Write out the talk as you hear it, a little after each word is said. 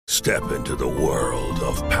Step into the world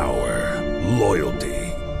of power, loyalty,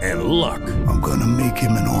 and luck. I'm gonna make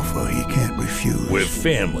him an offer he can't refuse. With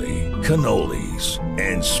family, cannolis,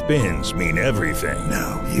 and spins mean everything.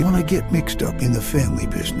 Now, you wanna get mixed up in the family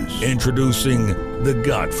business. Introducing The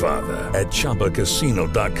Godfather at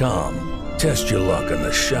ChumbaCasino.com. Test your luck in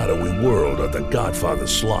the shadowy world of The Godfather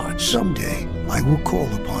slot. Someday, I will call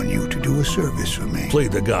upon you to do a service for me. Play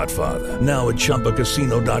The Godfather, now at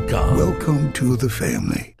ChumbaCasino.com. Welcome to the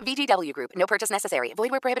family. VGW Group. No purchase necessary. Void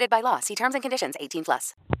where prohibited by law. See terms and conditions.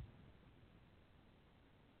 18+.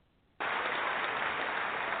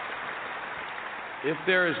 If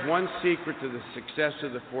there is one secret to the success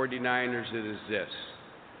of the 49ers, it is this.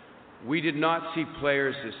 We did not see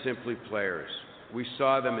players as simply players. We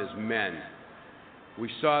saw them as men. We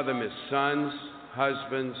saw them as sons,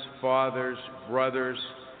 husbands, fathers, brothers,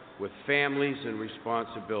 with families and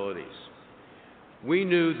responsibilities. We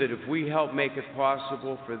knew that if we helped make it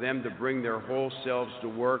possible for them to bring their whole selves to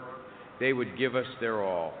work, they would give us their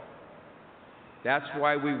all. That's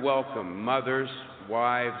why we welcome mothers,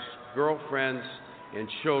 wives, girlfriends, and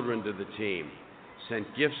children to the team, sent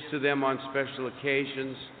gifts to them on special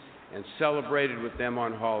occasions, and celebrated with them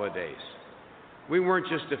on holidays. We weren't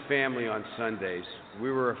just a family on Sundays,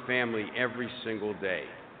 we were a family every single day.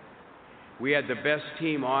 We had the best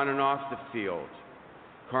team on and off the field.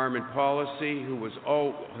 Carmen Policy, who has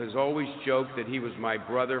always joked that he was my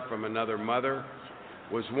brother from another mother,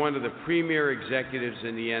 was one of the premier executives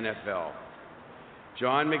in the NFL.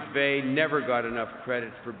 John McVay never got enough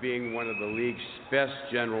credit for being one of the league's best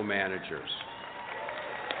general managers.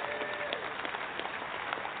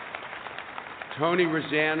 Tony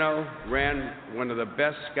Rosano ran one of the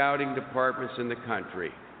best scouting departments in the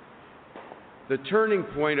country. The turning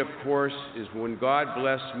point, of course, is when God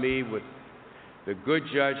blessed me with the good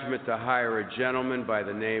judgment to hire a gentleman by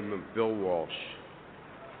the name of Bill Walsh.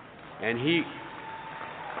 And he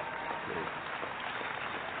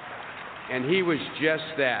was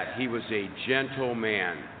just that. He was a gentle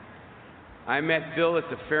man. I met Bill at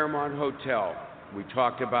the Fairmont Hotel. We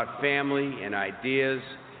talked about family and ideas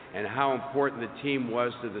and how important the team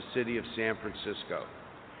was to the city of San Francisco.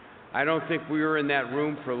 I don't think we were in that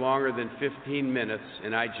room for longer than 15 minutes,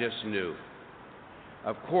 and I just knew.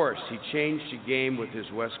 Of course, he changed the game with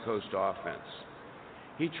his West Coast offense.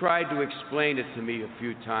 He tried to explain it to me a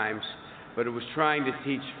few times, but it was trying to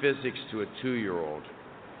teach physics to a 2-year-old.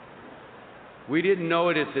 We didn't know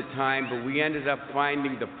it at the time, but we ended up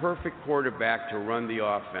finding the perfect quarterback to run the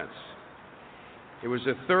offense. It was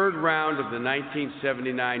the third round of the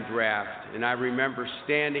 1979 draft, and I remember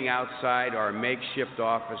standing outside our makeshift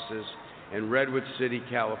offices in Redwood City,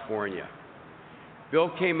 California. Bill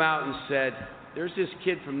came out and said, "There's this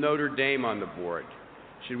kid from Notre Dame on the board.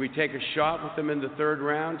 Should we take a shot with him in the third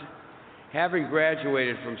round?" Having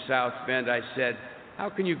graduated from South Bend, I said,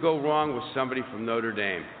 "How can you go wrong with somebody from Notre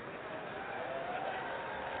Dame?"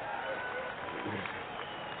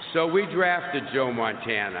 So we drafted Joe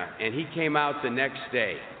Montana, and he came out the next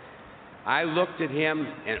day. I looked at him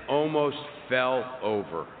and almost fell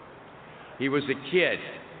over. He was a kid.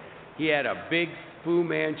 He had a big Fu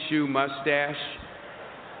Manchu mustache.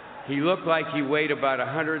 He looked like he weighed about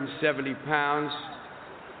 170 pounds.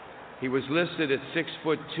 He was listed at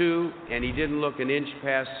 6'2", and he didn't look an inch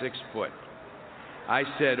past 6 foot. I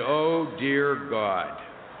said, "Oh, dear God."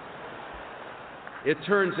 It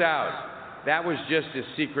turns out that was just his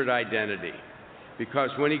secret identity, because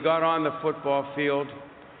when he got on the football field,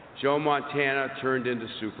 Joe Montana turned into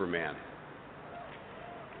Superman.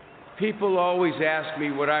 People always ask me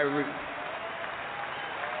what I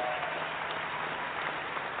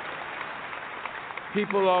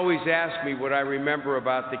remember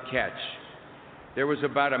about the catch. There was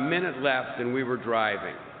about a minute left and we were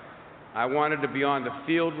driving. I wanted to be on the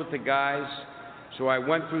field with the guys, so I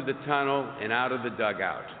went through the tunnel and out of the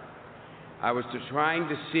dugout. I was trying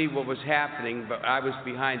to see what was happening, but I was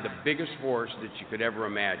behind the biggest horse that you could ever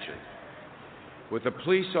imagine, with a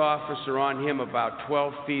police officer on him about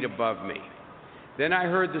 12 feet above me. Then I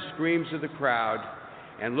heard the screams of the crowd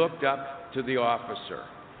and looked up to the officer.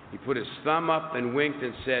 He put his thumb up and winked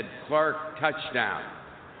and said, "Clark, touchdown."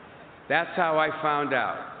 That's how I found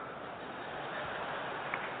out.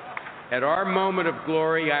 At our moment of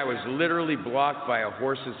glory, I was literally blocked by a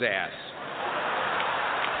horse's ass.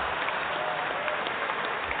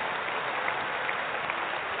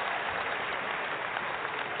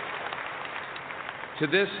 To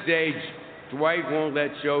this day, Dwight won't let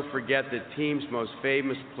Joe forget the team's most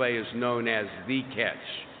famous play is known as the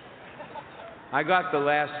catch. I got the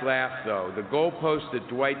last laugh, though. The goalpost that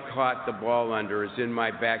Dwight caught the ball under is in my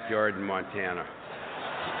backyard in Montana.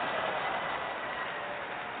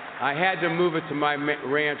 I had to move it to my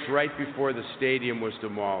ranch right before the stadium was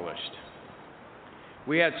demolished.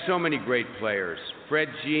 We had so many great players. Fred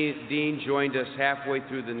Dean joined us halfway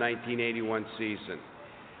through the 1981 season.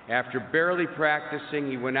 After barely practicing,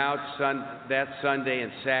 he went out that Sunday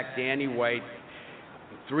and sacked Danny White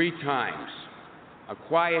 3 times. A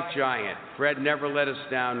quiet giant, Fred never let us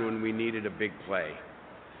down when we needed a big play.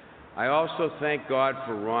 I also thank God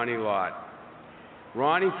for Ronnie Lott.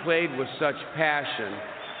 Ronnie played with such passion.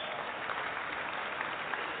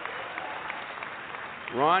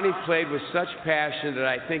 Ronnie played with such passion that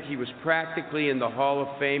I think he was practically in the Hall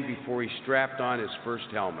of Fame before he strapped on his first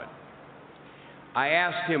helmet. I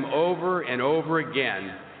asked him over and over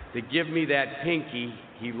again to give me that pinky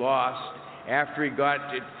he lost after he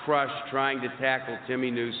got it crushed trying to tackle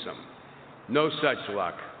Timmy Newsome. No such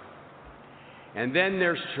luck. And then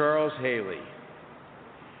there's Charles Haley.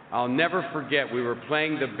 I'll never forget, we were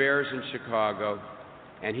playing the Bears in Chicago,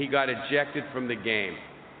 and he got ejected from the game.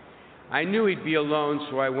 I knew he'd be alone,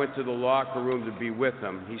 so I went to the locker room to be with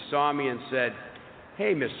him. He saw me and said,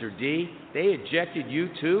 "Hey, Mr. D, they ejected you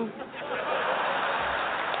too?"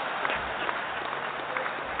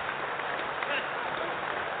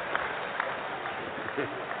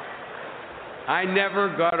 I never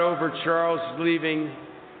got over Charles leaving,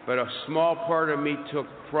 but a small part of me took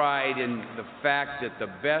pride in the fact that the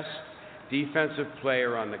best defensive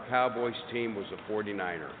player on the Cowboys team was a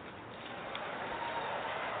 49er.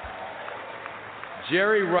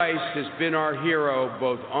 Jerry Rice has been our hero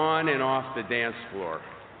both on and off the dance floor.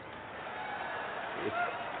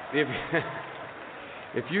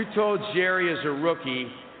 If you told Jerry as a rookie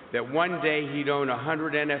that one day he'd own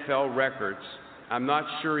 100 NFL records, I'm not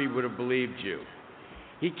sure he would have believed you.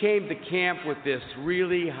 He came to camp with this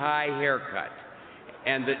really high haircut,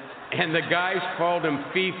 and the guys called him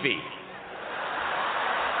Fifi.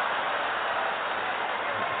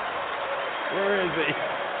 Where is he?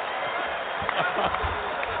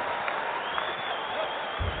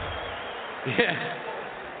 Yeah.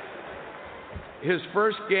 His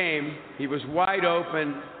first game, he was wide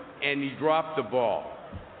open and he dropped the ball.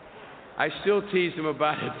 I still tease him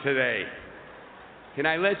about it today. Can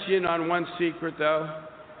I let you in on one secret, though?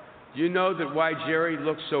 Do you know that why Jerry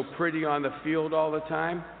looked so pretty on the field all the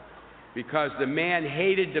time? Because the man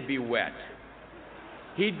hated to be wet.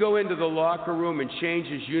 He'd go into the locker room and change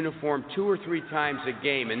his uniform 2 or 3 times a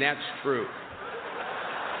game, and that's true.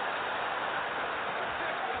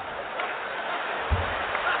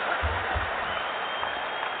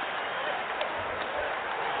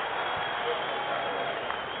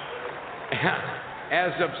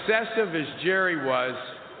 As obsessive as Jerry was,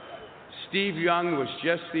 Steve Young was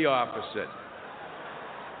just the opposite.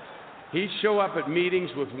 He'd show up at meetings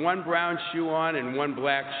with one brown shoe on and one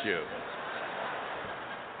black shoe.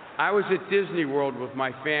 I was at Disney World with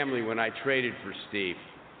my family when I traded for Steve.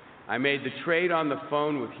 I made the trade on the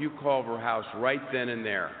phone with Hugh Culverhouse right then and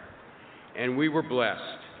there, and we were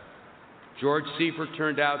blessed. George Seifert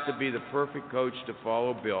turned out to be the perfect coach to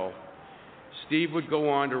follow Bill. Steve would go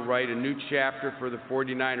on to write a new chapter for the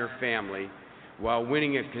 49er family while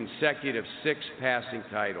winning a consecutive 6 passing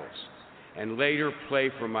titles, and later play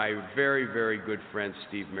for my very, very good friend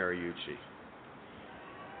Steve Mariucci.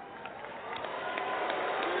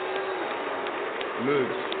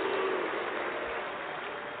 Moods.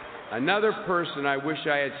 Another person I wish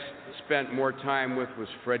I had spent more time with was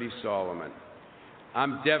Freddie Solomon.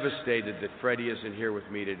 I'm devastated that Freddie isn't here with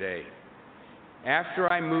me today.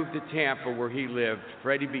 After I moved to Tampa, where he lived,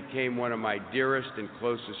 Freddie became one of my dearest and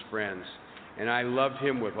closest friends, and I loved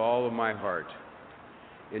him with all of my heart.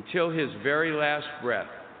 Until his very last breath,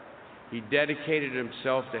 he dedicated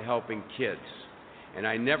himself to helping kids, and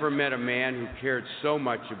I never met a man who cared so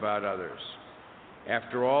much about others.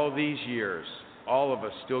 After all these years, all of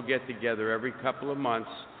us still get together every couple of months,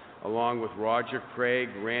 along with Roger Craig,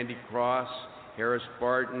 Randy Cross, Harris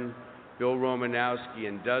Barton, Bill Romanowski,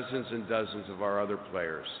 and dozens of our other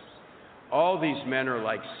players. All these men are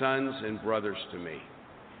like sons and brothers to me.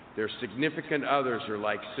 Their significant others are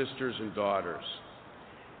like sisters and daughters.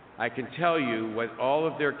 I can tell you what all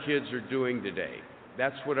of their kids are doing today.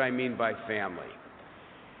 That's what I mean by family.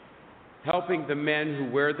 Helping the men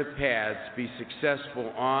who wear the pads be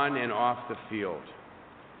successful on and off the field.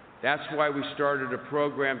 That's why we started a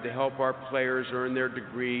program to help our players earn their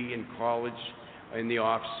degree in college in the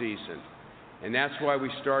off season. And that's why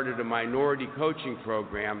we started a minority coaching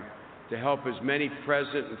program to help as many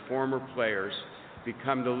present and former players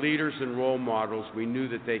become the leaders and role models we knew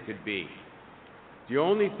that they could be. The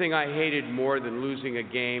only thing I hated more than losing a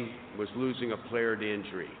game was losing a player to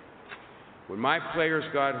injury. When my players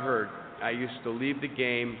got hurt, I used to leave the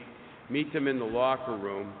game, meet them in the locker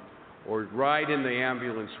room, or ride in the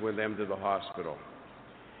ambulance with them to the hospital.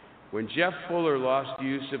 When Jeff Fuller lost the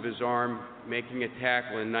use of his arm making a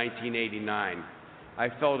tackle in 1989, I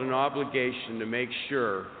felt an obligation to make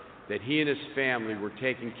sure that he and his family were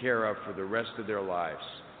taken care of for the rest of their lives.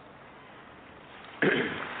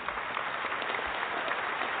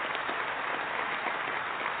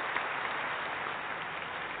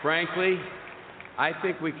 Frankly, I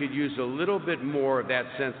think we could use a little bit more of that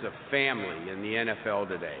sense of family in the NFL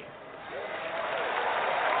today.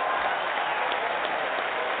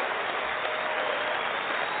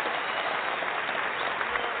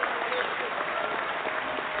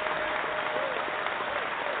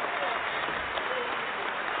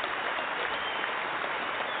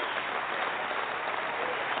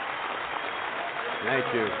 Thank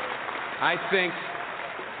you.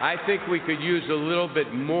 I think we could use a little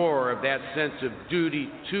bit more of that sense of duty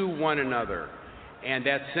to one another and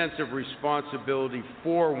that sense of responsibility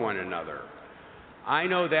for one another. I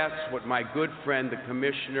know that's what my good friend, the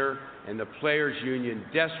commissioner, and the players' union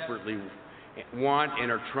desperately want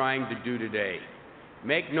and are trying to do today.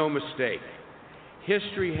 Make no mistake,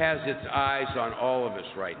 history has its eyes on all of us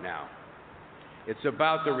right now. It's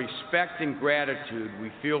about the respect and gratitude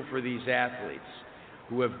we feel for these athletes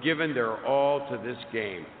who have given their all to this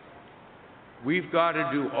game. We've got to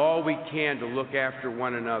do all we can to look after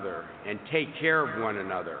one another and take care of one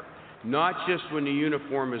another, not just when the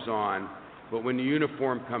uniform is on, but when the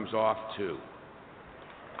uniform comes off too.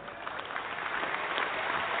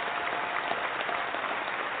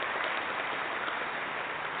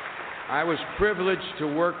 I was privileged to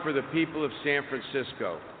work for the people of San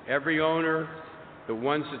Francisco. Every owner, the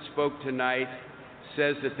ones that spoke tonight,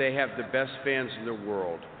 says that they have the best fans in the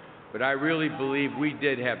world. But I really believe we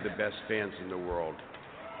did have the best fans in the world.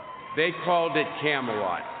 They called it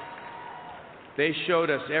Camelot. They showed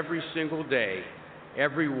us every single day,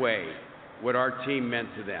 every way, what our team meant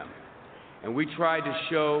to them. And we tried to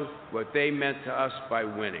show what they meant to us by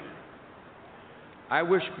winning. I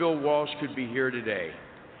wish Bill Walsh could be here today.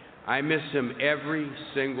 I miss him every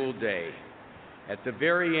single day. At the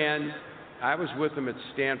very end, I was with him at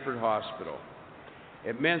Stanford Hospital.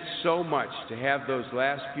 It meant so much to have those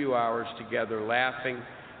last few hours together laughing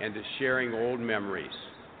and to sharing old memories.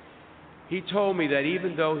 He told me that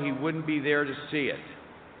even though he wouldn't be there to see it,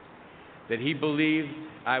 that he believed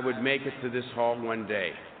I would make it to this hall one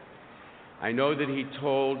day. I know that he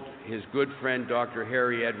told his good friend Dr.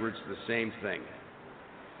 Harry Edwards the same thing.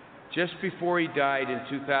 Just before he died in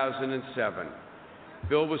 2007,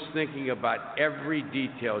 Bill was thinking about every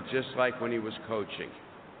detail just like when he was coaching.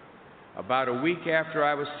 About a week after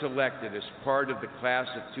I was selected as part of the class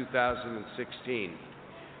of 2016,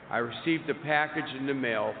 I received a package in the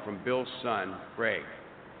mail from Bill's son, Greg.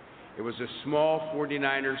 It was a small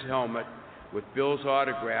 49ers helmet with Bill's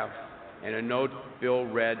autograph and a note Bill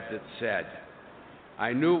read that said,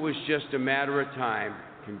 "I knew it was just a matter of time.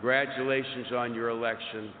 Congratulations on your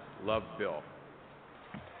election. Love, Bill."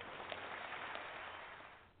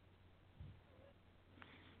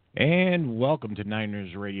 And welcome to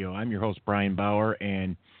Niners Radio. I'm your host, Brian Bauer,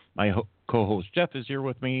 and my co-host, Jeff, is here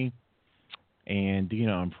with me. And,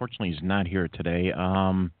 unfortunately, he's not here today.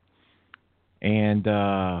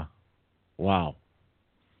 Wow.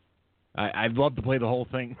 I'd love to play the whole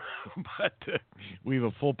thing, but we have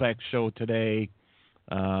a full-packed show today.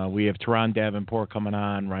 We have Turron Davenport coming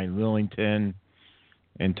on, Ryan Lillington,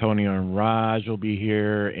 Antonio Raj will be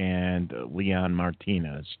here, and Leon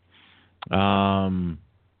Martinez.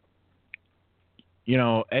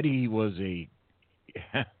 Eddie was he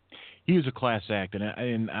was a class act,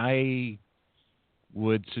 and I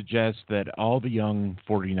would suggest that all the young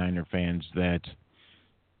 49er fans that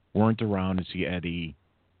weren't around to see Eddie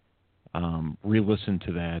re-listen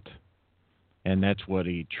to that, and that's what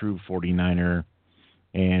a true 49er,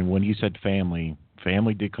 and when he said family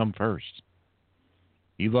did come first.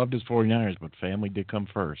 He loved his 49ers, but family did come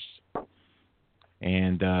first.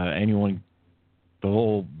 And the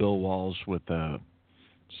whole Bill Walsh with the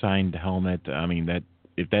signed helmet, that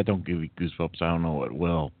if that don't give you goosebumps, I don't know what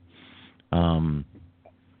will.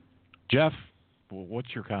 Jeff,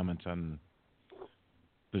 what's your comments on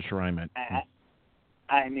the Shrine?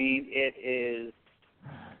 It is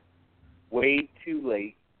way too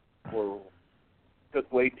late,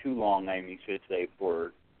 took way too long,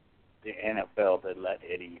 for the NFL to let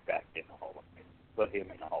Eddie back in the Hall of Fame, put him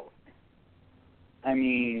in the Hall of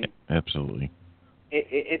Fame. Absolutely.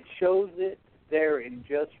 It shows it there in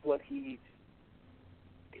just what he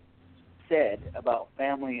said about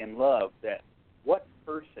family and love, that what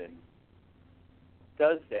person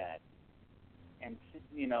does that and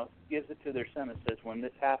gives it to their son and says, when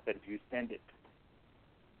this happens, you send it.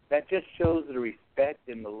 That just shows the respect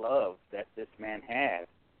and the love that this man had.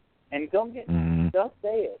 And don't say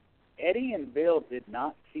it. Eddie and Bill did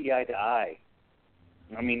not see eye to eye.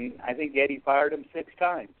 I mean, I think Eddie fired him 6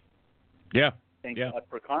 times. Yeah. Thank God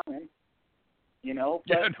for Carmen. But yeah,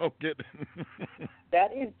 no kidding.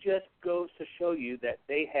 that just goes to show you that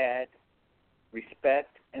they had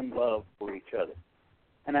respect and love for each other.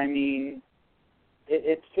 And I mean,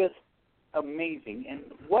 it's just amazing. And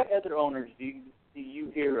what other owners do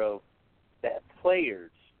you hear of that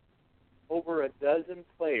players, over a dozen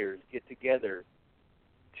players, get together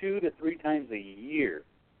 2 to 3 times a year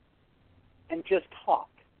and just talk?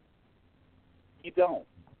 You don't.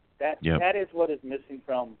 That is what is missing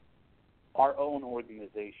from our own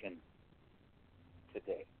organization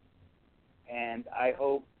today. And I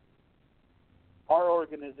hope our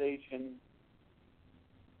organization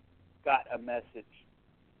got a message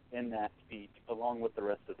in that speech along with the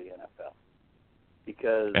rest of the NFL.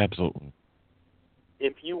 Because absolutely,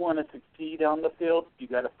 if you want to succeed on the field, you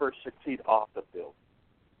got to first succeed off the field.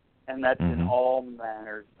 And that's in all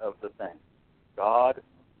manners of the thing. God,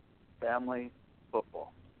 family,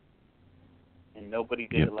 football. And nobody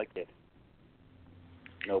did it like it.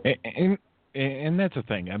 Nobody. And that's the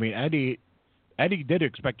thing. I mean, Eddie did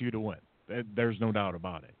expect you to win. There's no doubt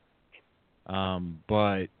about it.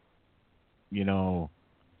 But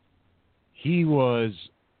he was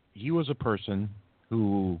a person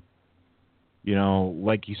who,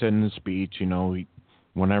 like he said in the speech,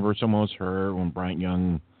 whenever someone was hurt, when Bryant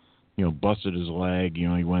Young, busted his leg, he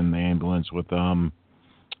went in the ambulance with them.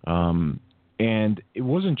 And it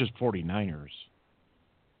wasn't just 49ers.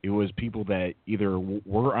 It was people that either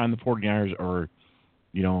were on the 49ers or,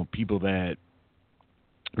 people that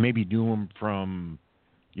maybe knew him from,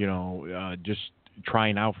 just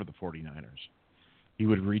trying out for the 49ers. He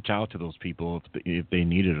would reach out to those people if they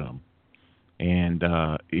needed them. And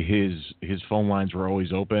his phone lines were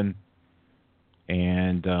always open.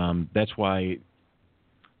 And that's why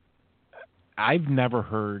I've never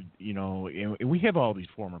heard, and we have all these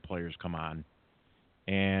former players come on,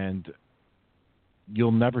 and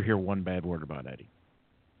you'll never hear one bad word about Eddie.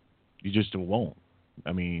 You just won't.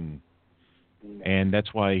 I mean, and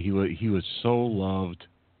that's why he was so loved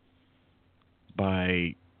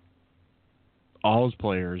by all his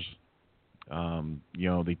players.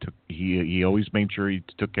 He always made sure he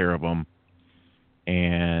took care of them.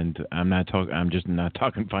 And I'm just not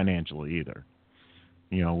talking financially either.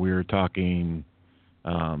 We were talking,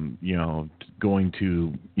 going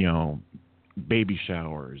to, baby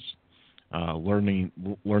showers, learning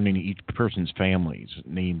each person's family's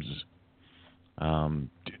names.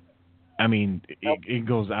 I mean, it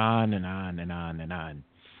goes on and on and on and on.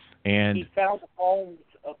 And he found homes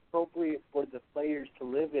appropriate for the players to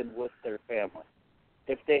live in with their family.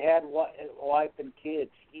 If they had wife and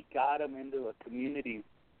kids, he got them into a community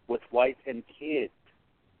with wife and kids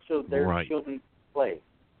so their children could play.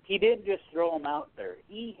 He didn't just throw them out there.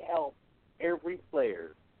 He helped every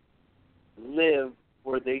player live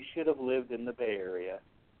where they should have lived in the Bay Area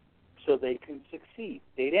so they can succeed.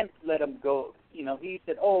 They didn't let them go. He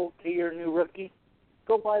said, okay, you're a new rookie.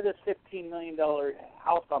 Go buy this $15 million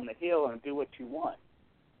house on the hill and do what you want.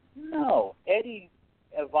 No. Eddie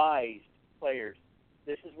advised players,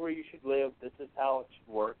 this is where you should live. This is how it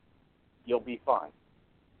should work. You'll be fine.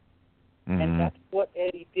 Mm-hmm. And that's what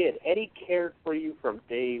Eddie did. Eddie cared for you from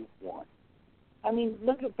day one. I mean,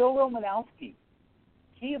 look at Bill Romanowski.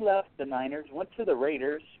 He left the Niners, went to the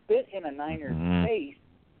Raiders, spit in a Niners face,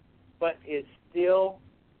 but is still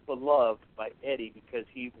beloved by Eddie because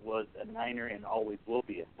he was a Niner and always will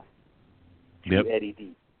be Eddie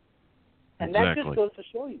D. And that just goes to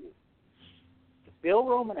show you. Bill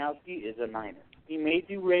Romanowski is a Niner. He may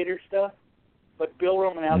do Raider stuff, but Bill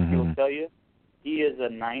Romanowski will tell you he is a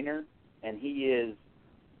Niner, and he is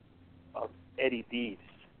Eddie D's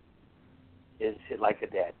is like a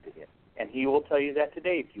dad to him. And he will tell you that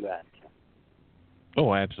today if you ask him.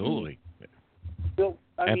 Oh, absolutely. So,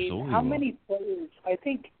 I mean, how many players, I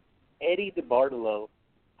think Eddie DeBartolo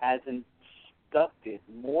has inducted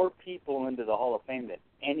more people into the Hall of Fame than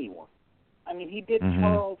anyone. I mean, he did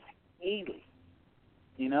Charles Haley.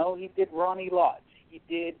 He did Ronnie Lott. He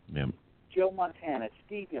did Joe Montana,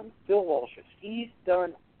 Steve Young, Phil Walsh. He's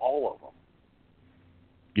done all of them.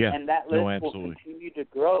 Yeah, and that list will continue to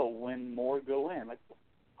grow when more go in. Like,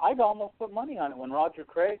 I'd almost put money on it when Roger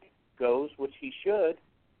Craig goes, which he should.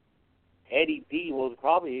 Eddie D will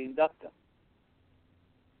probably induct him.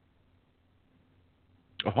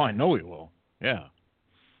 Oh, I know he will. Yeah.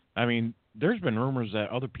 I mean, there's been rumors that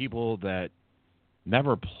other people that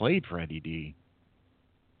never played for Eddie D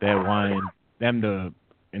that want them to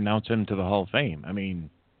announce him to the Hall of Fame. I mean,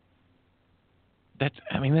 that's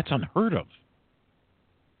unheard of.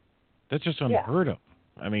 That's just unheard of.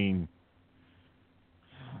 I mean,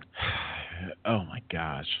 oh my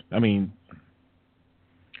gosh. I mean,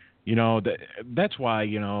 that's why,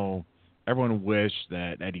 everyone wished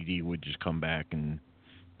that Eddie D would just come back and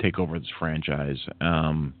take over this franchise.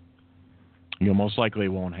 Most likely it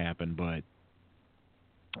won't happen, but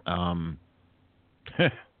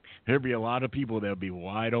there'd be a lot of people that would be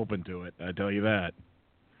wide open to it. I tell you that.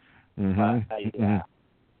 Mm-hmm. Yeah.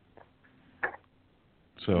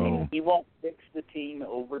 So I mean, he won't fix the team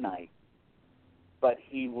overnight, but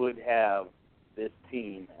he would have this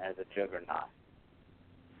team as a juggernaut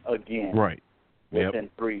again. Right. Within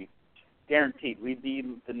 3, guaranteed. We'd be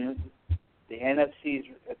the NFC's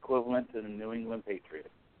equivalent to the New England Patriots.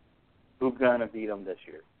 Who's gonna beat them this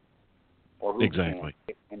year? Or who can't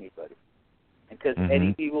pick anybody? Because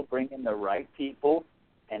Eddie D will bring in the right people,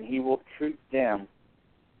 and he will treat them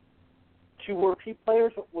to where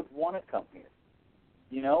players would want to come here.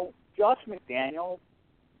 Josh McDaniel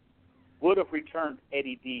would have returned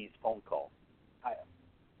Eddie D's phone call.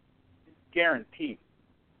 Guaranteed.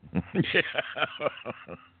 Yeah.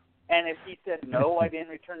 And if he said, no, I didn't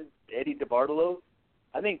return Eddie DeBartolo,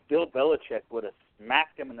 I think Bill Belichick would have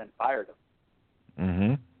smacked him and then fired him.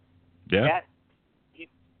 Mm-hmm.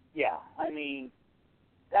 Yeah. I mean,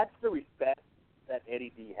 that's the respect that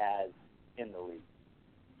Eddie D has in the league.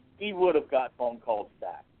 He would have got phone calls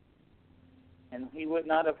back. And he would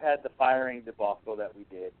not have had the firing debacle that we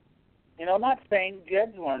did. Not saying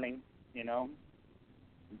Jed's learning,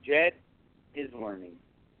 Jed is learning.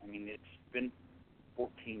 I mean, it's been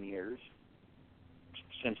 14 years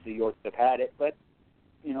since the Yorks have had it, but,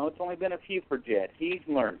 it's only been a few for Jed. He's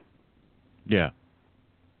learned. Yeah.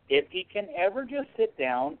 If he can ever just sit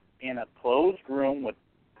down in a closed room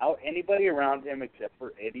without anybody around him except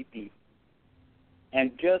for Eddie D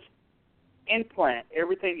and just implant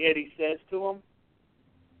everything Eddie says to him,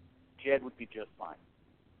 Jed would be just fine.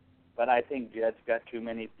 But I think Jed's got too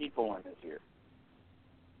many people in his ear.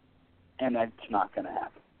 And that's not going to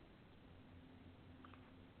happen.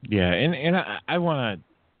 Yeah, and I want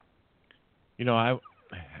to,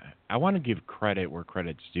 I want to give credit where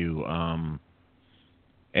credit's due.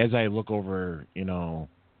 As I look over,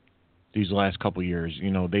 these last couple years,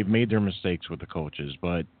 they've made their mistakes with the coaches,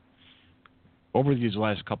 but over these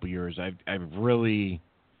last couple years, I've really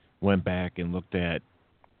went back and looked at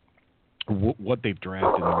what they've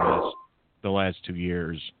drafted in the last 2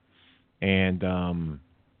 years, and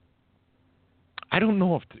I don't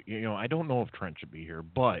know if Trent should be here,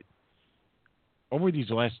 but over these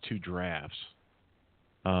last 2 drafts,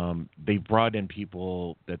 they've brought in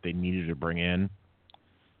people that they needed to bring in,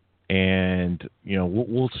 and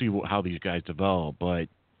we'll see how these guys develop, but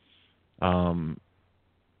over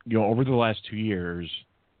the last 2 years,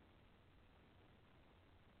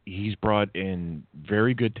 he's brought in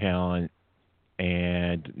very good talent,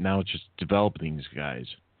 and now it's just developing these guys.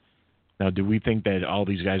 Now, do we think that all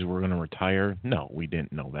these guys were going to retire? No, we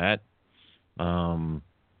didn't know that. I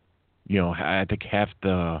think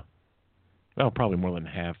probably more than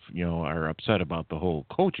half, are upset about the whole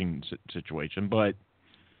coaching situation. But,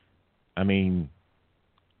 I mean,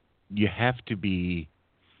 you have to be,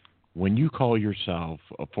 when you call yourself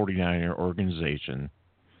a 49er organization,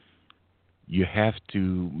 you have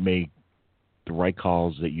to make the right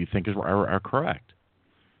calls that you think are correct.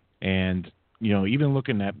 And, even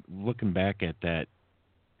looking back at that,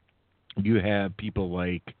 you have people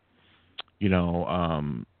like,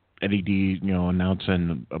 Eddie D,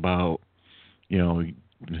 announcing about,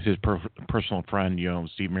 his personal friend,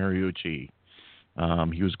 Steve Mariucci.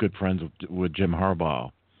 He was good friends with Jim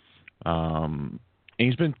Harbaugh. And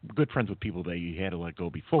he's been good friends with people that he had to let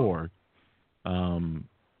go before. The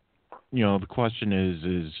question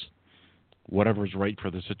is whatever's right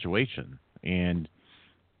for the situation. And,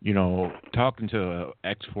 talking to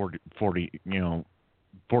ex-40,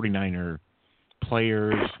 49er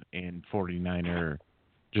players and 49er,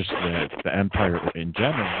 just the Empire in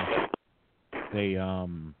general, they, I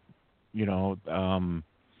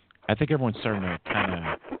think everyone's starting to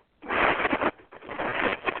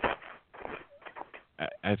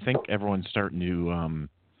I think everyone's starting to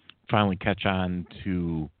finally catch on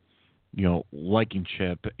to, liking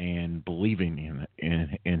Chip and believing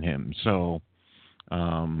in him. So,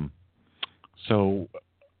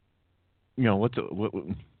 let's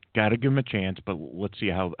got to give him a chance, but let's see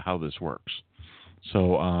how this works.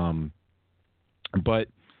 So, right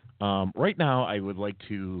now I would like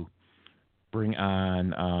to bring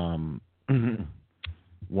on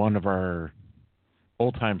one of our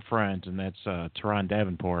old-time friends, and that's Turron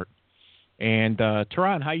Davenport. And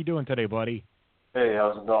Turron, how you doing today, buddy? Hey,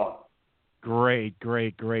 how's it going? Great,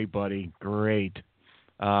 buddy. Great.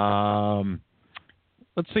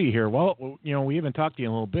 Let's see here. Well, we haven't talked to you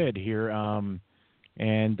in a little bit here, and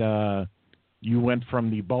you went from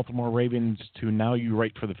the Baltimore Ravens to now you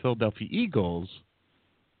write for the Philadelphia Eagles.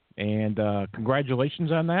 And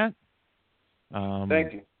congratulations on that.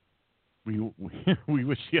 Thank you. We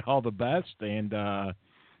wish you all the best, and I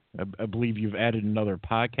believe you've added another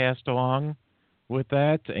podcast along with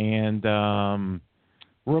that. And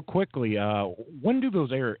real quickly, when do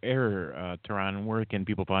those air, Turron, and where can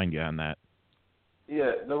people find you on that?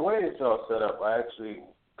 Yeah, the way it's all set up, I actually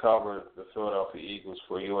cover the Philadelphia Eagles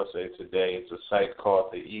for USA Today. It's a site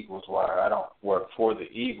called the Eagles Wire. I don't work for the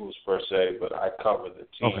Eagles per se, but I cover the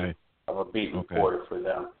team. Okay. I'm a beat reporter for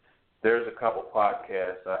them. There's a couple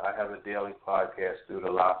podcasts. I have a daily podcast through the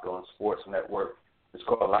Locked On Sports Network. It's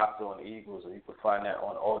called Locked On Eagles, and you can find that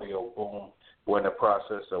on Audio Boom. We're in the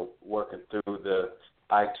process of working through the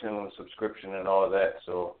iTunes subscription and all of that,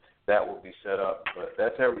 so that will be set up. But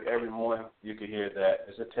that's every morning you can hear that.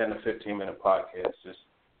 It's a 10 to 15-minute podcast, just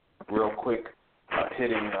real quick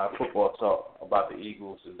hitting football talk about the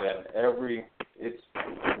Eagles. And then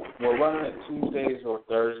we're running it Tuesdays or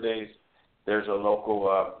Thursdays. There's a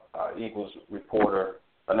local Eagles reporter,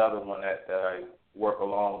 another one that I work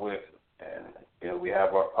along with, and we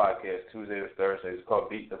have our podcast Tuesdays or Thursdays. It's called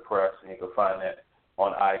Beat the Press, and you can find that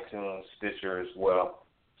on iTunes, Stitcher as well.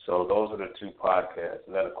 So those are the two podcasts.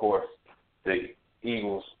 And then, of course, the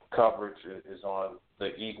Eagles coverage is on the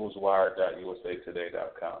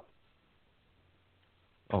eagleswire.usatoday.com.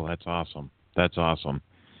 Oh, that's awesome. That's awesome.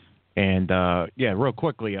 And, real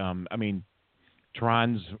quickly,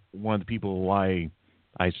 Turron's one of the people why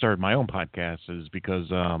I started my own podcast is because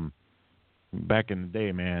back in the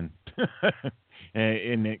day, man,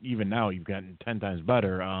 and even now you've gotten 10 times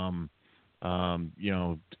better,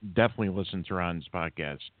 definitely listen to Turron's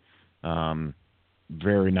podcast.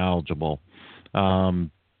 Very knowledgeable. Turron,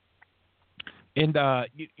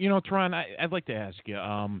 I'd like to ask you,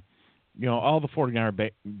 all the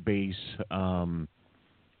 49er base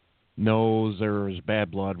knows there's bad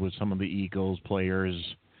blood with some of the Eagles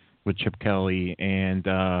players, with Chip Kelly, and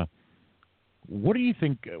what do you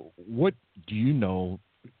think, what do you know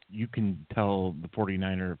you can tell the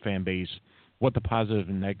 49er fan base what the positive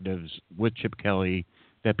and negatives with Chip Kelly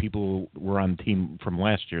that people were on the team from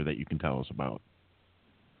last year that you can tell us about?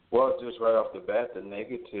 Well, just right off the bat, the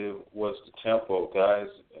negative was the tempo. Guys,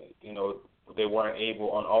 they weren't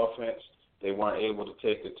able on offense. They weren't able to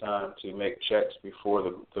take the time to make checks before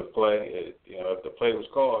the play. If the play was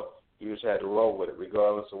called, you just had to roll with it,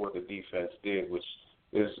 regardless of what the defense did, which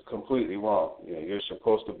is completely wrong. You're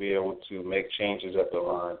supposed to be able to make changes at the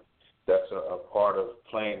line. That's a part of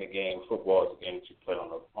playing the game. Football is a game that you play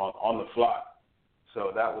on the fly.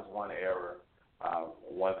 So that was one error.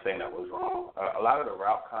 One thing that was wrong. A lot of the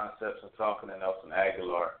route concepts, and talking to Nelson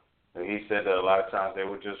Aguilar, he said that a lot of times they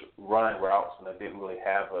were just running routes and they didn't really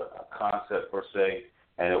have a concept per se,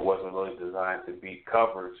 and it wasn't really designed to beat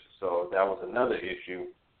coverage. So that was another issue.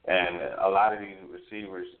 And a lot of these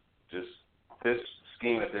receivers, just this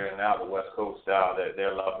scheme that they're in now, the West Coast style,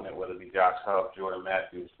 they're loving it, whether it be Josh Huff, Jordan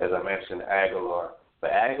Matthews, as I mentioned, Aguilar. But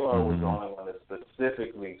Aguilar was the only one that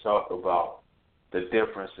specifically talked about the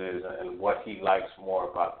differences and what he likes more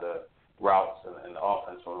about the routes and the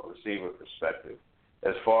offense from a receiver perspective.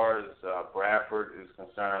 As far as Bradford is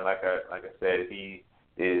concerned, like I said, he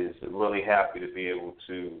is really happy to be able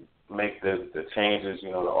to make the changes,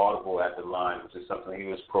 the audible at the line, which is something he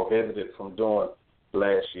was prohibited from doing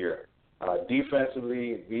last year.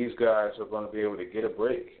 Defensively, these guys are going to be able to get a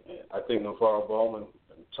break. I think Navarro Bowman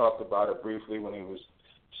talked about it briefly when he was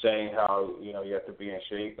saying how, you have to be in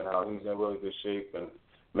shape and how he's in really good shape. And,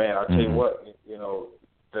 man, I'll tell you what,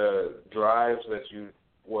 the drives that you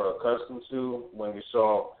were accustomed to when we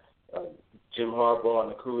saw Jim Harbaugh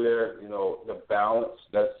and the crew there, the balance,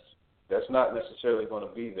 that's not necessarily going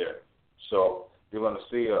to be there. So you're going to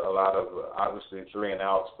see a lot of, obviously, 3 and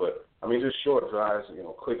outs, but, just short drives,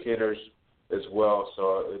 quick hitters as well.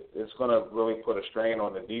 So it's going to really put a strain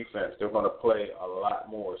on the defense. They're going to play a lot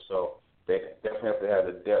more, so they definitely have to have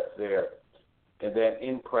the depth there. And then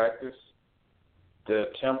in practice,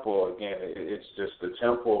 the tempo, again, it's just the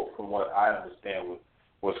tempo from what I understand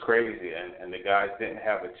was crazy, and the guys didn't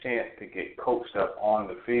have a chance to get coached up on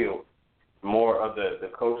the field. More of the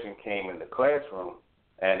coaching came in the classroom.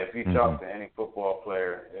 And if you talk to any football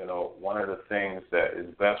player, one of the things that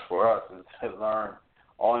is best for us is to learn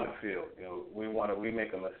on the field. We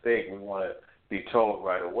make a mistake, we want to be told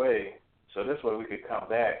right away, so this way we could come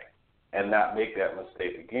back and not make that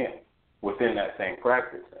mistake again within that same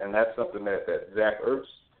practice. And that's something that Zach Ertz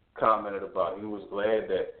commented about. He was glad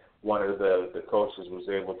that one of the coaches was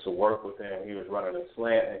able to work with him. He was running a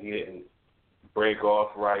slant, and he didn't break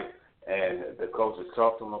off right, and the coaches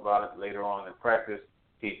talked to him about it later on in practice.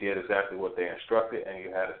 He did exactly what they instructed, and you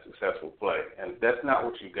had a successful play. And that's not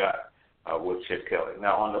what you got with Chip Kelly.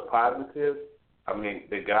 Now, on the positive, I mean,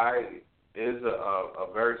 the guy is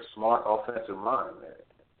a very smart offensive mind.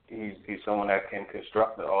 He's someone that can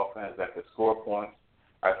construct the offense, that can score points.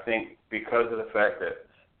 I think because of the fact that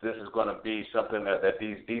this is going to be something that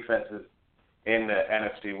these defenses in the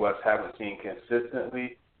NFC West haven't seen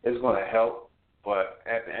consistently, is going to help. But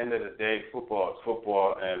at the end of the day, football is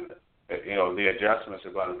football, and the adjustments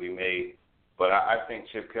are going to be made. But I think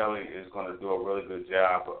Chip Kelly is going to do a really good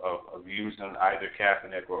job of using either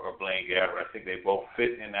Kaepernick or Blaine Gabbert. I think they both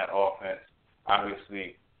fit in that offense.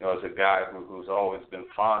 Obviously, as a guy who's always been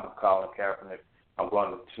fond of Colin Kaepernick, I'm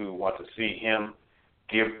going to want to see him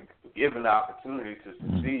given the opportunity to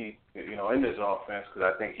succeed, in this offense,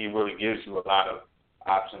 because I think he really gives you a lot of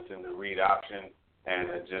options in the read option, and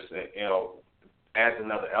it just, adds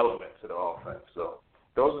another element to the offense. So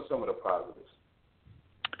those are some of the positives.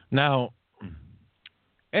 Now,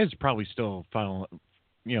 as probably still final, at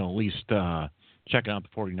least checking out the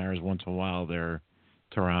 49ers once in a while there,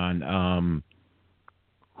 Turron,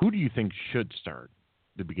 who do you think should start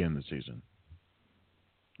to begin the season?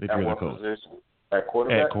 If at you're what the coach. Position? At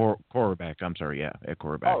quarterback? At quarterback, I'm sorry, at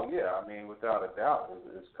quarterback. Oh, yeah, I mean, without a doubt,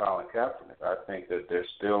 it's Colin Kaepernick. I think that there's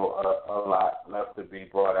still a lot left to be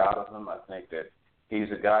brought out of him. I think that he's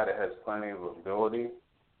a guy that has plenty of ability.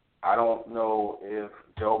 I don't know if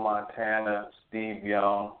Joe Montana, Steve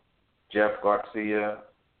Young, Jeff Garcia,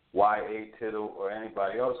 Y.A. Tittle, or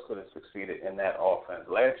anybody else could have succeeded in that offense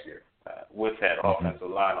last year with that offensive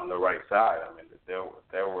line on the right side. I mean,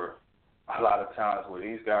 there were a lot of times where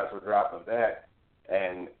these guys were dropping back,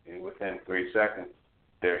 and within 3 seconds,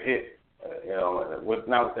 they're hit.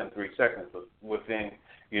 Not within 3 seconds, but within,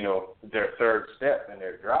 their third step and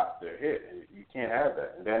their drop, they're hit. And you can't have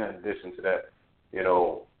that. And then in addition to that,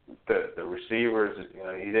 the receivers,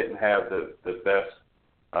 he didn't have the best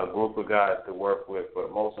group of guys to work with,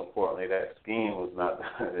 but most importantly, that scheme was not,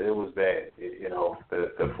 it was bad.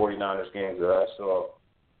 The 49ers games that I saw,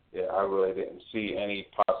 I really didn't see any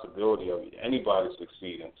possibility of anybody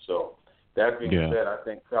succeeding. So that being said, I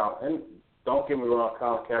think and don't get me wrong,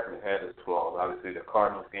 Colin Kaepernick had his flaws. Obviously, the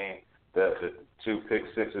Cardinals game, the 2 pick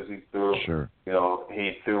sixes he threw,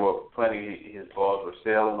 he threw up plenty. His balls were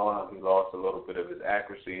sailing on him. He lost a little bit of his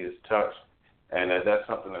accuracy, his touch, and that's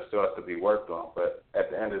something that still has to be worked on. But at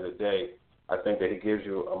the end of the day, I think that he gives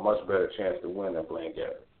you a much better chance to win than Blaine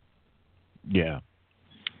Gabbert. Yeah.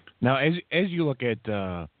 Now, as you look at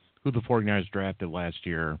who the 49ers drafted last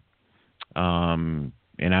year, and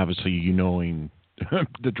obviously knowing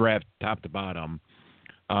the draft top to bottom,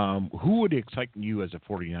 who would excite you as a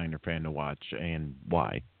 49er fan to watch, and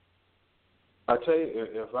why? I tell you,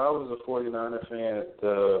 if I was a 49er fan,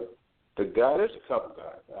 the guy, there's a couple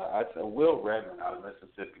guys. Will Redmond out of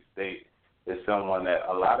Mississippi State is someone that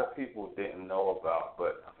a lot of people didn't know about,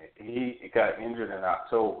 but he got injured in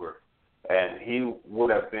October, and he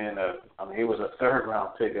would have been he was a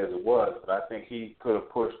third-round pick as it was, but I think he could have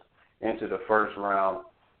pushed into the first round,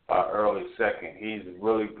 early second. He's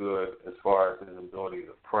really good as far as his ability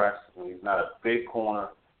to press. He's not a big corner,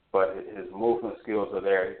 but his movement skills are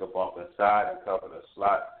there. He can bump inside and cover the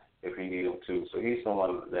slot if he need him to. So he's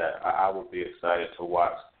someone that I would be excited to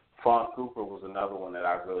watch. Fawn Cooper was another one that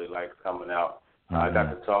I really liked coming out. I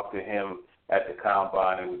got to talk to him at the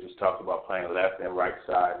Combine, and we just talked about playing left and right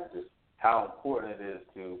side and just how important it is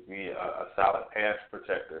to be a solid pass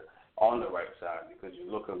protector on the right side, because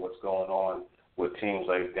you look at what's going on with teams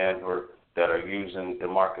like Denver that are using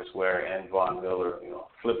DeMarcus Ware and Von Miller,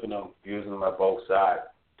 flipping them, using them at both sides.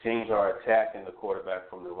 Teams are attacking the quarterback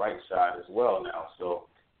from the right side as well now. So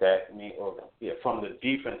that means, from the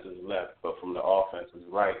defense's left, but from the offense's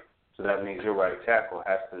right. So that means your right tackle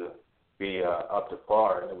has to be up to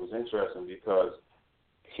par. And it was interesting because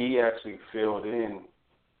he actually filled in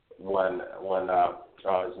when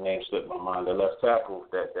his name slipped my mind, the left tackle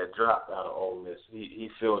that dropped out of Ole Miss. He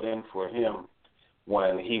filled in for him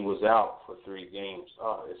when he was out for 3 games.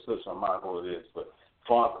 It slips my mind who it is, but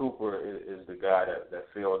Fawn Cooper is the guy that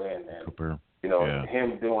filled in, and Cooper.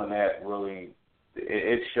 Him doing that really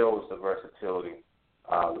it shows the versatility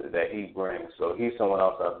that he brings. So he's someone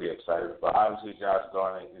else I'd be excited about. Obviously, Josh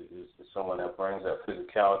Garnett is someone that brings that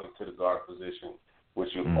physicality to the guard position, which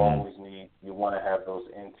you always need. You want to have those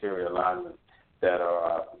interior linemen that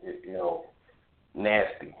are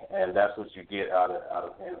nasty, and that's what you get out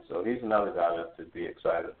of him. So he's another guy to be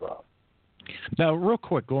excited about. Now, real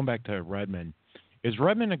quick, going back to Redmond, is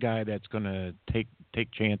Redmond a guy that's going to take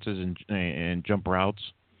chances and jump routes,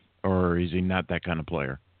 or is he not that kind of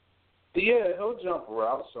player? Yeah, he'll jump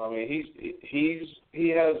routes. I mean, he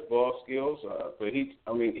has ball skills, but he's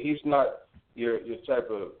not your type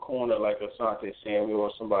of corner like Asante Samuel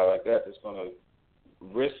or somebody like that that's going to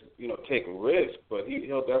take a risk. But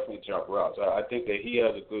he'll definitely jump routes. I think that he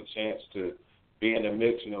has a good chance to be in the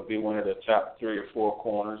mix. Be one of the top 3 or 4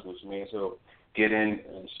 corners, which means he'll get in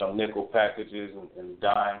some nickel packages and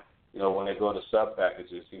dime. When they go to sub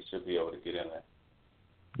packages, he should be able to get in there.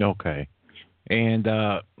 Okay. And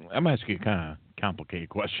I'm asking you a kind of complicated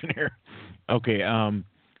question here. Okay.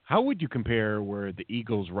 How would you compare where the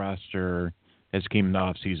Eagles roster has came in the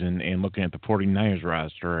offseason and looking at the 49ers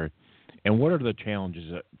roster, and what are the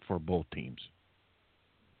challenges for both teams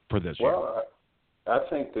for this year? Well, I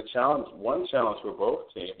think one challenge for both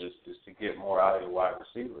teams is to get more out of the wide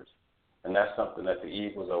receivers. And that's something that the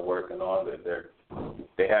Eagles are working on.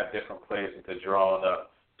 They have different plays that they're drawing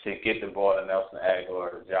up to get the ball to Nelson Aguilar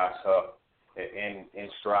or Josh Huff in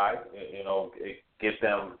stride. Get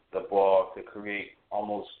them the ball to create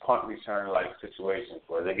almost punt return like situations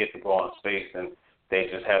where they get the ball in space and they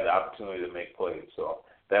just have the opportunity to make plays. So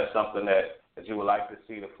that's something that you would like to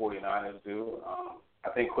see the 49ers do. I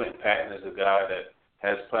think Quentin Patton is a guy that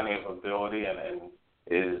has plenty of ability and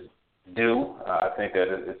is due. I think that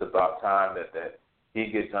it's about time that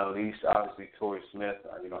he gets unleashed. Obviously, Torrey Smith,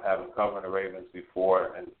 having covered the Ravens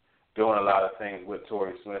before and doing a lot of things with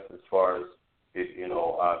Torrey Smith as far as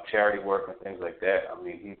charity work and things like that. I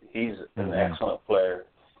mean, he's an excellent player.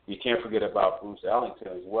 You can't forget about Bruce Ellington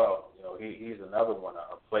as well. He's another one,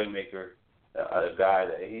 a playmaker, a guy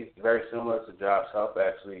that he's very similar to Josh Huff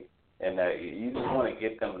actually, in that you just want to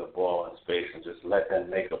get them the ball in space and just let them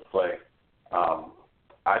make a play.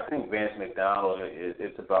 I think Vance McDonald,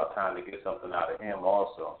 it's about time to get something out of him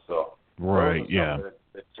also. So right, yeah.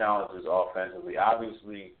 The challenges offensively.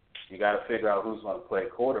 Obviously, you got to figure out who's going to play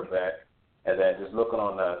quarterback, and then just looking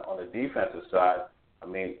on the defensive side. I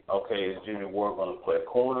mean, okay, is Jimmy Ward going to play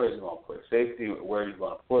corner? Is he going to play safety? Where are you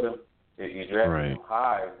going to put him? If you draft him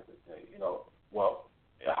high,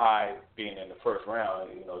 high being in the first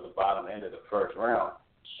round, the bottom end of the first round,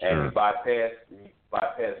 and you bypass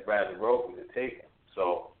Bradley Roby to take him.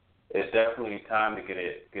 So it's definitely time to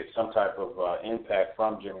get some type of impact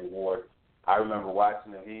from Jimmy Ward. I remember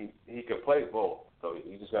watching him. He could play both, so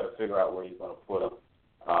you just got to figure out where you're going to put him.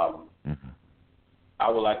 I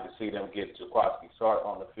would like to see them get Jaquiski Sark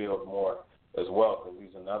on the field more as well, because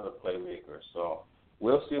he's another playmaker. So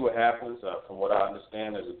we'll see what happens. From what I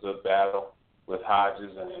understand, there's a good battle with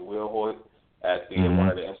Hodges and Will Hoyt at one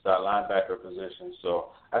of the inside linebacker positions.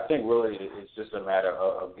 So I think really it's just a matter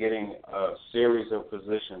of getting a series of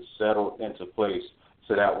positions settled into place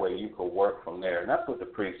so that way you can work from there. And that's what the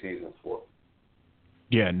preseason's for.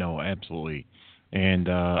 Yeah, no, absolutely. And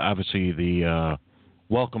obviously the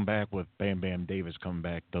welcome back with Bam Bam Davis coming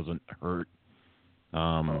back doesn't hurt.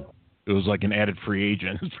 It was like an added free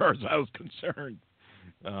agent as far as I was concerned.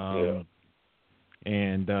 And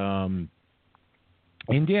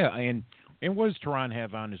what does Turron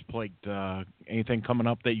have on his plate? Anything coming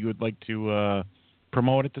up that you would like to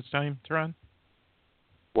promote at this time, Turron?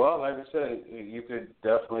 Well, like I said, you could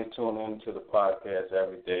definitely tune into the podcast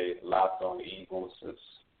every day, Locked on the Eagles. It's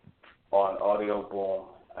on Audio Boom.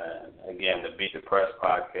 And again, the Beat the Press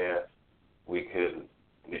podcast, we could,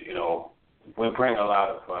 we bring a lot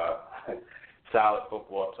of solid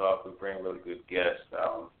football talk. We bring really good guests.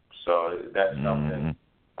 So that's something.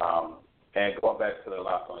 And going back to the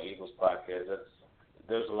Locked on Eagles podcast,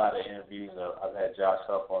 there's a lot of interviews. I've had Josh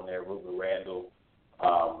Huff on there, Ruben Randall,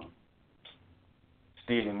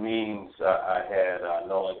 Stephen Means. I had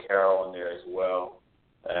Nolan Carroll on there as well.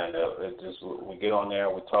 And we get on there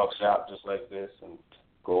and we talk shop just like this and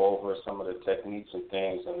go over some of the techniques and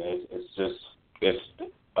things. And it's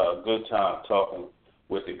a good time talking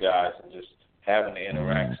with the guys and just having the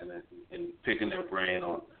interaction and picking their brain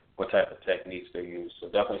on what type of techniques they use. So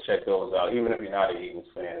definitely check those out. Even if you're not an Eagles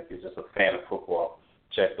fan, if you're just a fan of football,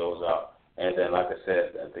 check those out. And then, like I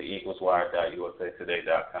said, at the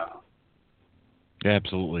EaglesWire.usatoday.com.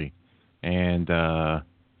 Absolutely. And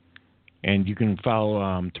you can follow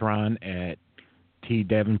Turron at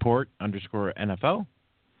 @TDavenport_NFL.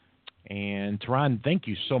 And Turron, thank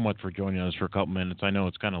you so much for joining us for a couple minutes. I know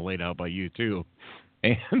it's kind of late out by you too.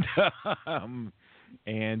 And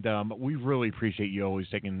we really appreciate you always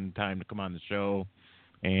taking time to come on the show,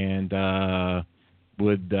 and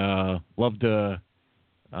would love to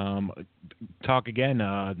talk again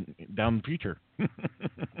down the future.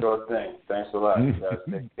 Sure thing. Thanks a lot. You guys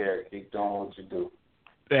take care. Keep doing what you do.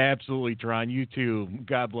 Absolutely, Turron. You too.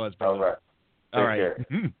 God bless, brother. All right. Take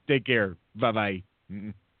care. Take care. Bye-bye.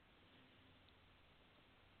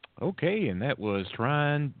 Okay, and that was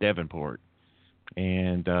Turron Davenport.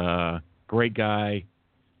 And great guy,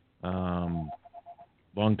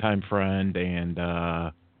 longtime friend, and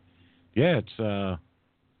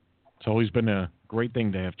it's always been a great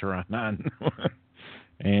thing to have Turron on.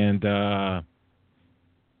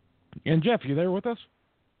 And Jeff, you there with us?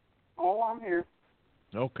 Oh, I'm here.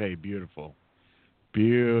 Okay, beautiful.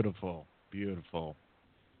 Beautiful.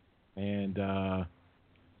 And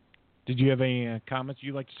did you have any comments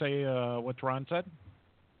you'd like to say what Turron said?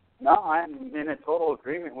 No, I'm in a total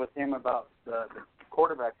agreement with him about the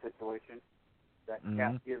quarterback situation. That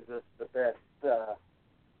Cap gives us the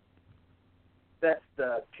best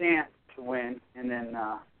chance to win, and then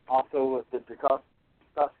also with the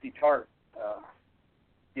Dusty Chart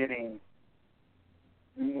getting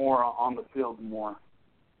more on the field more.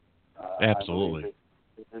 Absolutely.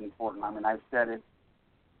 It's important. I mean, I've said it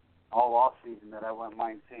all off season that I wouldn't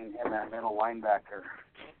mind seeing him at middle linebacker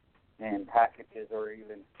in packages or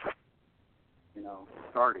even,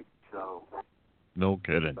 starting. So. No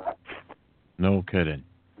kidding.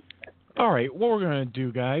 All right, what we're going to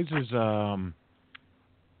do, guys, is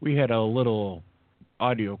we had a little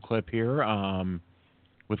audio clip here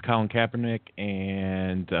with Colin Kaepernick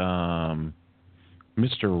and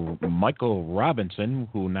Mr. Michael Robinson,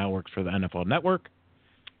 who now works for the NFL Network.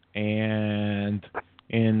 And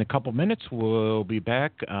in a couple minutes, we'll be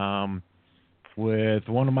back with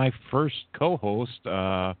one of my first co-hosts,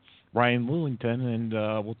 Ryan Lillington, and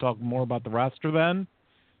we'll talk more about the roster then.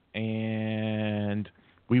 And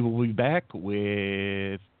we will be back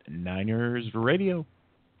with Niners Radio.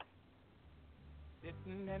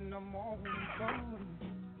 Sitting in the morning sun,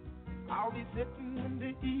 I'll be sitting when the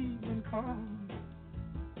evening comes.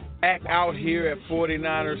 Back out here at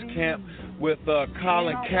 49ers camp with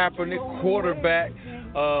Colin Kaepernick, quarterback,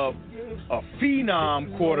 a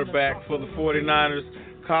phenom quarterback for the 49ers.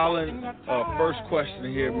 Colin, first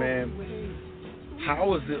question here, man.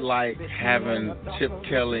 How is it like having Chip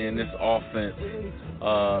Kelly and this offense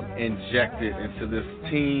injected into this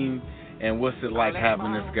team, and what's it like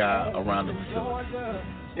having this guy around the facility?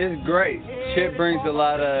 It's great. Chip brings a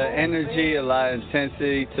lot of energy, a lot of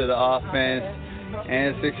intensity to the offense,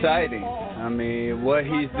 and it's exciting. I mean, what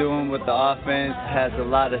he's doing with the offense has a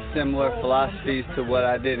lot of similar philosophies to what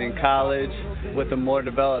I did in college with a more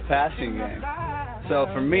developed passing game. So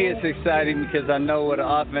for me, it's exciting because I know what an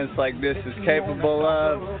offense like this is capable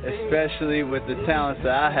of, especially with the talents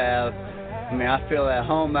that I have. I mean, I feel at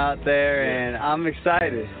home out there, and I'm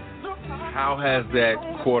excited. How has that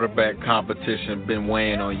quarterback competition been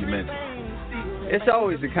weighing on you mentally? It's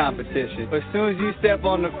always a competition. As soon as you step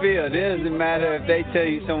on the field, it doesn't matter if they tell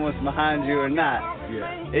you someone's behind you or not.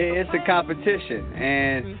 Yeah. It's a competition,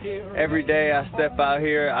 and every day I step out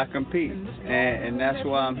here, I compete, and that's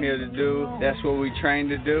what I'm here to do. That's what we train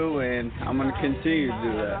to do, and I'm going to continue to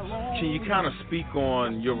do that. Can you kind of speak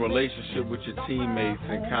on your relationship with your teammates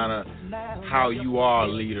and kind of how you are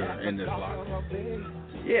a leader in this locker room?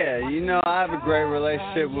 Yeah, I have a great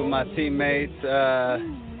relationship with my teammates.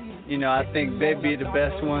 I think they'd be the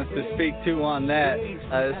best ones to speak to on that.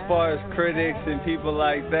 As far as critics and people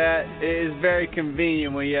like that, it is very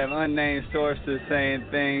convenient when you have unnamed sources saying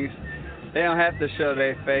things. They don't have to show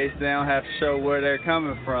their face. They don't have to show where they're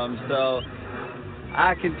coming from. So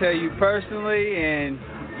I can tell you personally, and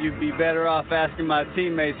you'd be better off asking my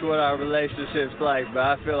teammates what our relationship's like. But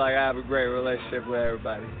I feel like I have a great relationship with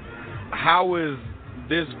everybody. How is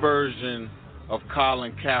this version of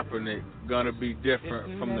Colin Kaepernick going to be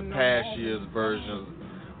different from the past year's versions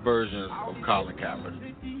of Colin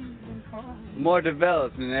Kaepernick? More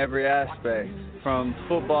developed in every aspect, from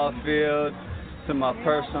football field to my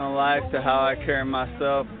personal life to how I carry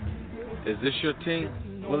myself. Is this your team?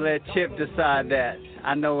 We'll let Chip decide that.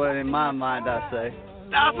 I know what in my mind I say.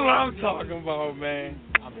 That's what I'm talking about, man.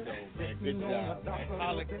 I'm saying, man, good job, man.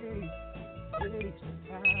 Colin.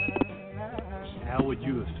 How would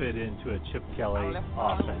you have fit into a Chip Kelly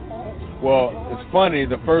offense? Well, it's funny.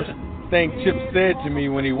 The first thing Chip said to me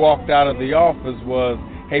when he walked out of the office was,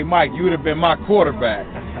 "Hey, Mike, you would have been my quarterback."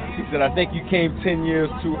 He said, "I think you came 10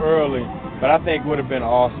 years too early, but I think it would have been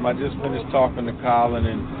awesome." I just finished talking to Colin,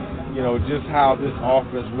 and just how this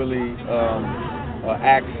offense really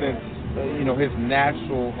accents, his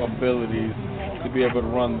natural abilities to be able to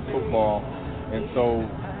run the football, and so,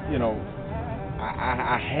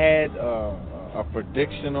 I had a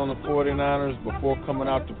prediction on the 49ers before coming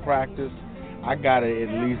out to practice. I gotta at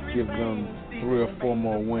least give them 3 or 4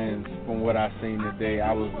 more wins from what I seen today.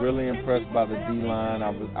 I was really impressed by the D-line. I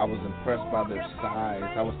was impressed by their size.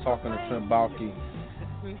 I was talking to Trent Baalke.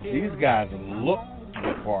 These guys look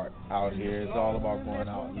the part out here. It's all about going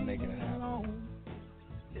out and making it happen.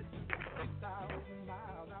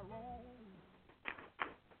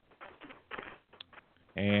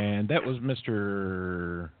 And that was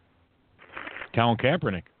Mr. Colin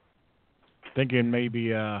Kaepernick, thinking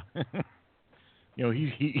maybe you know,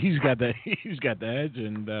 he's got the edge,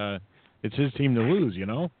 and it's his team to lose, you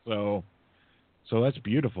know. So that's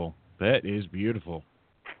beautiful. That is beautiful.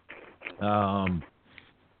 Well,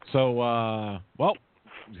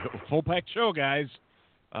 full pack show, guys.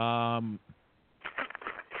 And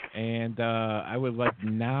I would like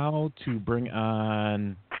now to bring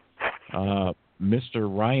on Mr.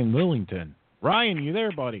 Ryan Lillington. Ryan, you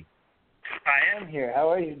there, buddy? I am here. How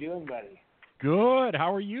are you doing, buddy? Good.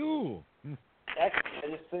 How are you? Excellent. I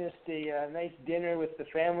just finished a nice dinner with the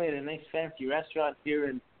family at a nice fancy restaurant here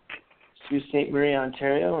in Sault Ste. Marie,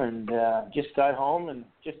 Ontario, and just got home and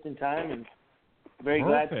just in time, and very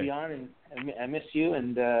glad to be on. And I miss you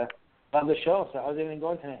and love the show. So how's everything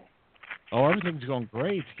going tonight? Oh, everything's going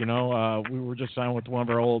great. You know, we were just on with one of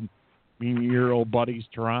our old buddies,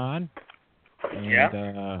 Turron,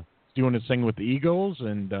 and doing his thing with the Eagles,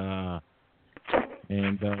 and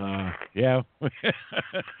yeah,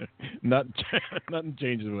 nothing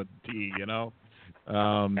changes with T, you know.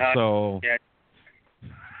 So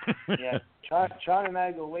yeah, Tron and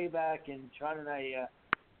I go way back, and Tron and I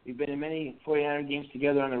we've been in many 49er games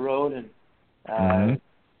together on the road, and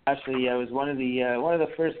actually I was one of the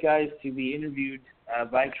first guys to be interviewed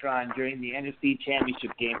by Tron during the NFC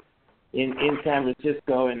Championship game in San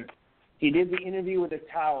Francisco, and he did the interview with a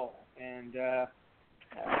towel, and it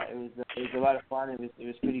was a lot of fun. It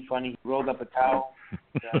was pretty funny. He rolled up a towel,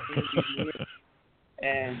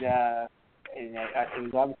 and it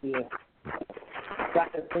was obviously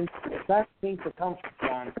a thing to come from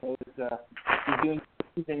John. So he's doing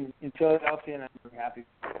something in Philadelphia, and I'm very happy.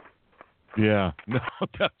 Yeah, no,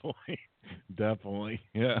 definitely,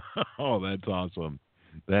 yeah. Oh, that's awesome.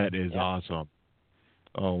 That is awesome.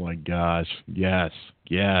 Oh my gosh, yes.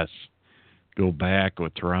 Go back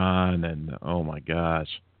with Ron, and oh my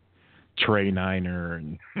gosh, Trey Niner,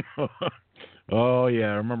 and oh yeah,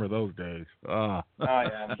 I remember those days. Oh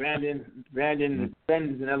yeah, Brandon's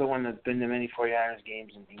another one that's been to many 49ers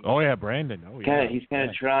games, and oh yeah, Brandon. Oh yeah, he's kind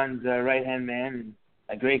of Tron's right hand man, and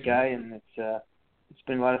a great guy, and it's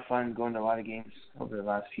been a lot of fun going to a lot of games over the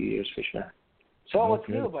last few years for sure. So what's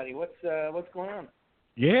new, buddy? What's going on?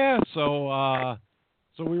 Yeah, so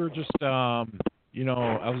we were just you know,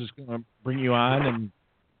 I was just going to bring you on and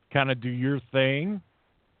kind of do your thing.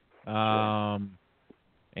 And,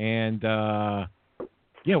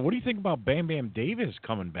 yeah, what do you think about Bam Bam Davis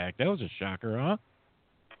coming back? That was a shocker, huh?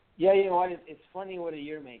 Yeah, you know what? It's funny what a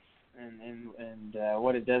year makes and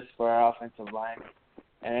what it does for our offensive line.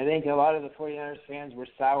 And I think a lot of the 49ers fans were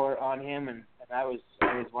sour on him, and I was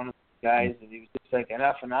one of the guys, and he was just like,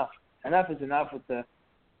 enough. Enough is enough with the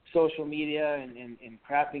social media and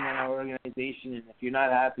crapping on our organization, and if you're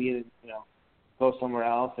not happy, then, you know, go somewhere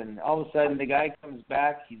else. And all of a sudden the guy comes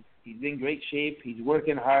back, he's in great shape, he's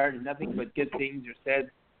working hard, and nothing but good things are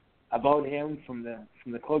said about him from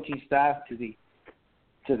the coaching staff to the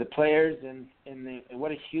players, and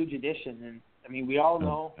what a huge addition. And I mean, we all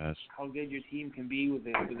know how good your team can be with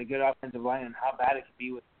a good offensive line, and how bad it can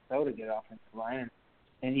be without a good offensive line.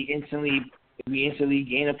 And we instantly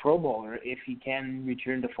gain a Pro Bowler if he can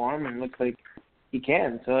return to form, and it looks like he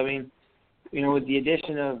can. So, I mean, you know, with the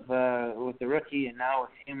addition of with the rookie, and now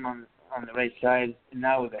with him on the right side, and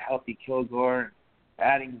now with a healthy Kilgore,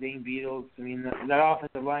 adding Zane Beadles, I mean, that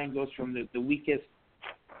offensive line goes from the weakest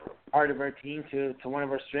part of our team to one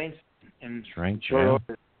of our strengths. And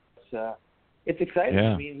it's exciting.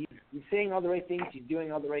 Yeah. I mean, he's saying all the right things, he's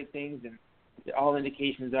doing all the right things, and all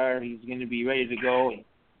indications are he's going to be ready to go. And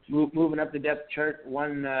moving up the depth chart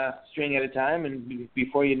one string at a time, and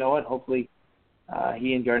before you know it, hopefully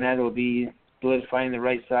he and Garnett will be solidifying the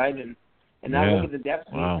right side. And now look at the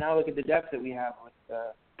depth. Wow. Now look at the depth that we have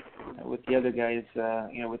with the other guys.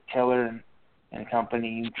 You know, with Taylor and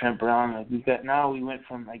company, Trent Brown. Like we went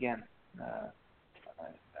from again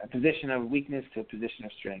a position of weakness to a position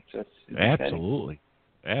of strength. So it's absolutely,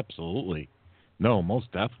 exciting. Absolutely. No,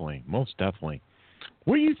 most definitely.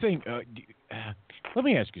 What do you think? Let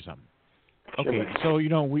me ask you something. Okay, so, you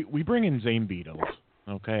know, we bring in Zane Beadles,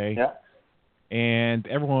 okay? Yeah. And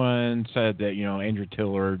everyone said that, you know, Andrew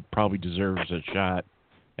Tillard probably deserves a shot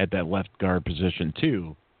at that left guard position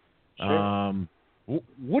too. Sure.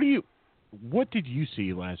 What did you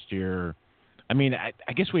see last year I mean,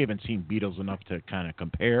 I guess we haven't seen Beatles enough to kind of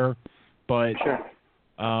compare, but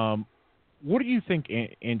what do you think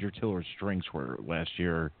Andrew Tiller's strengths were last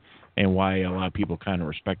year, and why a lot of people kind of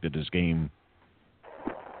respected his game?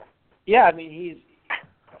 Yeah, I mean,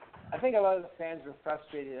 I think a lot of the fans were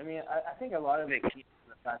frustrated. I mean, I think a lot of it came from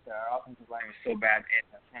the fact that our offensive line was so bad, and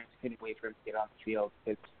the fans couldn't wait for him to get on the field.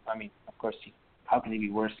 Because, I mean, of course, how can he be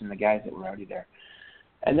worse than the guys that were already there?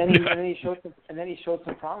 And then he showed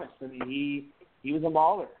some promise. I mean, he was a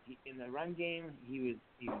mauler. In the run game, he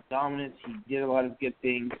was dominant. He did a lot of good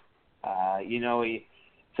things.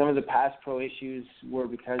 Some of the pass pro issues were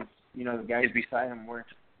because the guys beside him weren't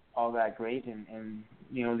all that great, and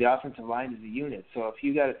the offensive line is a unit. So if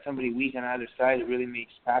you got somebody weak on either side, it really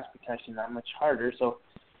makes pass protection that much harder. So,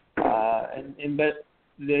 but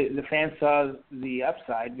the fans saw the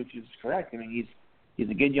upside, which is correct. I mean, he's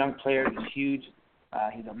a good young player. He's huge.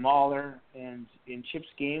 He's a mauler, and in Chip's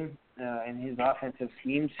game and his offensive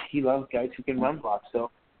schemes, he loves guys who can run block. So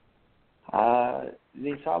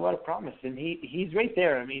they saw a lot of promise, and he's right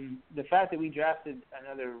there. I mean, the fact that we drafted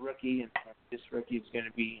another rookie, and this rookie is going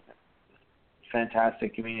to be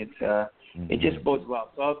fantastic. I mean, it just bodes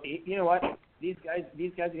well. So you know what, these guys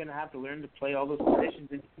are going to have to learn to play all those positions,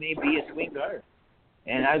 and he may be a swing guard.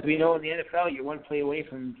 And as we know in the NFL, you're one play away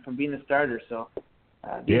from being a starter. So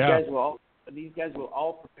these guys will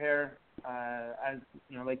all prepare as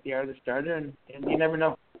like they are the starter, and you never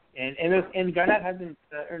know. And Garnett hasn't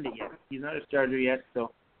earned it yet. He's not a starter yet,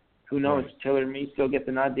 so who knows? Right. Tiller may still get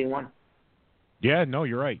the nod day one. Yeah, no,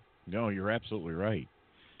 you're right. No, you're absolutely right.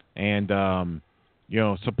 And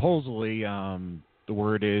supposedly the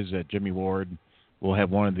word is that Jimmy Ward will have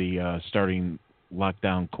one of the starting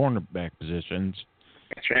lockdown cornerback positions.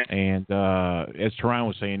 That's right. And as Turron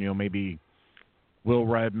was saying, maybe Will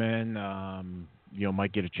Redmond,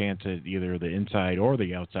 might get a chance at either the inside or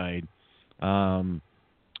the outside.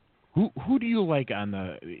 Who do you like on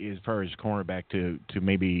as far as cornerback to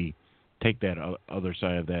maybe take that other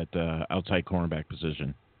side of that outside cornerback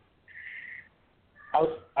position?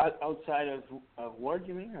 Outside of Ward,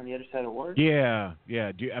 you mean? On the other side of Ward? Yeah. Do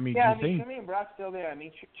you think? Tremaine Brock's still there. I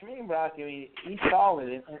mean, Tremaine Brock, he's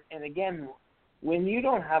solid. And again, when you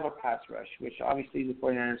don't have a pass rush, which obviously the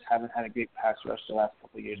 49ers haven't had a great pass rush the last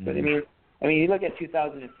couple of years, but I mean, you look at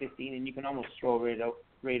 2015 and you can almost throw right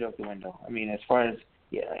out the window. I mean, as far as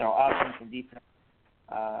offense and defense,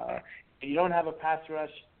 if you don't have a pass rush,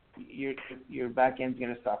 your back end's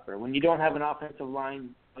going to suffer. When you don't have an offensive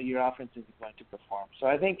line, your offense isn't going to perform. So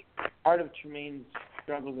I think part of Tremaine's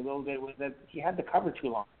struggles a little bit was that he had to cover too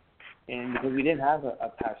long, and because we didn't have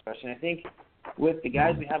a pass rush. And I think with the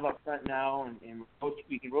guys we have up front now, and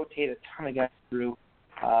we can rotate a ton of guys through.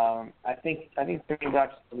 I think Tremaine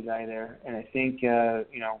Brock's still the guy there, and I think those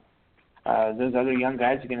other young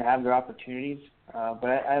guys are going to have their opportunities.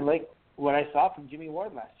 But I like what I saw from Jimmy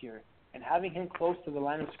Ward last year, and having him close to the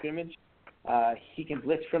line of scrimmage, he can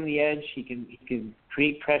blitz from the edge. He can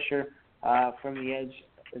create pressure from the edge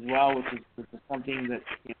as well, which is something that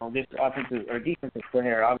this offensive or defensive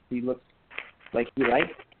coordinator obviously looks like he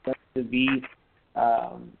likes to be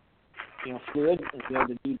fluid and be able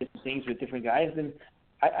to do different things with different guys. And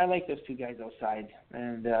I like those two guys outside,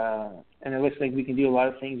 and it looks like we can do a lot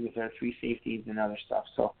of things with our three safeties and other stuff.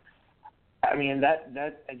 So, I mean, that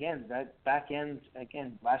back end,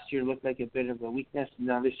 again, last year looked like a bit of a weakness.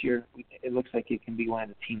 Now this year, it looks like it can be one of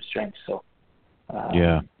the team's strengths. So,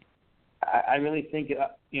 I really think,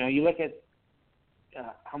 you look at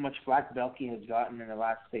how much flack Belkey has gotten in the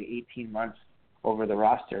last, say, 18 months over the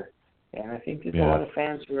roster. And I think there's a lot of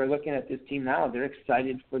fans who are looking at this team now. They're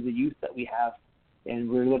excited for the youth that we have.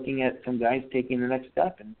 And we're looking at some guys taking the next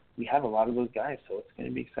step. And we have a lot of those guys, so it's going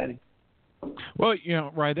to be exciting. Well,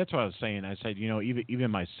 Ryan, that's what I was saying. I said,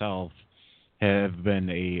 even myself have been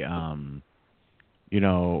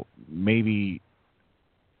maybe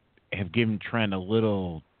have given Trent a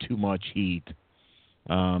little too much heat.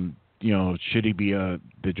 Should he be the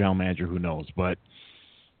general manager? Who knows? But,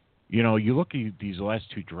 you look at these last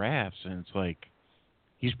two drafts, and it's like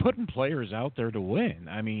he's putting players out there to win.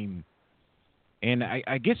 I mean, and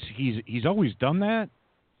I guess he's always done that.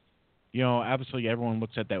 Obviously everyone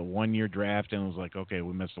looks at that 1 year draft and was like, okay,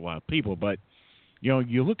 we missed a lot of people. But,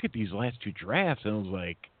 you look at these last two drafts and it was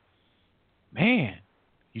like, man,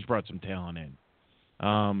 he's brought some talent in.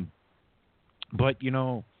 But, you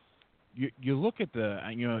look at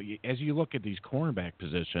as you look at these cornerback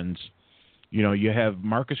positions, you have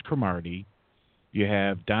Marcus Cromartie, you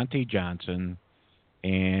have Dante Johnson,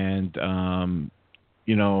 and,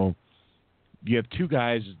 you have two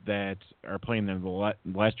guys that are playing the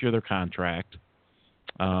last year of their contract.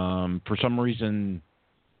 For some reason,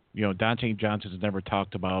 Dante Johnson's never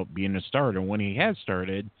talked about being a starter. When he has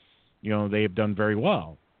started, they have done very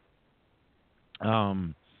well.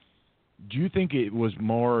 Do you think it was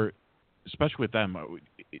more, especially with them,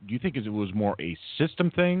 do you think it was more a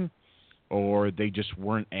system thing, or they just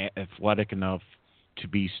weren't athletic enough to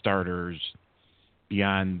be starters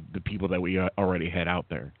beyond the people that we already had out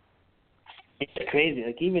there? It's crazy.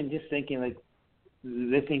 Like, even just thinking, like,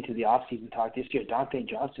 listening to the off-season talk this year, Dante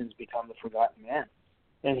Johnson's become the forgotten man.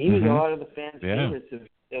 And he was a lot of the fans' favorites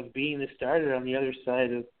of being the starter on the other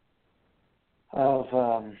side of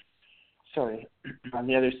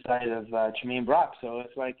Tremaine Brock. So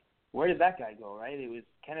it's like, where did that guy go, right? It was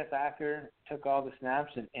Kenneth Acker took all the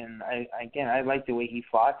snaps, and I liked the way he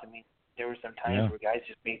fought. I mean, there were some times where guys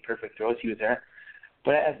just made perfect throws. He was there.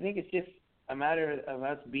 But I think it's just a matter of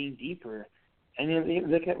us being deeper. And you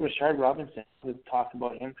look at Rashard Robinson. We've talked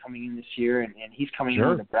about him coming in this year, and he's coming in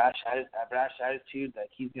with a brash attitude that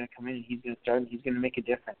he's going to come in and he's going to start and he's going to make a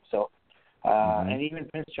difference. So, and even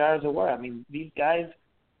Prince Charles Awar. I mean, these guys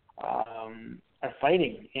are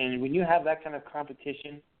fighting, and when you have that kind of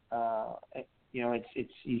competition,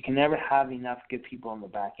 it's you can never have enough good people on the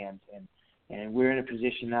back end, and we're in a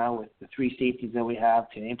position now with the 3 safeties that we have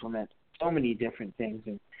to implement so many different things,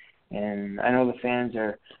 and I know the fans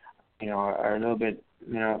are a little bit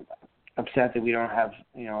upset that we don't have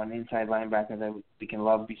an inside linebacker that we can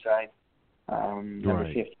love beside number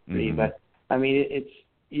 53. But I mean,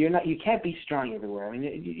 you can't be strong everywhere. I mean,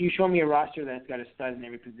 you show me a roster that's got a stud in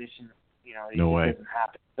every position, it doesn't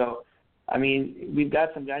happen. So I mean, we've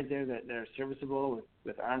got some guys there that are serviceable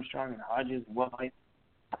with Armstrong and Hodges and White.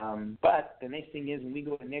 But the nice thing is when we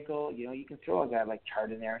go to nickel, you can throw a guy like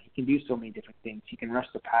Chard in there. He can do so many different things. He can rush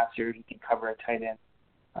the passer. He can cover a tight end.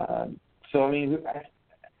 So I mean,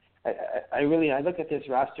 I look at this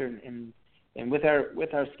roster and with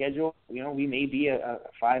our schedule, we may be a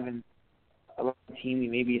 5-11 team. We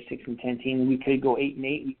may be a 6-10 team. We could go 8-8.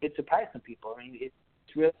 We could surprise some people. I mean,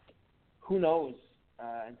 it's really, who knows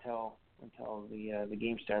until the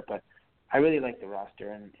games start. But I really like the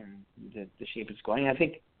roster and the shape it's going. I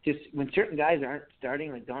think just when certain guys aren't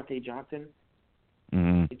starting, like Dante Johnson,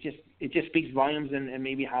 it just speaks volumes and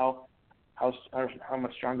maybe how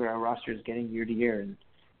much stronger our roster is getting year to year. And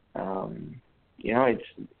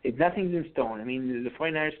it's nothing's in stone. I mean, the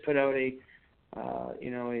 49ers put out a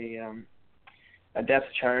depth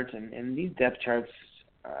chart, and these depth charts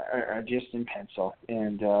are just in pencil,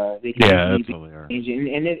 and they can be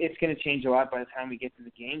changing, and it's going to change a lot by the time we get to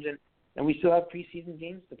the games, and we still have preseason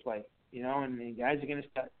games to play, and the guys are going to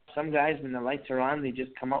start. Some guys, when the lights are on, they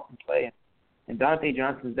just come out and play, and Dante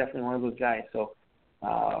Johnson is definitely one of those guys. So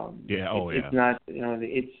it's not,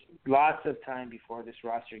 it's lots of time before this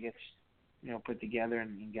roster gets put together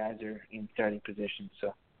and guys are in starting positions.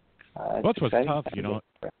 So that's what's tough,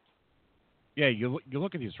 Yeah, you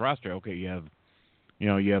look at this roster. Okay, you have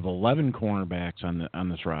 11 cornerbacks on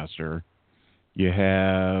this roster. You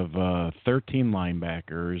have 13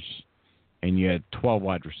 linebackers, and you had 12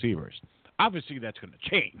 wide receivers. Obviously, that's going to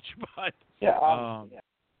change, but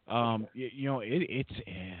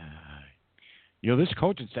this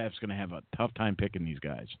coaching staff is going to have a tough time picking these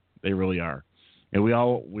guys. They really are, and we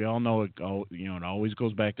all know it. It always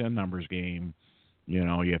goes back to a numbers game. You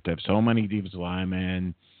have to have so many defensive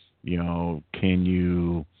linemen. Can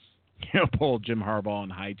you pull Jim Harbaugh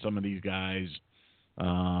and hide some of these guys?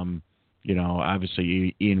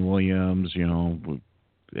 Obviously Ian Williams,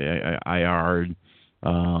 IR.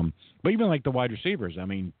 But even like the wide receivers, I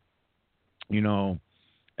mean,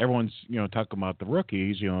 everyone's, talking about the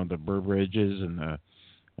rookies, the Burbridges and the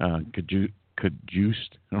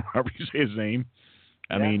Cajuste, however you say his name.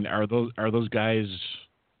 I mean, are those guys,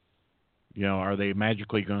 are they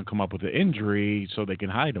magically going to come up with an injury so they can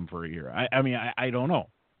hide them for a year? I mean, I don't know.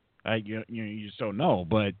 You just don't know.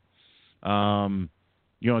 But, it's going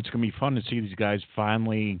to be fun to see these guys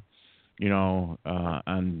finally,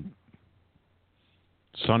 on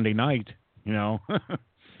Sunday night,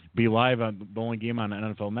 be live on the only game on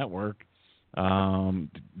NFL Network,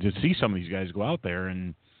 to see some of these guys go out there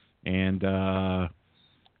and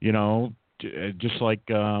just like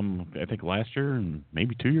I think last year and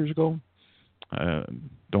maybe 2 years ago.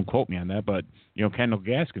 Don't quote me on that, but Kendall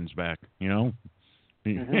Gaskin's back.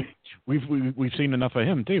 We've seen enough of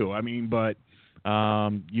him too. I mean, but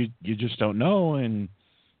you just don't know, and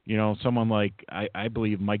someone like I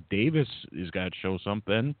believe Mike Davis has got to show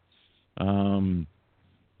something.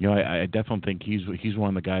 I definitely think he's one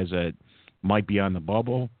of the guys that might be on the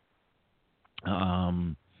bubble. I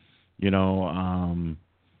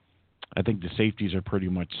think the safeties are pretty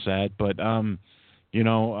much set, but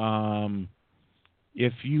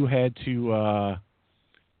if you had to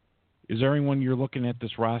is there anyone you're looking at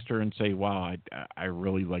this roster and say, wow, I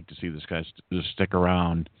really like to see this guy stick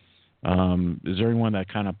around? Is there anyone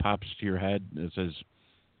that kind of pops to your head that says,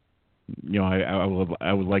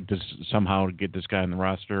 I would like to somehow get this guy on the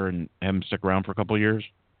roster and have him stick around for a couple of years?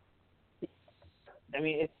 I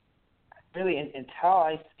mean, it's really until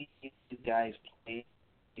I see these guys play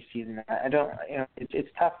this season. I don't. It's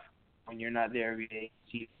tough when you're not there every day.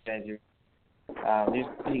 See these guys. You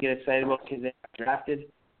get excited about because they got drafted,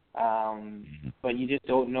 but you just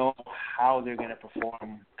don't know how they're going to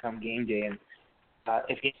perform come game day. And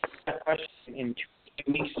if you have a question in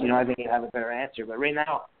 2 weeks, I think you have a better answer. But right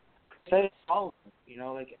now, I'm excited to follow them.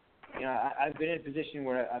 I've been in a position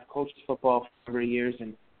where I've coached football for 3 years,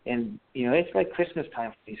 and it's like Christmas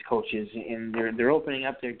time for these coaches, and they're opening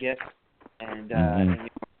up their gifts and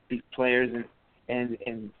these players and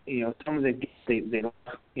some of the gifts they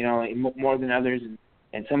more than others,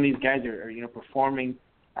 and some of these guys are performing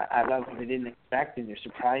at levels they didn't expect, and they're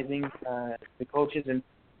surprising the coaches. And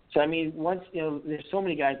so I mean, once there's so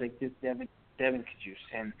many guys like this Devin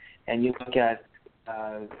Kajus, and you look at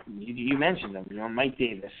you mentioned them, Mike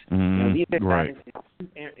Davis. These are guys,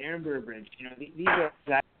 Aaron Burbridge. These are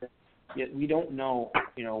guys that we don't know,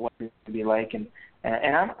 what it's going to be like, and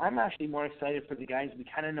I'm actually more excited for the guys we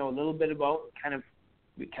kind of know a little bit about. We kind of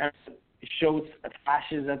showed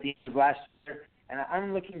flashes at the end of last year, and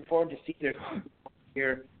I'm looking forward to see their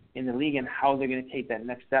here in the league and how they're going to take that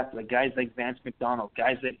next step. Like guys like Vance McDonald,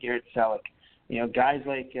 guys like Garrett Selleck, guys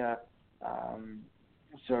like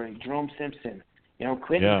Jerome Simpson.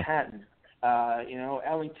 Quentin Patton,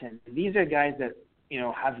 Ellington. These are guys that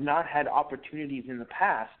have not had opportunities in the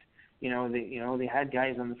past. They had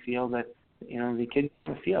guys on the field that they couldn't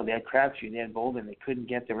on the field. They had Crabtree, they had Bolden. They couldn't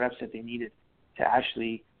get the reps that they needed to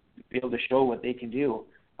actually be able to show what they can do.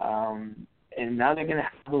 And now they're going to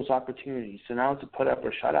have those opportunities. So now it's a put up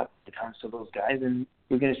or shut up when it comes to those guys, and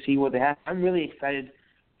we're going to see what they have. I'm really excited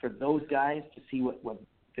for those guys to see what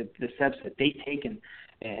the steps that they take and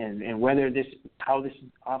whether how this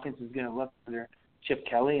offense is going to look under Chip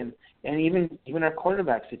Kelly and even our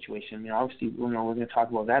quarterback situation. Obviously, we're going to talk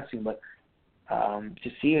about that soon, but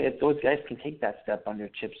to see if those guys can take that step under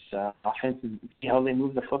Chip's offense and see how they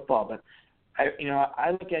move the football. But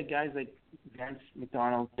I look at guys like Vance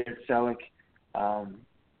McDonald, Garrett Selleck,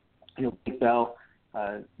 Big Bell.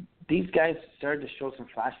 These guys started to show some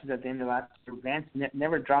flashes at the end of last year. Vance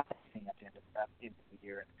never dropped anything at the end of the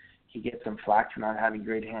year. He gets some flack for not having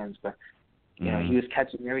great hands, but he was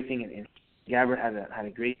catching everything, and Gabbert had a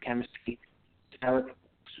great chemistry. Selleck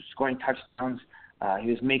scoring touchdowns. He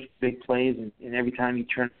was making big plays, and every time he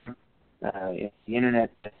turned the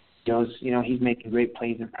internet shows, he's making great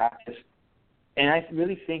plays in practice. And I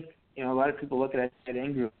really think, a lot of people look at that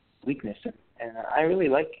Ingram weakness, and I really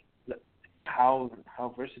like how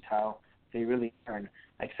versatile they really are. And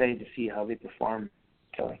I'm excited to see how they perform,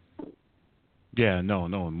 Kelly. Yeah, no,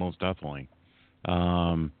 most definitely.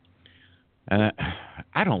 And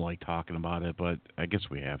I don't like talking about it, but I guess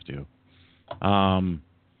we have to.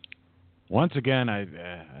 Once again, I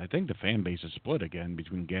think the fan base is split again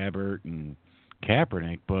between Gabbert and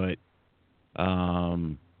Kaepernick, but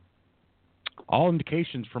all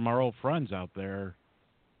indications from our old friends out there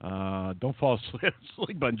don't fall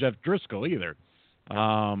asleep on Jeff Driscoll either.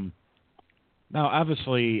 Now,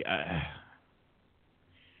 obviously, I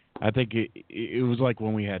think it was like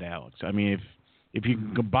when we had Alex. I mean, if you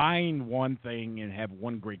can combine one thing and have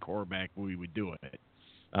one great quarterback, we would do it.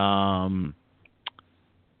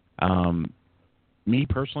 Me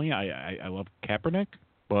personally, I love Kaepernick,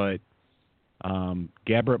 but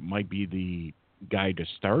Gabbert might be the guy to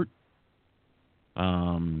start.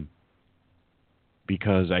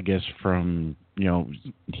 Because I guess from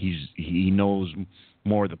he knows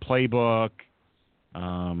more of the playbook,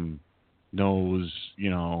 knows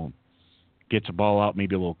gets the ball out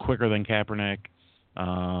maybe a little quicker than Kaepernick.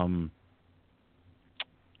 I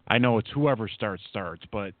know it's whoever starts,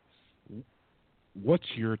 but what's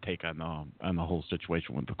your take on the whole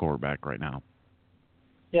situation with the quarterback right now?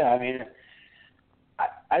 Yeah, I mean,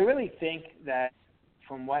 I really think that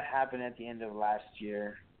from what happened at the end of last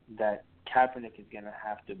year, that Kaepernick is going to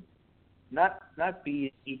have to not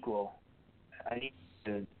be equal. I think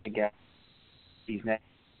to get these next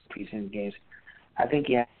preseason games, I think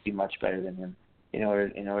he has to be much better than him in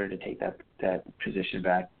order to take that position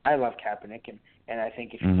back. I love Kaepernick, and I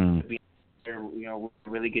think if he would be in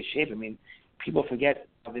really good shape. I mean, people forget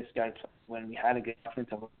how this guy played when we had a good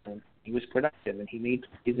offensive line. He was productive and he made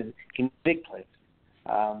plays and he made big plays.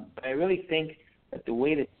 But I really think that the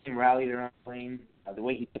way the team rallied around playing, the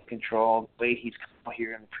way he took control, the way he's come out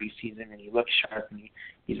here in the preseason and he looks sharp and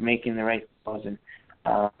he's making the right calls. And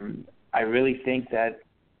I really think that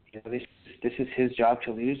this is his job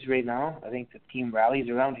to lose right now. I think the team rallies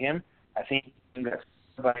around him. I think that's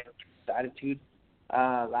by his attitude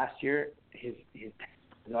last year. His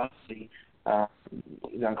obviously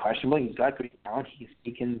is unquestionable. He's got great talent. He's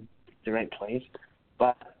taken the right plays,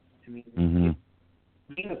 but I mean,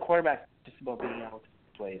 being a quarterback is just about being able to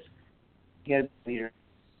make plays. You got a leader,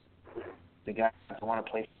 the guy that want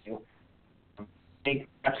to play for you. I think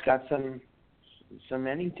Cap's got some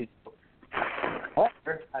ending to do.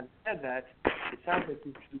 However, having said that, it sounds like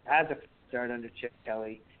he has a start under Chip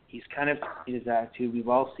Kelly. He's kind of his attitude. We've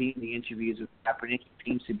all seen the interviews with Kaepernick.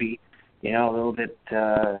 He seems to be, a little bit,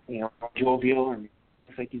 jovial, and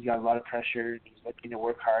looks like he's got a lot of pressure. He's looking to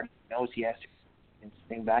work hard. He knows he has to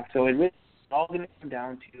stay back. So it's all going to come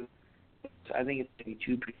down to, I think it's going to be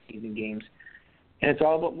 2 preseason games, and it's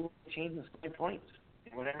all about moving chains and scoring points.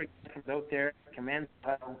 And whatever comes out there, commands the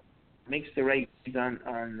puddle, makes the right reads on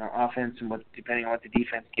offense, and depending on what the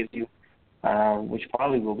defense gives you, which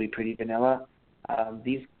probably will be pretty vanilla.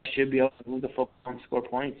 These should be able to move the football and score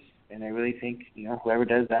points, and I really think whoever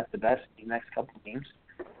does that the best in the next couple of games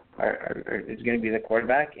is going to be the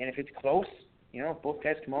quarterback. And if it's close, if both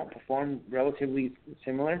guys come out and perform relatively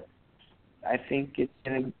similar, I think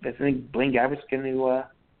Blaine Gabbert's going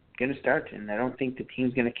to start, and I don't think the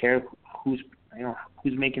team's going to care who's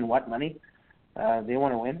making what money. They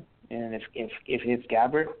want to win. And if it's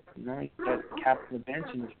Gabbert, he's got Cap on the bench,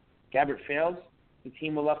 and if Gabbert fails, the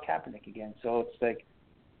team will love Kaepernick again. So it's like,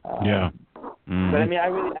 But I mean, I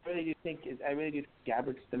really do think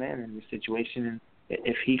Gabbert's the man in this situation, and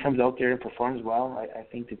if he comes out there and performs well, I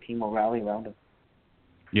think the team will rally around him.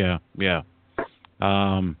 Yeah.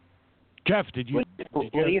 Jeff, what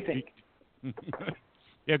do you think?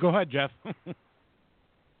 Yeah, go ahead, Jeff.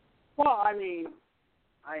 Well, I mean,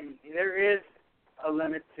 there is a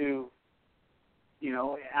limit to,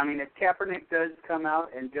 if Kaepernick does come out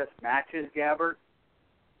and just matches Gabbert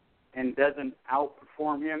and doesn't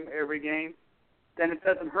outperform him every game, then it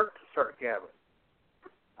doesn't hurt to start Gabbert.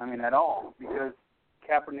 At all, because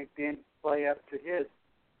Kaepernick didn't play up to his.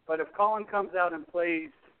 But if Colin comes out and plays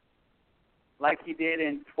like he did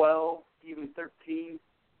in 12, even 13,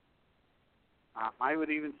 I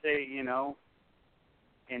would even say,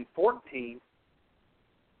 in 14,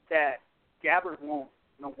 that Gabbert won't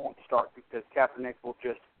start because Kaepernick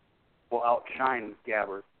will outshine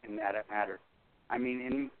Gabbert in that matter.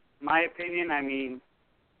 In my opinion,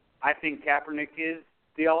 I think Kaepernick is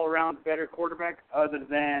the all-around better quarterback, other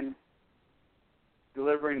than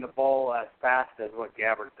delivering the ball as fast as what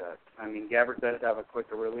Gabbert does. Gabbert does have a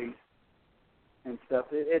quicker release and stuff.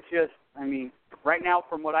 It's just, right now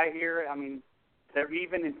from what I hear, they're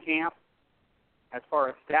even in camp as far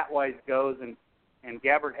as stat-wise goes, and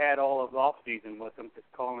Gabbert had all of the off-season with him to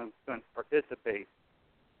call him going to participate.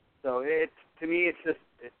 So to me, it's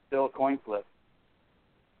still a coin flip.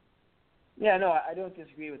 Yeah, no, I don't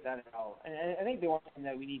disagree with that at all. And I think the one thing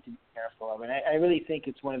that we need to be careful of, and I really think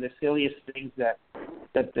it's one of the silliest things that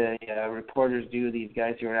the reporters do, these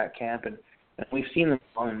guys who are at camp, and we've seen them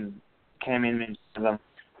on Cam Inman,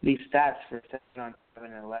 these stats for 7-on-7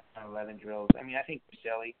 and 11-on-11 drills. I think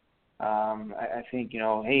they're silly. I think,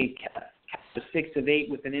 hey, Cap was 6 of 8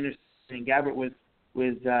 with an interception, and Gabbert was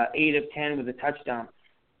 8 of 10 with a touchdown.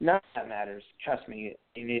 None of that matters. Trust me.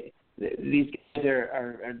 These guys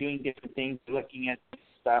are doing different things. They're looking at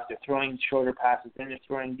stuff. They're throwing shorter passes. Then they're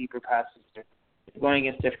throwing deeper passes. They're going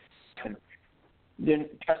against different.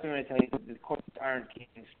 Trust me when I tell you, the coaches aren't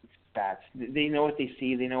getting stats. They know what they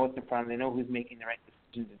see. They know what's in front of them. They know who's making the right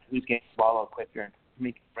decisions, who's getting the ball out quicker, and who's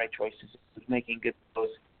making the right choices, who's making good throws.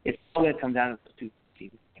 It's all going to come down to those 2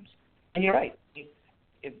 season games. And you're right.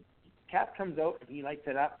 If Cap comes out and he lights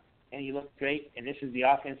it up, and he looks great, and this is the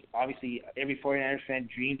offense. Obviously, every 49ers fan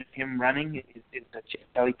dreams of him running. It's a Chip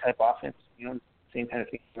Kelly type offense, same kind of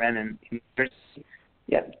thing he ran in university.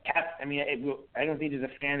 Yeah, Cap. I don't think there's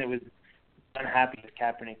a fan that was unhappy with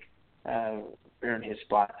Kaepernick earned his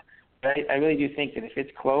spot. But I really do think that if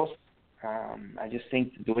it's close, I just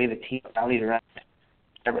think the way the team rallied around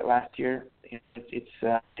Gabbert last year,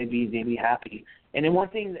 they'd be happy. And then one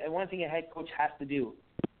thing a head coach has to do.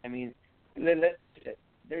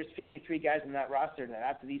 There's 53 guys on that roster that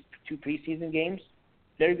after these 2 preseason games,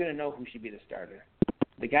 they're going to know who should be the starter.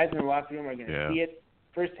 The guys in the locker room are going to see it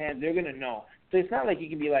firsthand. They're going to know. So it's not like you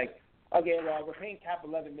can be like, okay, well, we're paying Cap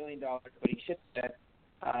 $11 million, but he shit that.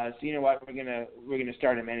 So you know what? We're gonna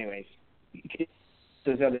start him anyways.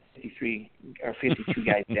 Those other 53 or 52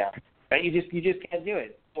 guys down. Right? You just can't do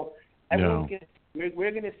it. So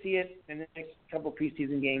we're going to see it in the next couple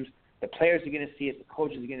preseason games. The players are going to see it. The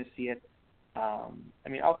coaches are going to see it.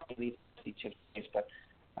 Ultimately, see Chip's face, but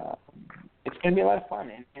it's going to be a lot of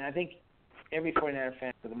fun. And I think every 49er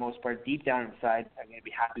fan, for the most part, deep down inside, are going to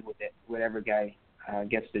be happy with it, whatever guy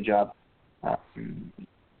gets the job.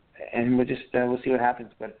 And we'll see what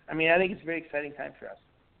happens. But, I mean, I think it's a very exciting time for us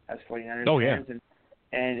as 49ers fans. Yeah.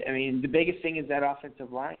 And, I mean, the biggest thing is that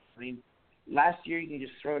offensive line. I mean, last year you can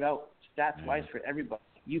just throw it out stats-wise for everybody.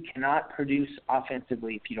 You cannot produce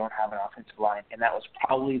offensively if you don't have an offensive line, and that was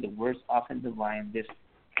probably the worst offensive line this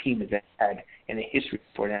team has had in the history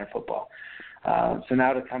of 49er football. So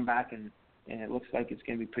now to come back and it looks like it's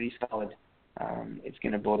going to be pretty solid, it's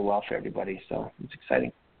going to bode well for everybody. So it's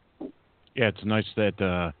exciting. Yeah, it's nice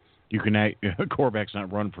that you can a quarterback's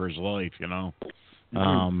not run for his life, you know.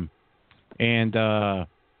 Mm-hmm. And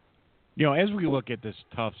you know, as we look at this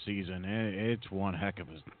tough season, it's one heck of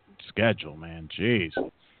a schedule, man. Jeez.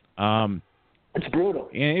 It's brutal.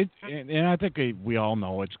 And I think we all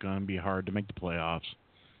know it's going to be hard to make the playoffs.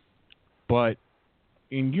 But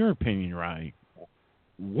in your opinion, Ryan,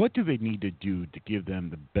 what do they need to do to give them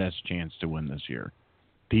the best chance to win this year,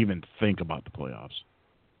 to even think about the playoffs?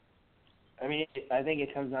 I mean, I think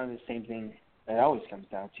it comes down to the same thing that it always comes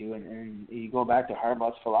down to, and you go back to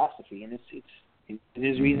Harbaugh's philosophy, and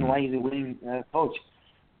there's a reason why he's a winning coach.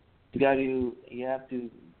 You have to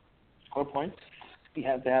score points. You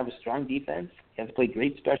have to have a strong defense. You have to play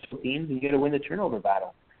great special teams. And you got to win the turnover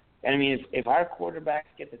battle. And I mean, if our quarterbacks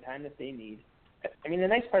get the time that they need, I mean, the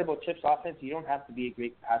nice part about Chip's offense, you don't have to be a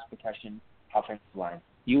great pass protection offensive line.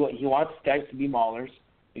 He wants guys to be maulers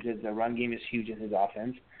because the run game is huge in his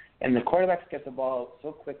offense, and the quarterbacks get the ball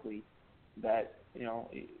so quickly that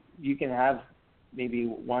you can have maybe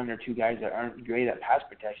one or two guys that aren't great at pass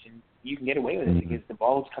protection. You can get away with it because the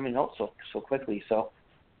ball is coming out so quickly. So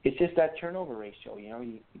it's just that turnover ratio.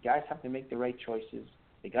 The guys have to make the right choices.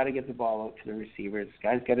 They got to get the ball out to the receivers.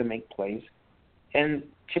 Guys got to make plays, and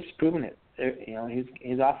Chip's proven it.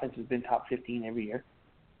 His offense has been top 15 every year,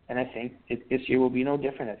 and I think this year will be no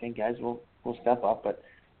different. I think guys will step up, but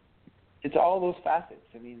it's all those facets.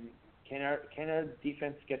 I mean, can our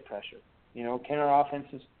defense get pressure? Can our offense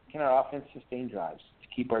sustain drives to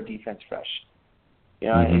keep our defense fresh?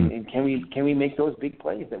 And can we make those big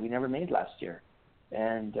plays that we never made last year?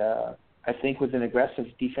 And I think with an aggressive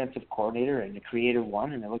defensive coordinator and a creative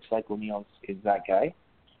one, and it looks like O'Neal is that guy,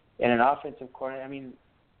 and an offensive coordinator. I mean,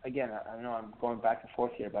 again, I know I'm going back and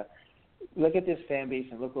forth here, but look at this fan base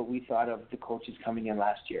and look what we thought of the coaches coming in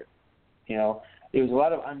last year. There was a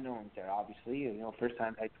lot of unknowns there, obviously.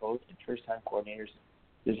 First-time head coach and first-time coordinators.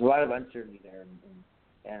 There's a lot of uncertainty there,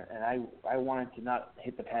 and I wanted to not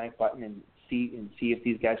hit the panic button and see if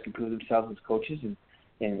these guys can prove themselves as coaches,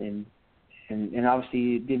 and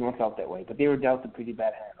obviously it didn't work out that way. But they were dealt a pretty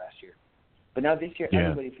bad hand last year. But now this year,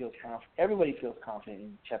 everybody feels confident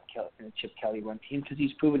in the Chip Kelly run team because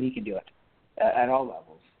he's proven he can do it at all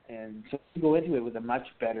levels. And so we go into it with a much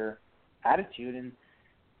better attitude, and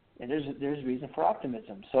there's reason for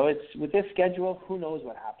optimism. So it's with this schedule, who knows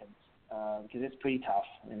what happens because it's pretty tough,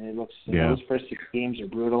 and it looks those first 6 games are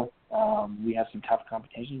brutal. We have some tough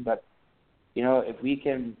competition, but if we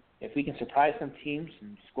can surprise some teams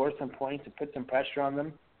and score some points and put some pressure on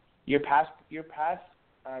them, your pass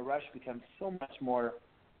rush becomes so much more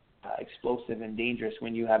explosive and dangerous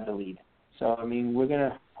when you have the lead. So I mean, we're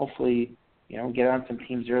gonna hopefully get on some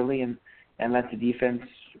teams early and let the defense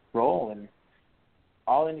roll. And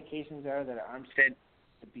all indications are that Armstead,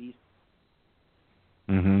 the beast,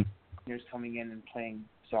 is coming in and playing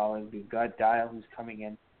solid. We've got Dial who's coming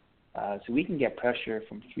in, so we can get pressure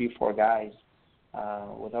from 3 or 4 guys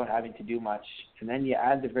without having to do much. And then you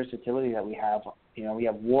add the versatility that we have. We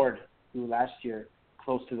have Ward, who last year,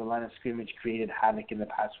 close to the line of scrimmage, created havoc in the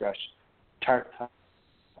pass rush. Tart,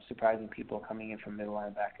 surprising people coming in from middle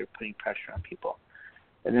linebacker, putting pressure on people.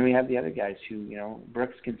 And then we have the other guys who,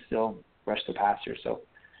 Brooks can still rush the passer. So,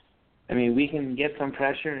 I mean, we can get some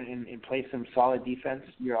pressure and play some solid defense.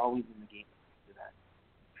 You're always in the game to do that.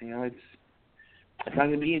 It's not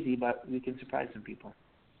going to be easy, but we can surprise some people.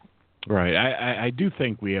 Right. I do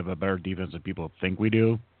think we have a better defense than people think we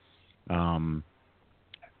do. But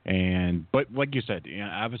like you said,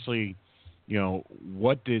 obviously,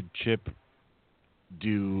 what did Chip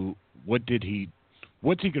do? What's he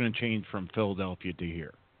going to change from Philadelphia to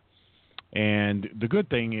here? And the good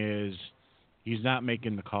thing is he's not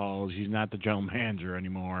making the calls. He's not the general manager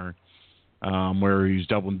anymore, where he's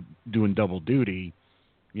doing double duty.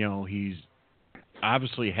 He's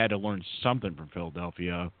obviously had to learn something from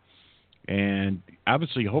Philadelphia. And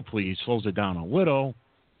obviously, hopefully, he slows it down a little,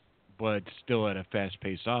 but still at a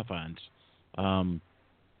fast-paced offense.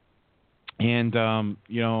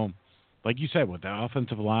 Like you said, with the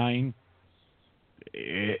offensive line,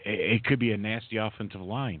 it could be a nasty offensive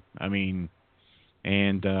line. I mean,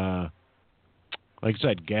 and like I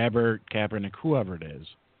said, Gabbert, Kaepernick, whoever it is,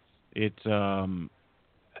 it's going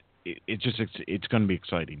to be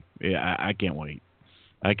exciting. I can't wait.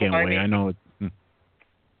 I can't wait. I know it.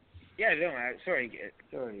 Yeah, no, sorry.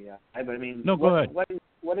 Yeah, but I mean, no, go ahead.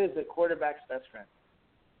 What is the quarterback's best friend?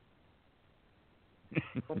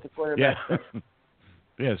 What's the quarterback's best friend?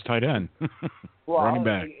 Yeah, it's tight end. Running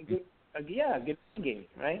back. A good running game,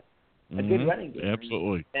 right? A good running game.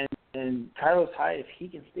 Absolutely. And Carlos Hyde, if he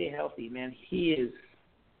can stay healthy, man, his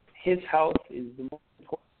health is the most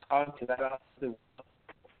important cog to that offensive.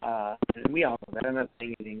 And we all know that. I'm not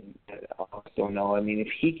saying anything that I don't know. I mean, if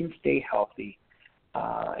he can stay healthy,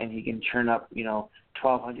 and he can churn up,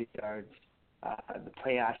 1,200 yards, the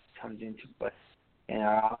play action comes into play, and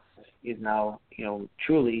our offense is now,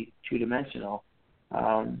 truly two-dimensional.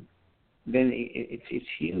 Then it's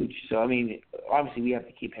huge. So I mean, obviously we have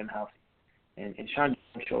to keep him healthy, and Sean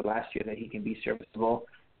showed last year that he can be serviceable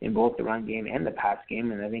in both the run game and the pass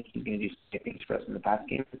game, and I think he's going to do some things for us in the pass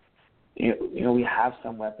game. We have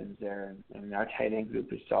some weapons there, and our tight end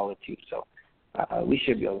group is solid too. So we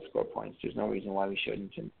should be able to score points. There's no reason why we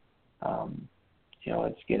shouldn't, and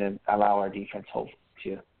it's going to allow our defense hopefully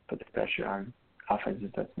to put the pressure on offense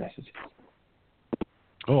if that's necessary.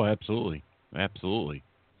 Oh, absolutely.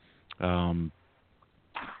 And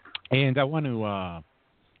I want to,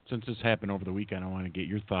 since this happened over the weekend, I want to get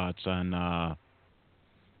your thoughts on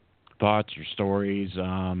your stories.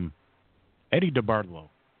 Eddie DeBartolo.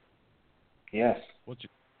 Yes. What's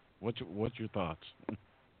your thoughts?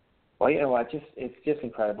 Well, it's just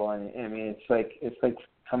incredible, and I mean, it's like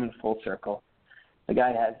coming full circle. The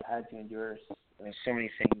guy has had to endure so many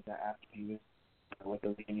things after he was with the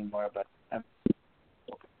league anymore, but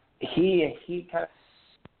he kind of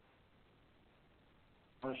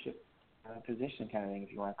ownership position kind of thing,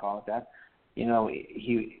 if you want to call it that.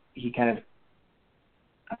 He kind of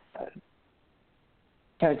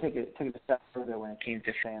took it a step further when it came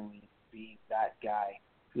to family, being that guy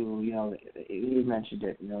who, he mentioned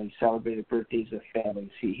it, he celebrated birthdays with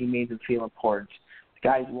families. He made them feel important. The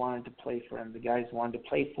guys wanted to play for him. The guys wanted to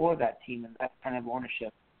play for that team, and that kind of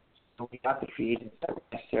ownership. So we got the free agents that were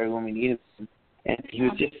necessary when we needed them. And he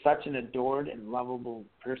was just such an adored and lovable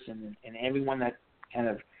person, and everyone that kind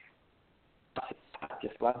of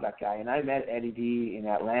just loved that guy. And I met Eddie D in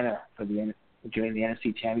Atlanta during the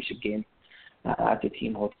NFC Championship game at the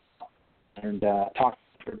team hotel, and talked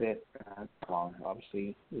for a bit. Long,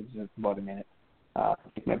 obviously, it was about a minute. I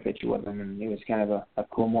took my picture with him, and it was kind of a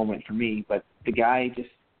cool moment for me. But the guy just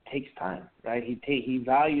takes time, right? He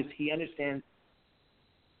values, he understands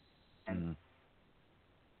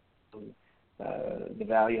the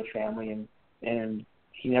value of family, and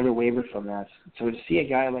he never wavered from that. So to see a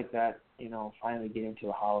guy like that, finally get into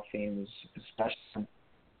the Hall of Fame was special.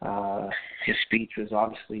 His speech was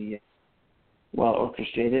obviously well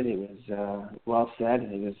orchestrated. It was well said.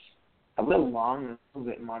 It was a little long, a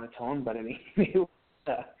little bit monotone, but I mean, it was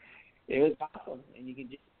awesome, and you can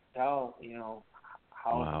just tell,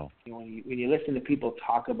 how wow. When you listen to people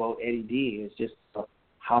talk about Eddie D, it's just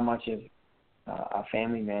how much of a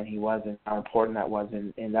family man he was, and how important that was,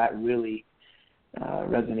 and that really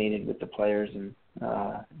resonated with the players, and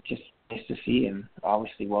just nice to see, and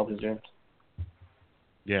obviously well deserved.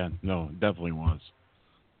 Yeah, no, definitely was.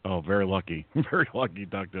 Oh, very lucky. Very lucky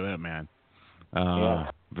to talk to that man.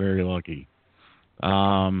 Very lucky.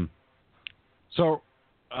 So,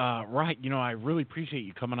 right, I really appreciate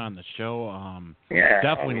you coming on the show.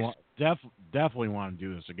 Definitely want to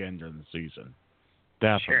do this again during the season.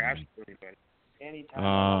 Definitely. Sure, absolutely, buddy.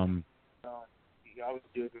 Anytime. You always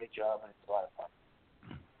do a great job, and it's a lot of fun.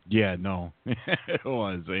 Yeah, no, it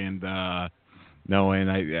was, and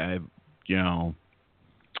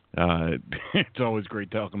it's always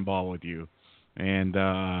great talking ball with you, and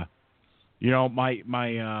it's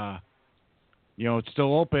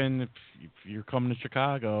still open if you're coming to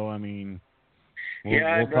Chicago. I mean,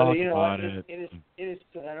 we'll talk about it. It is.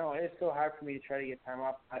 I know it is so hard for me to try to get time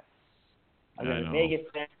off. I'm going to Vegas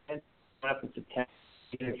up in September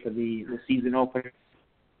for the season opener.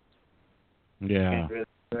 Yeah. Really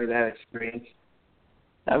enjoy that experience.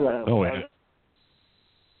 I've got a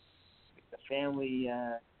family.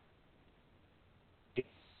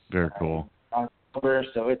 Very cool. October,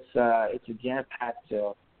 so it's a jam-packed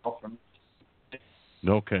from.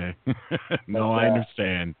 Okay. I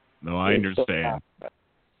understand. I understand. I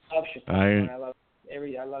love Chicago. I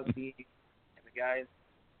love being the guys.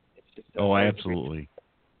 It's just absolutely.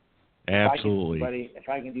 Absolutely. If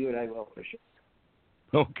I can do it, I will for sure.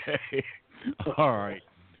 Okay. All right.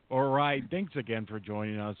 All right. Thanks again for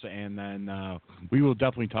joining us, and then we will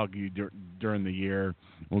definitely talk to you during the year.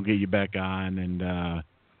 We'll get you back on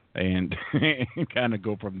and kind of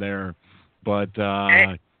go from there. But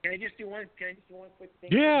Can I just do one quick thing?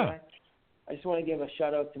 Yeah. I just want to give a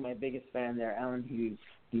shout out to my biggest fan there, Alan Hughes.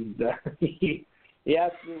 He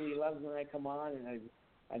absolutely loves when I come on, and I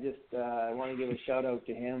just want to give a shout out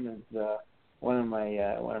to him as one of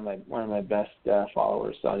my best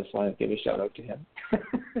followers. So I just want to give a shout out to him.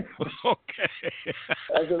 Okay.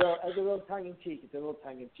 as a little tongue in cheek. It's a little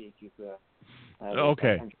tongue in cheek.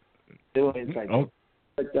 Okay. A little inside joke.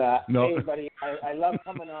 But no. Hey, everybody, I love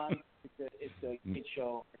coming on. It's a great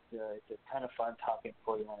show. It's a ton of fun talking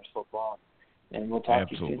 49ers football, and we'll talk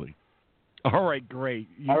to you soon. Absolutely. All right, great.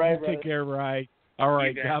 All right, you take care, Ryan. All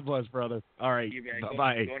right, You bet. God bless, brother. All right,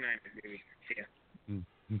 bye-bye. Go Niners, baby. See ya.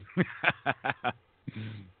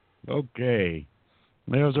 Okay.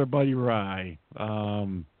 There's our buddy Ryan.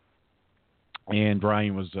 And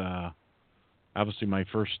Brian was obviously my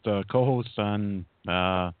first co-host on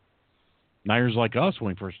Niners Like Us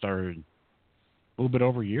when we first started a little bit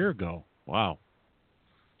over a year ago. Wow.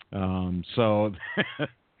 So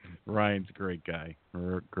Ryan's a great guy.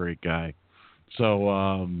 So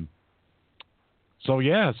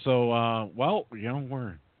well,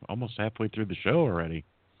 we're almost halfway through the show already.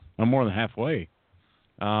 I'm more than halfway.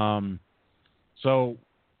 So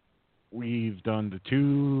we've done the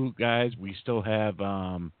two guys. We still have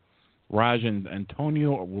Raj and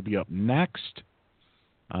Antonio will be up next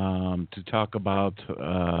to talk about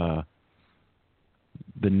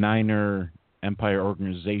the Niner Empire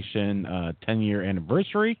Organization 10-year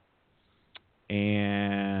anniversary.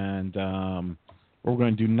 And what we're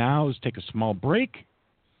going to do now is take a small break,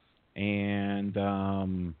 and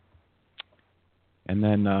then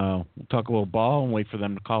we'll talk a little ball and wait for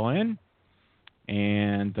them to call in,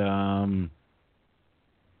 and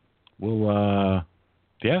we'll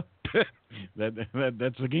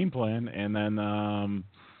that's the game plan, and then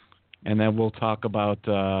we'll talk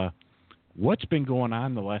about what's been going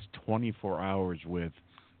on the last 24 hours with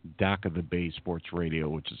Dock of the Bay Sports Radio,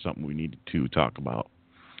 which is something we need to talk about.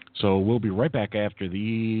 So we'll be right back after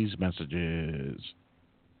these messages.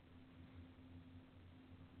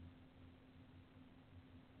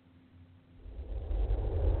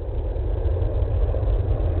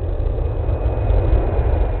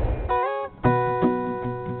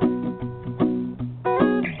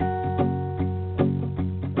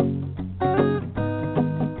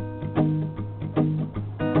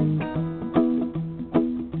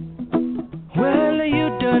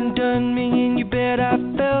 Done me and you bet I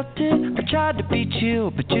felt it. I tried to be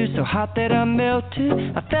chill, but you're so hot that I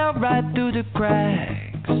melted. I fell right through the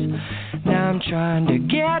cracks. Now I'm trying to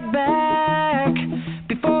get back.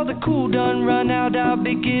 Before the cool done run out, I'll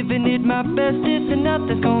be giving it my bestest, and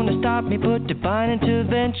nothing's gonna stop me but divine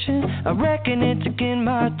intervention. I reckon it's again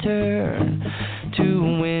my turn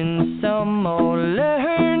to win some or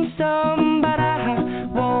learn some, but I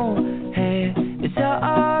won't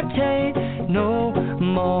hesitate no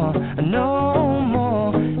more, no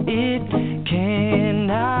more. It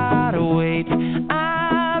cannot wait.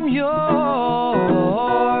 I'm yours.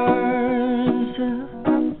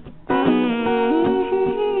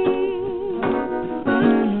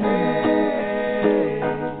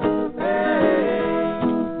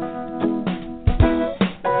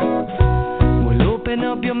 Well, open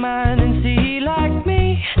up your mind and see like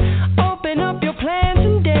me. Open up your plans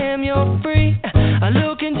and damn, you're free. I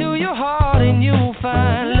look into your heart and you'll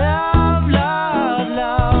find love, love,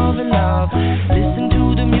 love, and love. Listen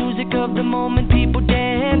to the music of the moment, people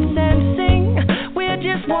dance and sing. We're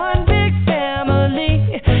just one big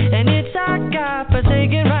family, and it's our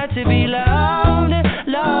God-forsaken right to be loved.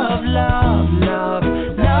 Love, love, love,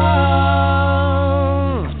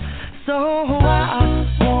 love. So I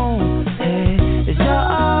won't hesitate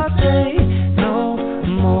no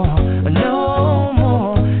more, no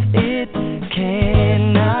more. It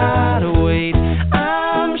cannot wait.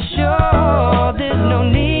 I'm sure there's no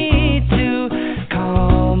need to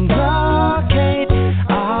complicate.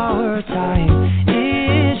 Our time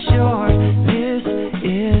is short. This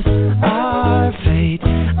is our fate.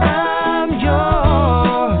 I'm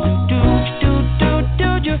yours. Do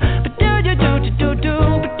you? But do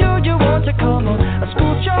you want to come on? I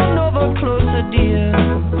scooch on over closer, dear,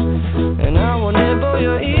 and I will nibble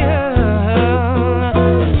your ear.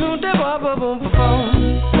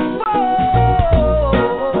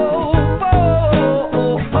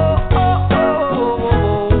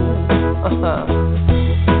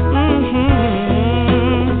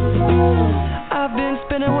 I've been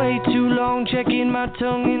spending way too long checking my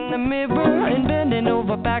tongue in the mirror and bending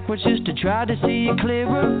over backwards just to try to see it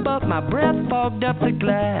clearer, but my breath fogged up the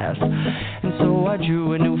glass. And so I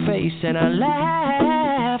drew a new face and I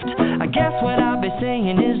laughed. I guess what I'll be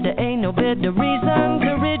saying is there ain't no better reason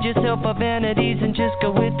to rid yourself of vanities and just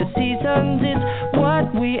go with the seasons. It's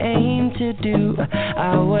what we aim to do.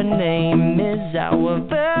 Our name is our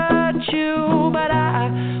virtue, but I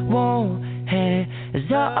won't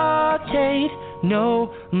hesitate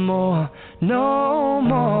no more, no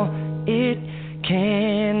more. It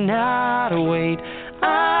cannot wait.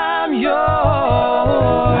 I'm yours.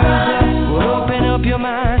 Well, open up your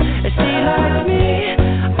mind and see like me.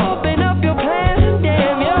 Open up your plans and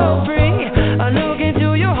damn, you're free. I look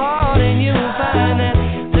into your heart and you'll find that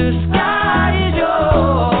the sky is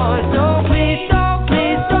yours. So please don't,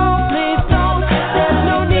 please don't, please don't. There's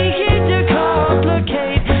no need here to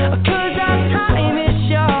complicate, 'cause our time is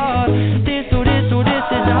short. This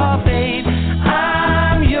is our fate.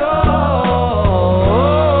 I'm yours.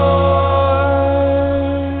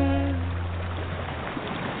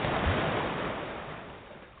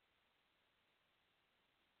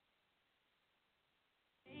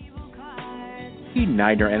 The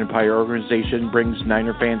Niner Empire Organization brings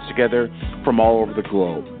Niner fans together from all over the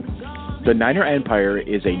globe. The Niner Empire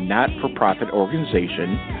is a not-for-profit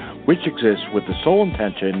organization which exists with the sole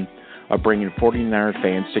intention of bringing 49er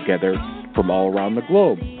fans together from all around the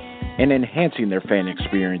globe and enhancing their fan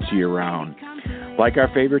experience year-round. Like our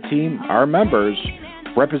favorite team, our members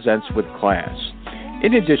represents with class.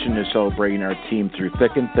 In addition to celebrating our team through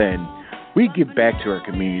thick and thin, we give back to our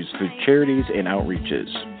communities through charities and outreaches.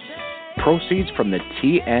 Proceeds from the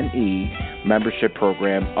TNE membership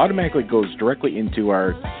program automatically goes directly into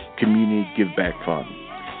our Community Give Back Fund.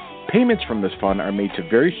 Payments from this fund are made to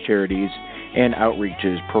various charities and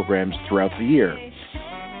outreaches programs throughout the year.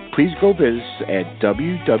 Please go visit us at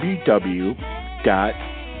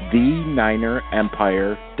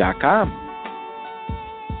www.theninerempire.com.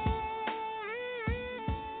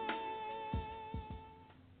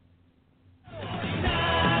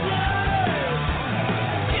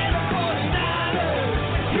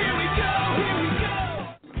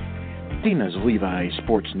 Dina's Levi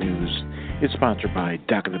Sports News is sponsored by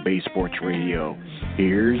Dock of the Bay Sports Radio.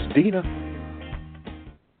 Here's Dina.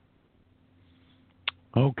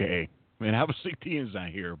 Okay. I mean, obviously Dina's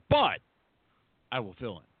not here, but I will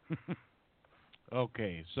fill in.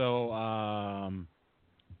 Okay, so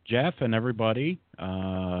Jeff and everybody,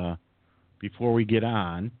 before we get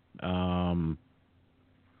on,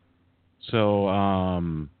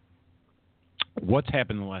 what's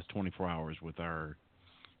happened in the last 24 hours with our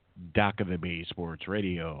Dock of the Bay Sports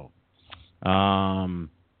Radio?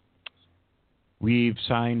 We've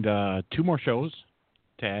signed 2 more shows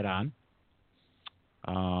to add on.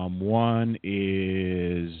 One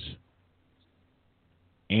is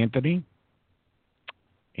Anthony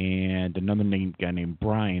and another guy named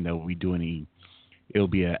Brian that will be doing it'll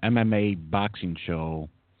be a MMA boxing show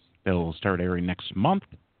that will start airing next month.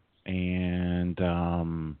 And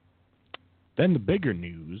then the bigger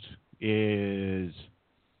news is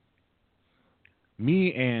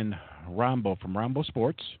me and Rambo from Rambo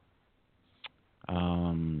Sports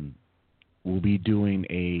will be doing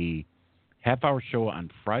a half-hour show on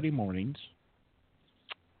Friday mornings,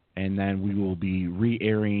 and then we will be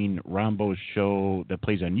re-airing Rambo's show that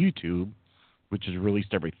plays on YouTube, which is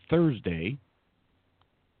released every Thursday,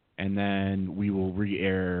 and then we will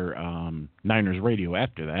re-air Niners Radio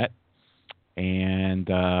after that, and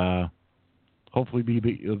hopefully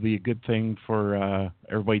it'll be a good thing for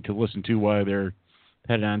everybody to listen to while they're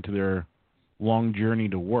headed on to their long journey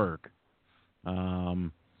to work.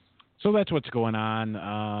 So that's what's going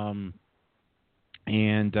on.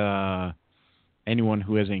 And anyone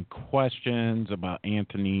who has any questions about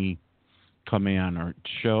Anthony coming on our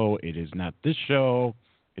show, it is not this show.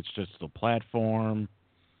 It's just the platform.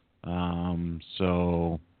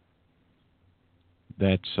 So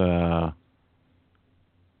that's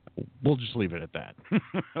we'll just leave it at that.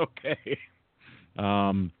 Okay.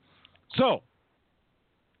 So,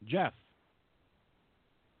 Jeff,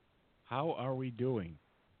 how are we doing?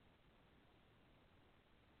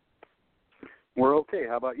 We're okay.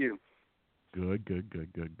 How about you? Good.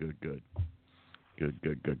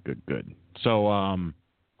 So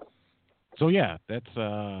yeah, that's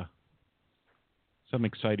some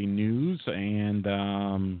exciting news,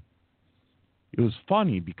 and it was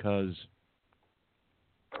funny because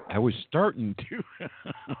I was starting to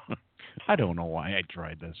I don't know why I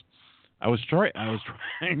tried this. I was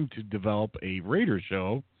trying to develop a Raiders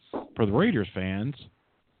show for the Raiders fans.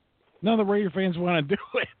 None of the Raider fans want to do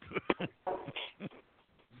it.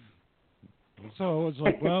 So it's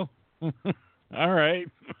like, well, all right.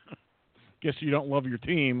 guess you don't love your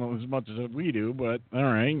team as much as we do, but all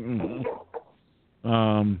right.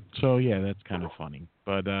 So yeah, that's kind of funny,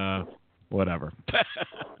 but whatever.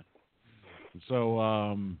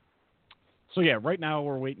 So yeah, right now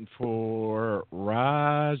we're waiting for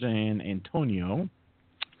Raj and Antonio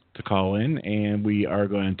to call in, and we are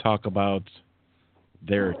going to talk about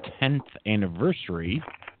their 10th anniversary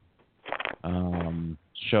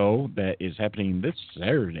show that is happening this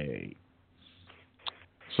Saturday.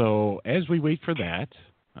 So as we wait for that,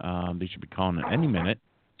 they should be calling in any minute.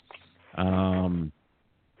 I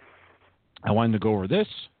wanted to go over this,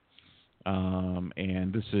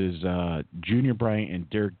 and this is Junior Bryant and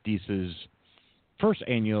Derek Deese's first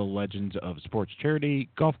annual Legends of Sports Charity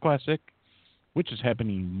Golf Classic, which is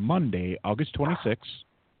happening Monday, August 26th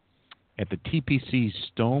at the TPC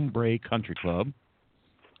Stonebray Country Club.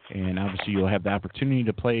 And obviously you'll have the opportunity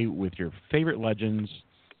to play with your favorite legends.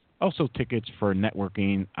 Also tickets for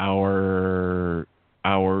networking hours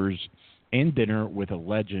and dinner with a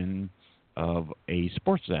legend of a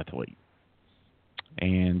sports athlete.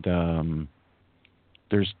 And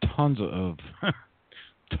there's tons of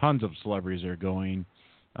celebrities that are going.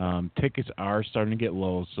 Tickets are starting to get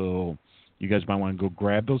low, so you guys might want to go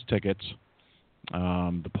grab those tickets.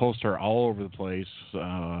 The posts are all over the place.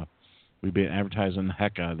 We've been advertising the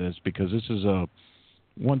heck out of this because this is a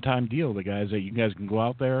one-time deal, the guys, that you guys can go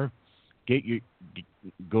out there,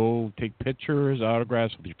 go take pictures,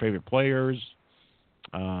 autographs with your favorite players.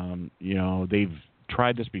 They've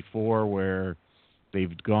tried this before where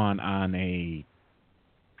they've gone on a,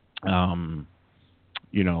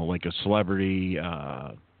 like a celebrity,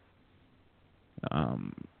 I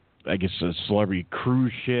guess a celebrity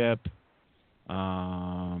cruise ship.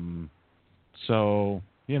 So,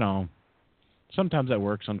 sometimes that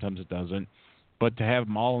works, sometimes it doesn't. But to have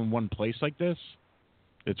them all in one place like this,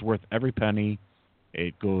 it's worth every penny.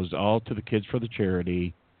 It goes all to the kids for the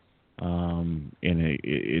charity. And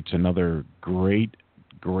it's another great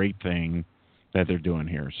thing that they're doing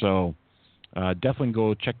here. So definitely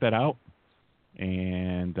go check that out.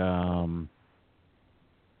 And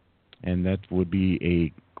that would be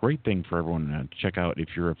a great thing for everyone to check out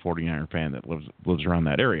if you're a 49er fan that lives around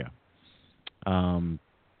that area.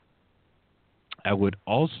 I would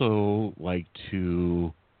also like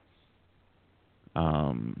to give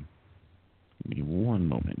me one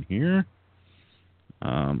moment here.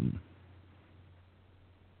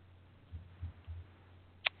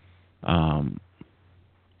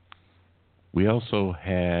 We also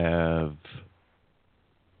have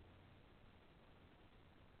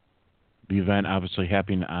the event obviously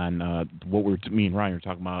happening on what me and Ryan are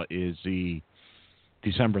talking about is the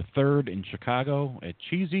December 3rd in Chicago at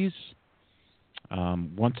Cheesy's.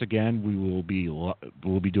 Once again, we'll be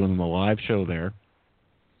doing a live show there,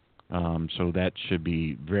 so that should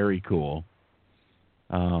be very cool.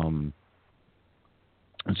 And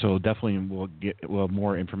so definitely we'll have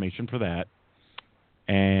more information for that.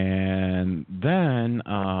 And then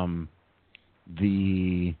as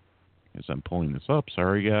I'm pulling this up,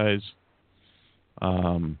 sorry guys,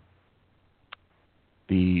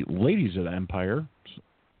 the Ladies of the Empire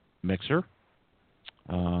mixer.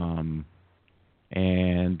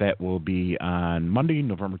 And that will be on Monday,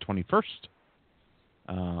 November 21st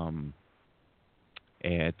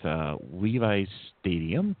at Levi's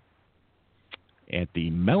Stadium at the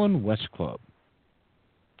Mellon West Club.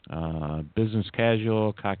 Business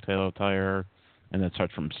casual, cocktail attire, and that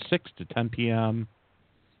starts from 6 to 10 p.m.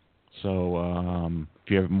 So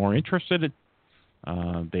if you're more interested,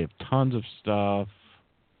 they have tons of stuff.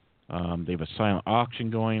 They have a silent auction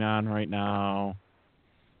going on right now.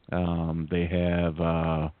 They have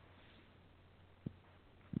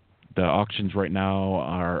the auctions right now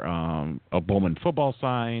are a Bowman football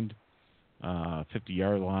signed,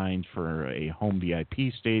 50-yard lines for a home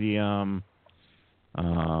VIP stadium.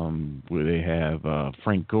 Where they have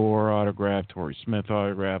Frank Gore autograph, Torrey Smith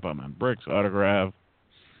autograph, Amon Bricks autograph,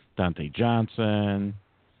 Dante Johnson,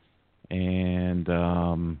 and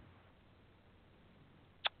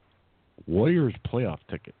Warriors playoff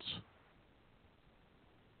tickets.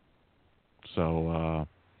 So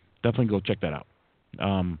definitely go check that out.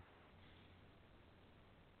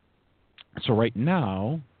 So right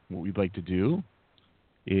now, what we'd like to do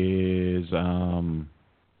is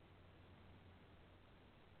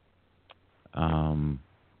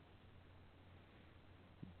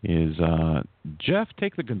Jeff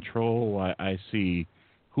take the control while I see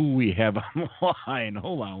who we have on the line.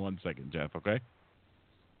 Hold on one second, Jeff, okay?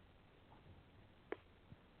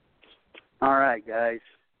 All right, guys.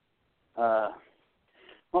 Well,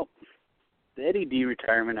 the Eddie D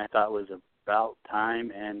retirement I thought was about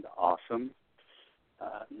time and awesome.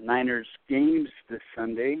 Niners games this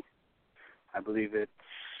Sunday. I believe I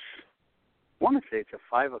want to say it's a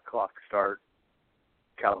 5 o'clock start,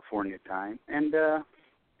 California time. And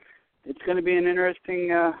it's going to be an interesting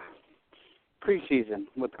preseason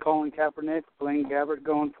with Colin Kaepernick, Blaine Gabbert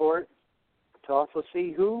going for it, to also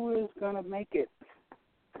see who is going to make it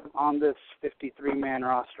on this 53-man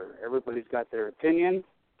roster. Everybody's got their opinion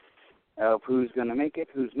of who's going to make it,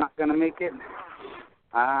 who's not going to make it.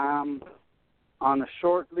 On a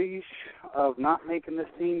short leash of not making this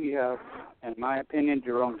team, you have, in my opinion,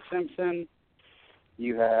 Jerome Simpson.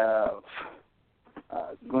 You have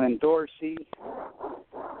Glenn Dorsey.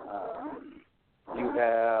 You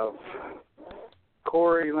have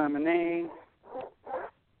Corey Lemonade.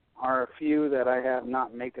 Are a few that I have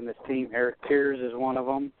not making this team. Eric Tears is one of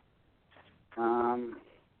them.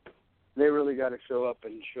 They really got to show up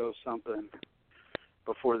and show something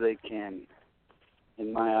before they can,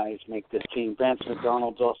 in my eyes, make this team. Vance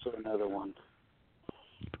McDonald's also another one.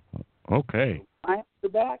 Okay. We're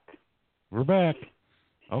back. We're back.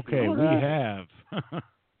 Okay,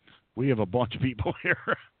 we have a bunch of people here.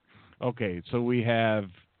 Okay, so we have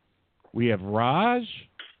Raj.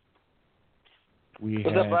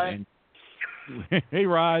 What's up, Brian? Hey,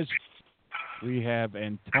 Raj. We have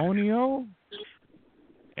Antonio.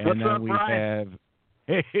 And What's then up, we Brian?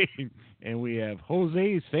 we have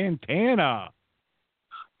Jose Santana.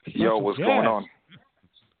 Yo, what's going on?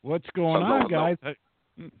 What's going on, guys?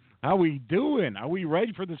 How we doing? Are we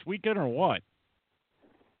ready for this weekend or what?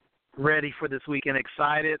 Ready for this weekend.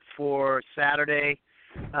 Excited for Saturday.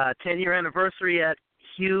 10-year anniversary at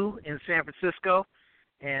Hugh in San Francisco.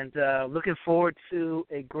 And looking forward to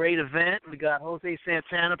a great event. We got Jose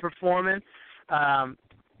Santana performing.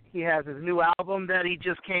 He has his new album that he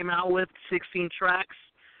just came out with, 16 tracks,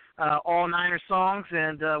 all Niner songs,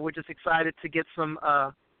 and we're just excited to get some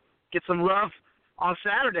love on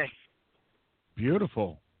Saturday.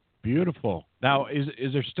 Beautiful. Now,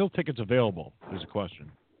 is there still tickets available? Is a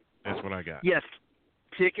question. That's what I got. Yes,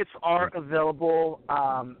 tickets are available.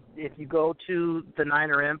 If you go to the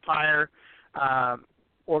Niner Empire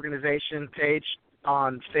Organization page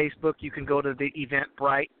on Facebook, you can go to the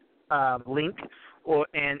Eventbrite link,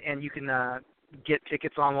 and you can get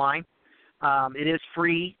tickets online. It is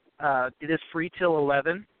free. It is free till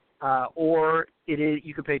 11, or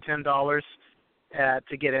you can pay $10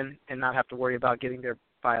 to get in and not have to worry about getting there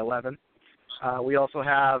by 11. We also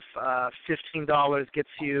have $15 gets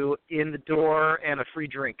you in the door and a free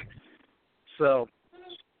drink. So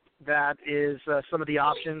that is some of the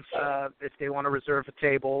options. If they want to reserve a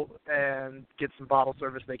table and get some bottle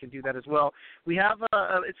service, they can do that as well. We have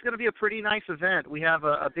it's going to be a pretty nice event. We have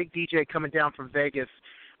a big DJ coming down from Vegas.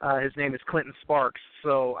 His name is Clinton Sparks.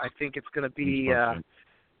 So I think it's going to be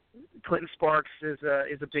Clinton Sparks is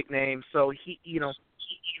a big name. So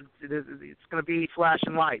it's going to be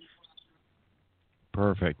flashing lights.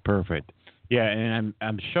 Perfect. Yeah, and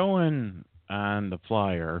I'm showing on the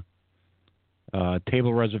flyer.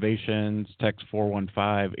 Table reservations, text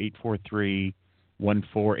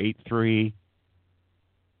 415-843-1483.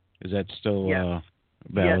 Is that still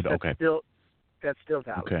valid? Yes, okay. That's still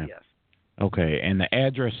valid, okay. Yes. Okay, and the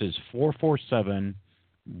address is 447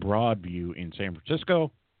 Broadview in San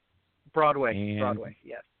Francisco. Broadway,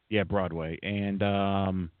 yes. Yeah, Broadway. And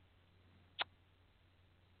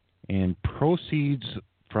proceeds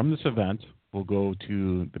from this event will go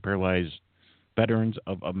to the Paralyzed Veterans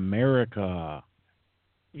of America.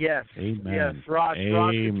 Yes. Amen. Yes. Raj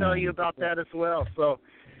can tell you about that as well. So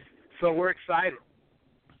we're excited.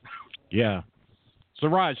 Yeah. So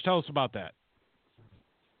Raj, tell us about that.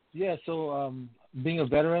 Yeah. So being a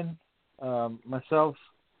veteran myself,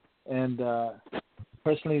 and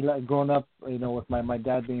personally, like growing up, with my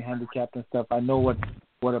dad being handicapped and stuff, I know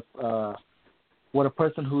what a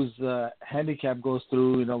person who's handicapped goes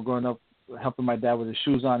through. Growing up, helping my dad with his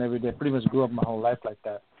shoes on every day. Pretty much grew up my whole life like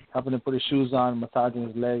that. Helping him put his shoes on, massaging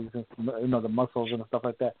his legs, and the muscles and stuff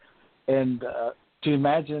like that. And to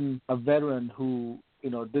imagine a veteran who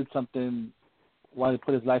did something while he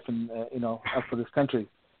put his life in up for this country,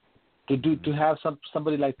 to have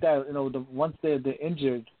somebody like that. Once they're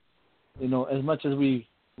injured, as much as we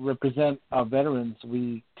represent our veterans,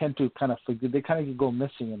 we tend to kind of forget. They kind of go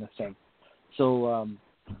missing in a sense. So.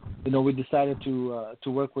 We decided to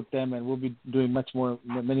work with them, and we'll be doing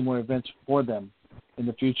many more events for them in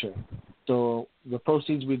the future. So the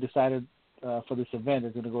proceeds we decided for this event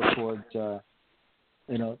is going to go towards,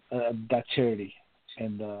 that charity,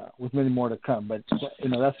 and with many more to come. But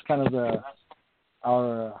that's kind of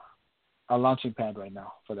our launching pad right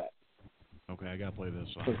now for that. Okay, I gotta play this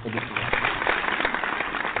song. For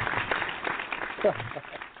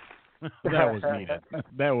this That was needed.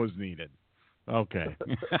 That was needed. Okay.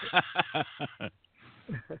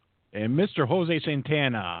 And Mr. Jose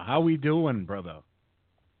Santana, how we doing, brother?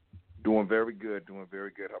 Doing very good. How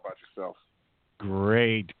about yourself?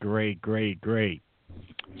 Great.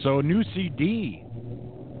 So, new CD.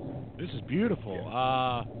 This is beautiful.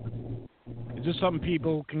 Is this something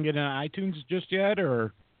people can get on iTunes just yet,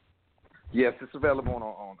 or? Yes, it's available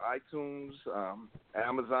on iTunes,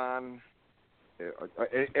 Amazon,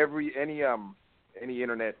 any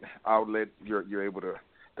internet outlet you're able to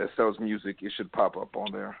that sells music. It should pop up on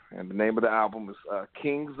there. And the name of the album is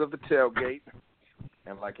Kings of the Tailgate.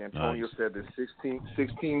 And like Antonio said, there's 16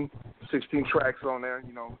 tracks on there,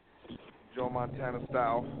 Joe Montana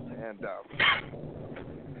style, and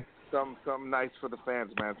something nice for the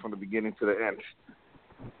fans, man, from the beginning to the end.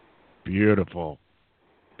 Beautiful.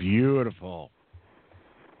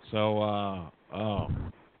 So,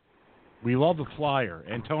 we love the flyer.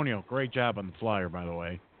 Antonio, great job on the flyer, by the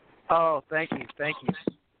way. Oh, thank you.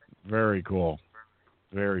 Very cool.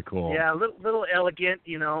 Yeah, a little elegant,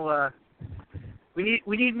 We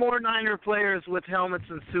need more Niner players with helmets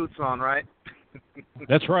and suits on, right?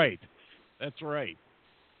 That's right.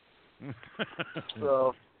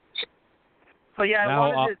 So yeah,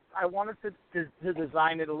 now, I wanted to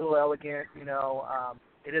design it a little elegant.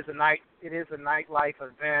 It is a nightlife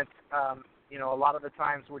event. A lot of the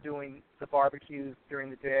times we're doing the barbecues during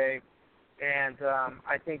the day, and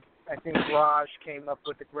I think Raj came up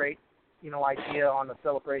with a great idea on the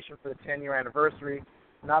celebration for the 10-year anniversary.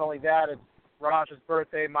 Not only that, it's Raj's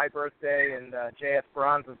birthday, my birthday, and J.S.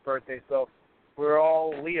 Bronze's birthday. So we're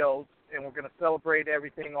all Leos, and we're going to celebrate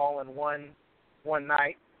everything all in one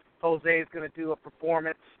night. Jose is going to do a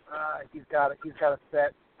performance. He's got a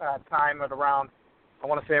set time at around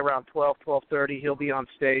 12:30. He'll be on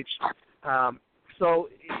stage. So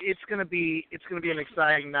it's going to be an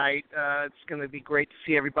exciting night. It's going to be great to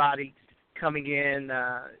see everybody coming in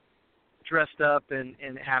dressed up and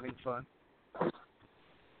having fun.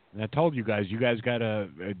 And I told you guys got to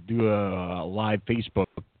do a live Facebook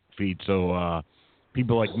feed so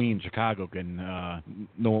people like me in Chicago can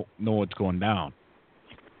know what's going down.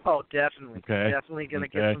 Oh, definitely. Okay. Definitely going to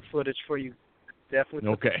get some footage for you. Definitely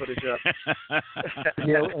put the footage up.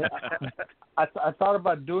 I thought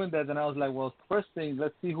about doing that, and I was like, well, first thing,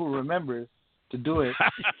 let's see who remembers to do it,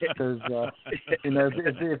 because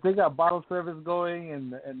if they got bottle service going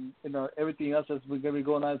and everything else that's going to be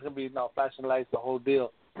going on, it's going to be flashing lights, the whole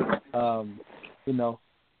deal. Somebody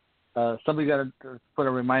got to put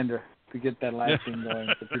a reminder to get that live thing going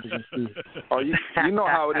so people can see. Oh, you know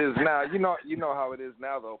how it is now. You know how it is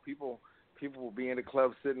now, though. People will be in the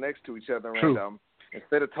club sitting next to each other, True. and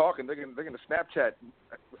instead of talking, they're gonna Snapchat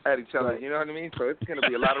at each other. Right. You know what I mean? So it's gonna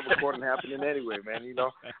be a lot of recording happening anyway, man.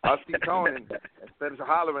 I'll see Tone, and instead of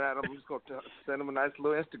hollering at him, I'm just gonna send him a nice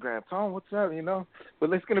little Instagram. Tone, what's up?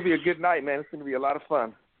 But it's gonna be a good night, man. It's gonna be a lot of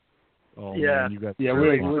fun. Oh yeah, man,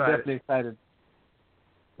 we're definitely excited.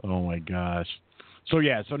 Oh my gosh. So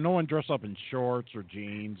no one dress up in shorts or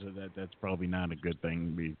jeans. That's probably not a good thing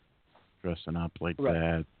to be dressing up like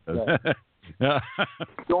that. Right.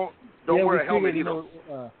 Don't wear a helmet either.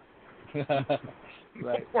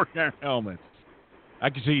 Right. Wear helmets. I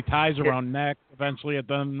can see ties around neck eventually at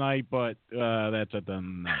the end of the night, but that's at the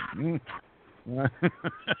end of the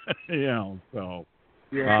night. So.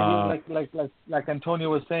 Yeah, like Antonio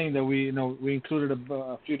was saying, that we included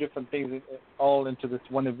a few different things all into this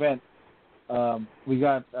one event. We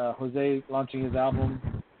got Jose launching his album.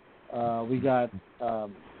 We got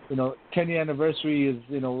 10-year anniversary is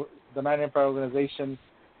the Niner Empire Organzation.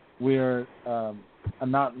 We're a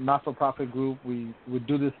not-for-profit group. We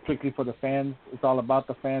do this strictly for the fans. It's all about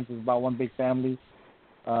the fans. It's about one big family,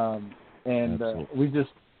 and we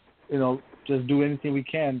just do anything we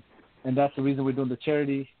can. And that's the reason we're doing the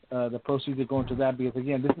charity. The proceeds are going to that because,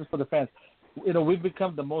 again, this is for the fans. We've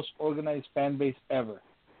become the most organized fan base ever,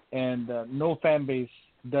 and no fan base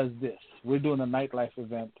does this. We're doing a nightlife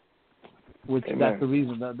event, which Amen. That's the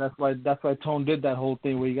reason. That's why Tone did that whole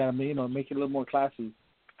thing where you got to make it a little more classy.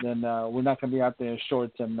 Then we're not going to be out there in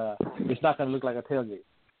shorts, and it's not going to look like a tailgate.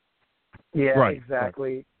 Yeah, right,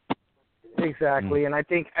 exactly. Right. Exactly, and I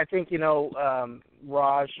think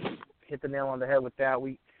Raj hit the nail on the head with that.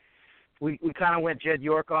 We kind of went Jed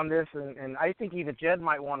York on this, and I think even Jed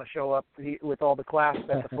might want to show up with all the class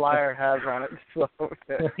that the flyer has on it. So,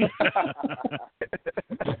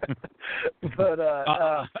 but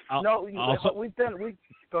we've done.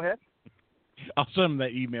 Go ahead. I'll send him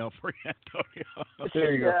that email for you, Antonio.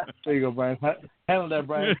 There you go. There you go, Brian. Handle that,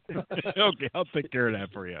 Brian. Okay, I'll take care of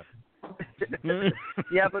that for you.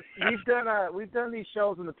 Yeah, but we've done these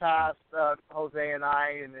shows in the past, Jose and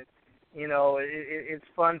I, and it's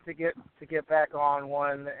fun to get back on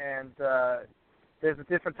one, and there's a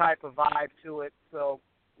different type of vibe to it. So,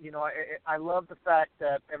 I love the fact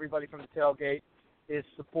that everybody from the tailgate is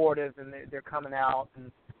supportive and they're coming out,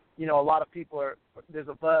 and a lot of people there's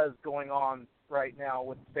a buzz going on right now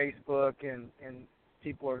with Facebook, and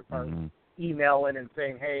people are emailing and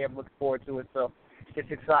saying, hey, I'm looking forward to it. So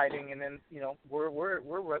it's exciting, and then we're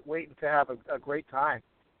waiting to have a great time.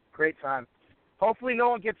 Hopefully no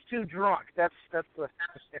one gets too drunk. That's the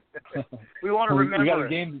we want to remember. We got a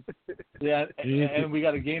game. Yeah, and we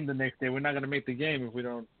got a game the next day. We're not going to make the game if we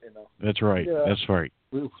don't. That's right. Yeah. That's right.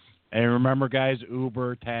 And remember, guys,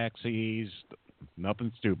 Uber, taxis,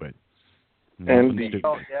 nothing stupid. Indeed.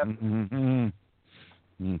 Oh, yeah.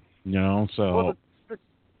 So. Well,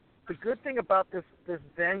 the good thing about this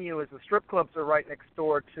venue is the strip clubs are right next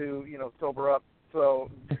door to Sober Up. So.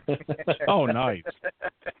 Oh, nice.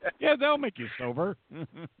 Yeah, they'll make you sober.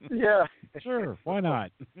 Yeah. Sure. Why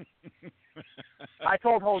not? I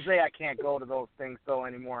told Jose I can't go to those things though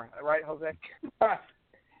anymore. Right, Jose?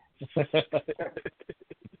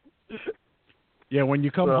 Yeah, when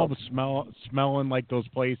you come home smelling like those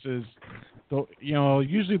places,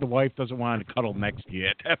 usually the wife doesn't want to cuddle next to you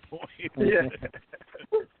at that point. Yeah.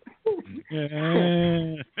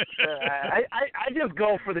 I just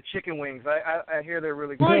go for the chicken wings. I hear they're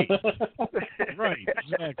really good. Right. Right.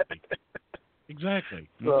 Exactly.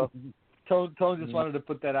 So, Tone just wanted to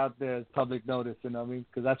put that out there as public notice,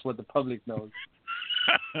 because that's what the public knows.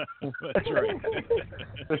 That's right.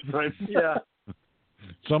 That's right. Yeah.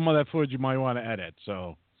 Some of that footage you might want to edit.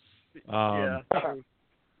 So. Yeah.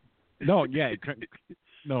 No. Yeah.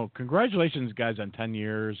 Congratulations, guys, on 10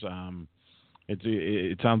 years.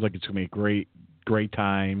 It sounds like it's going to be a great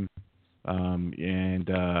time, and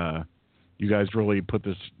you guys really put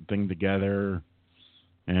this thing together,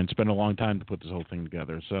 and it's been a long time to put this whole thing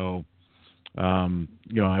together. So,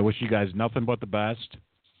 I wish you guys nothing but the best.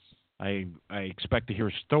 I expect to hear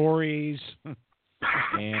stories,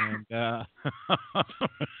 and well,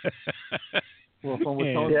 from what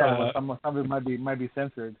Tone said, some of it might be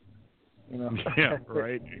censored. Yeah.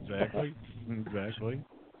 Right. Exactly.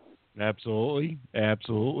 Absolutely.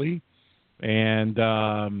 And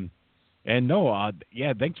no,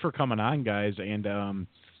 thanks for coming on, guys. And I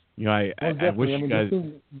wish you guys.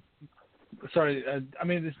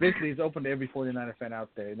 It's open to every 49er fan out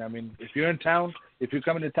there. And if you're in town, if you're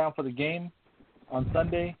coming to town for the game on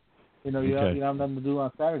Sunday, you have nothing to do on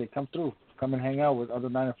Saturday. Come through, come and hang out with other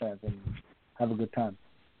Niner fans and have a good time.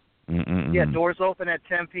 Yeah, doors open at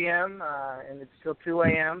 10 p.m. And it's till 2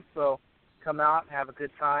 a.m. So. Come out, have a good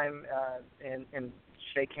time, and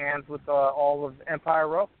shake hands with all of Empire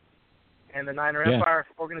Row and the Niner Empire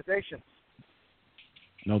Organization.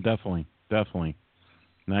 No, definitely.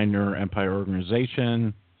 Niner Empire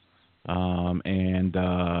Organization, and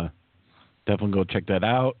definitely go check that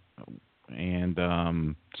out.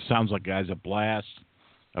 And sounds like guys a blast.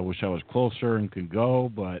 I wish I was closer and could go,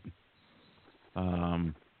 but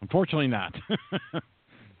unfortunately not.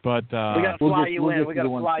 But we got to fly you in. We got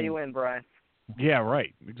to fly you in, Brian. Yeah,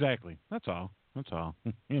 right. Exactly. That's all.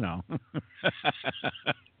 No,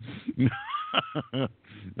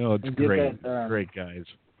 it's great. Great guys.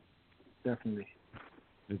 Definitely.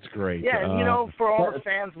 It's great. Yeah, and for all the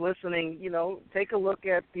fans listening, take a look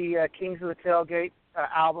at the Kings of the Tailgate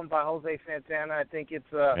album by Jose Santana. I think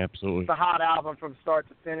it's absolutely. It's a hot album from start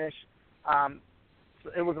to finish.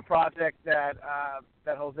 It was a project that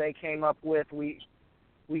Jose came up with. We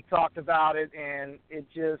talked about it, and it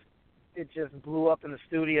just blew up in the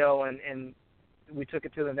studio, and we took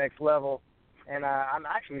it to the next level. And I'm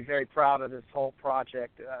actually very proud of this whole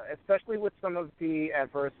project, especially with some of the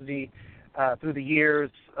adversity through the years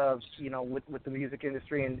of, with the music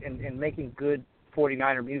industry and making good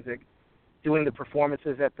 49er music, doing the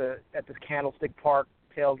performances at the Candlestick Park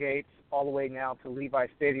tailgates all the way now to Levi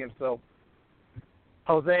Stadium. So,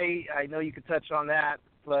 Jose, I know you could touch on that,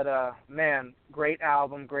 but man, great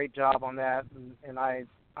album, great job on that, and I'm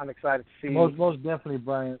excited to see. Most definitely,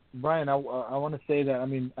 Brian. Brian, I want to say that.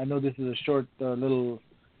 I know this is a short little,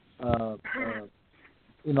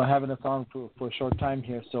 having us on for a short time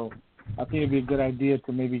here. So I think it'd be a good idea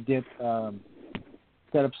to maybe get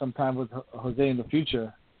set up some time with Jose in the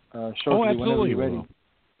future, shortly whenever you're ready.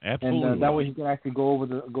 Absolutely. And that way he can actually go over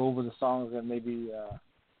the songs and maybe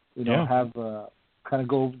have kind of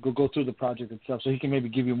go through the project itself, so he can maybe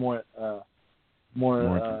give you more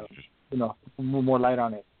light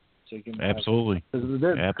on it. So you can absolutely. Because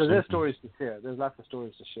there's stories to share. There's lots of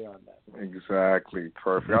stories to share on that. Exactly.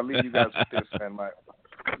 Perfect. I'll leave you guys with this, man.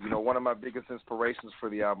 One of my biggest inspirations for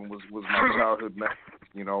the album was my childhood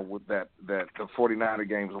with that the 49er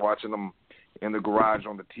games, watching them in the garage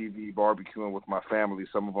on the TV, barbecuing with my family.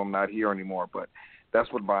 Some of them not here anymore, but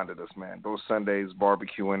that's what bonded us, man. Those Sundays,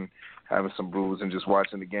 barbecuing, having some brews, and just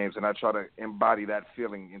watching the games. And I try to embody that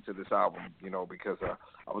feeling into this album, because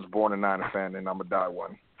I was born a Niner fan and I'm a die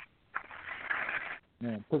one.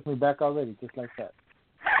 Man, took me back already, just like that.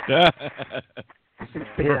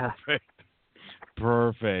 Yeah.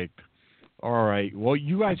 Perfect. All right. Well,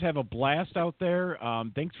 you guys have a blast out there.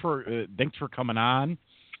 Thanks for coming on,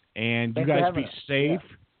 and Thanks you guys for be having us. safe.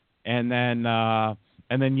 Yeah. And then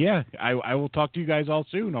I will talk to you guys all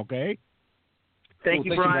soon. Okay. Thank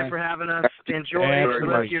you, Brian, for having us. Enjoy the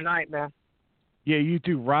rest of your night, man. Yeah, you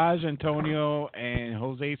too, Raj, Antonio, and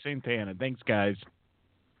Jose Santana. Thanks, guys.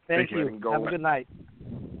 Thank you. Have a good night.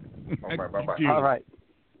 All right, bye-bye. All right.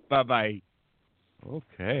 Bye-bye.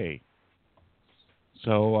 Okay.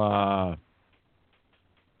 So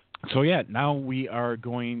yeah, now we are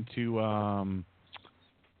going to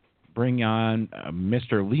bring on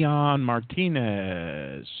Mr. Leon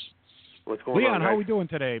Martinez. What's going on, Leon, how are we doing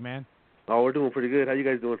today, man? Oh, we're doing pretty good. How you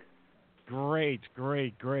guys doing? Great.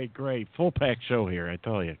 Full pack show here, I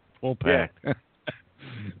tell you. Full pack. Yeah.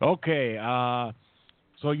 Okay.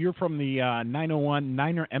 So you're from the 901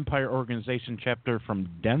 Niner Empire Organization Chapter from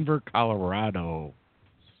Denver, Colorado.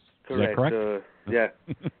 Correct. Is that correct? Yeah.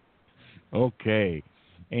 Okay.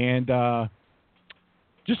 And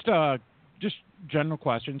just general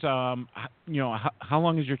questions. How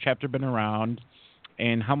long has your chapter been around,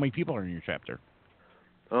 and how many people are in your chapter?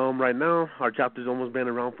 Right now, our chapter's almost been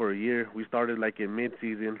around for a year. We started in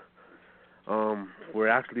mid-season. We're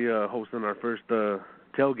actually hosting our first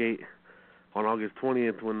tailgate on August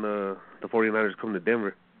 20th when the 49ers come to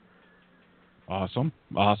Denver. Awesome.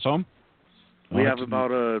 We have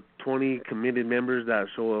about 20 committed members that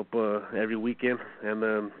show up every weekend, and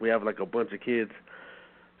then we have a bunch of kids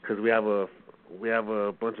because we have a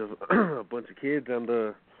bunch of a bunch of kids,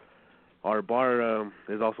 and our bar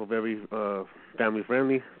is also very family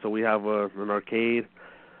friendly. So we have an arcade,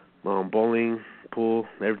 bowling, pool,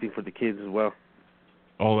 everything for the kids as well.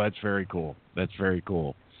 Oh, that's very cool.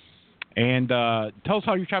 And tell us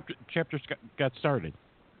how your chapter got started.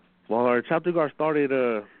 Well, our chapter got started.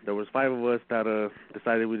 There was 5 of us that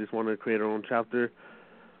decided we just wanted to create our own chapter,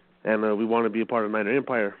 and we wanted to be a part of Niner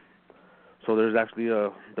Empire. So there's actually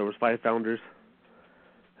there was 5 founders,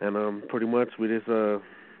 and pretty much we just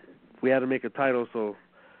we had to make a title. So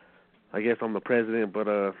I guess I'm the president, but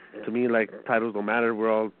to me, titles don't matter.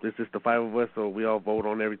 It's just the 5 of us, so we all vote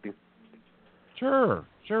on everything. Sure.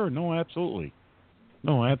 No, absolutely.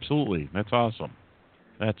 That's awesome.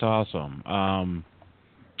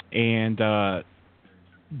 And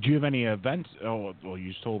do you have any events? Oh, well,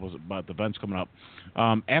 you just told us about the events coming up.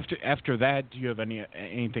 After that, do you have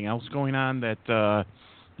anything else going on that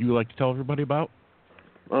you would like to tell everybody about?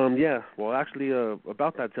 Yeah. Well, actually,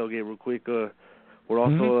 about that tailgate, real quick. We're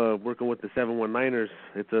also working with the 719ers.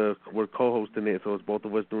 We're co-hosting it, so it's both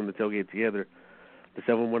of us doing the tailgate together. The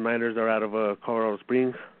 719ers are out of Colorado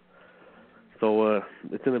Springs, so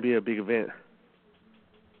it's going to be a big event.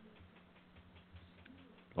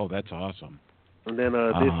 Oh, that's awesome. And then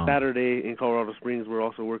this Saturday in Colorado Springs, we're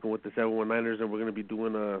also working with the 719ers, and we're going to be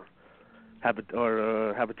doing Habitat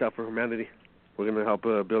for Humanity. We're going to help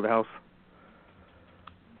build a house.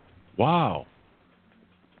 Wow.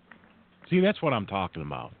 See, that's what I'm talking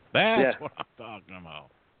about. Yeah,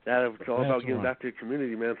 it's all about giving back to your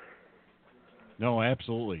community, man. No,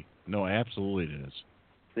 absolutely it is.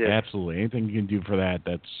 Yeah. Absolutely. Anything you can do for that,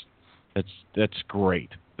 that's great.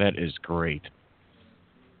 That is great.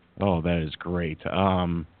 Oh, that is great.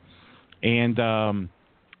 And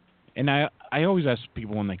I always ask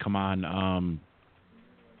people when they come on,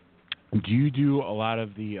 do you do a lot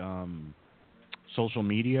of the social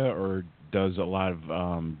media, or does a lot of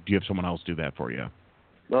do you have someone else do that for you?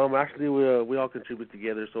 Actually, we all contribute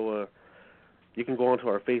together. So you can go onto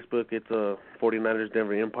our Facebook. It's 49ers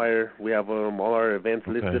Denver Empire. We have all our events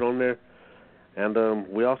listed on there, and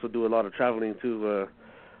we also do a lot of traveling too.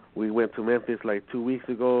 We went to Memphis 2 weeks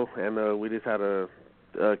ago, and we just had a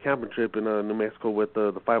camping trip in New Mexico with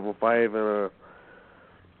the 505 and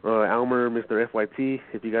Almer, Mr. FYT,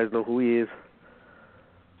 if you guys know who he is.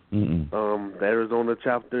 The Arizona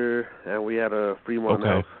chapter, and we had a Fremont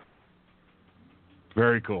house.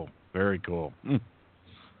 Very cool. Oh,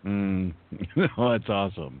 that's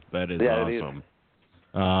awesome. That is awesome.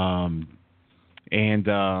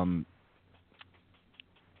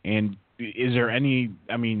 And is there any?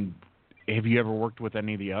 I mean, have you ever worked with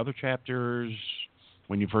any of the other chapters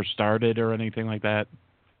when you first started, or anything like that?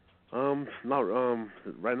 No.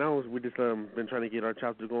 Right now we just been trying to get our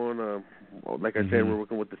chapter going. Like I said, we're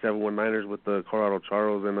working with the 719ers with the Colorado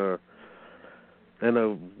Charles, and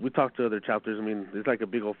we talk to other chapters. I mean, it's like a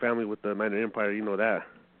big old family with the Niner Empire. You know that.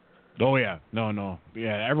 Oh yeah, no,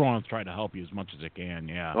 yeah. Everyone's trying to help you as much as they can.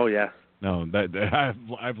 Yeah. Oh yeah. No,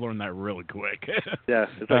 I've learned that really quick. Yeah,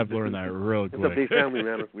 I've learned that really quick. It's a big family,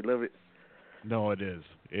 man. We love it. No, it is.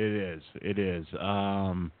 It is.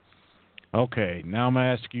 Okay, now I'm gonna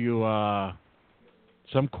ask you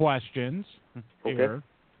some questions here.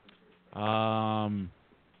 Okay.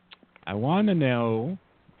 I want to know,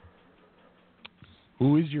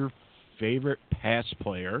 who is your favorite past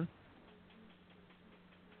player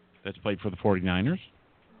that's played for the 49ers?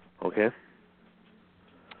 Okay.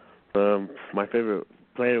 My favorite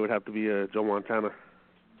player would have to be Joe Montana.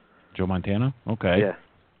 Joe Montana? Okay. Yeah.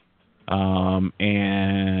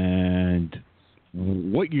 And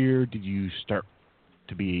what year did you start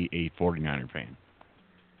to be a 49er fan?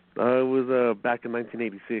 It was back in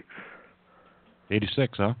 1986.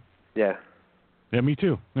 86, huh? Yeah. Yeah, me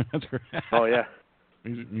too. That's great. Oh, yeah.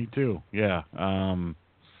 Me too, yeah.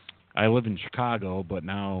 I live in Chicago, but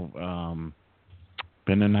now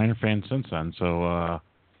been a Niner fan since then, so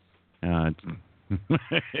it's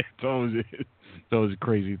always a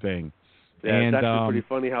crazy thing. Yeah, and, it's actually pretty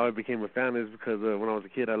funny how I became a fan is because when I was a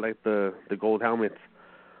kid, I liked the gold helmets.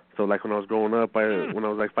 So, like, when I was growing up, when I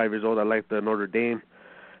was, like, 5 years old, I liked the Notre Dame.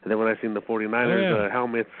 And then when I seen the 49ers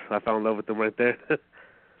helmets, I fell in love with them right there.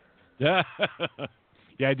 Yeah.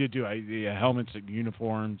 Yeah, I did, too. Helmets and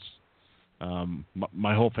uniforms.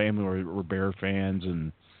 My whole family were Bear fans,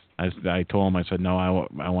 and I told them, I said, no,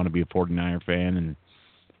 I want to be a 49er fan. And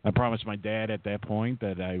I promised my dad at that point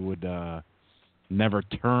that I would never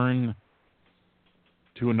turn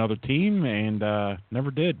to another team, and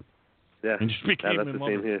never did. Yeah, and just became in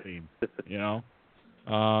love with the team. You know,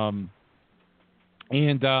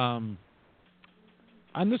 and on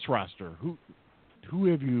this roster, who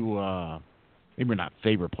have you? Maybe not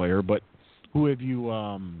favorite player, but who have you?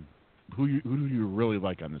 Who do you really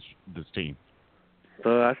like on this team?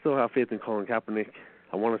 I still have faith in Colin Kaepernick.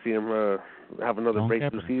 I want to see him have another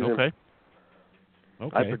breakthrough season. Okay.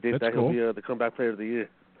 I predict that cool. he'll be the comeback player of the year.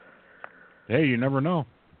 Hey, you never know.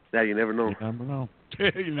 Yeah, you never know. You never know.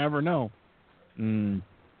 You never know.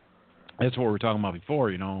 That's what we were talking about before,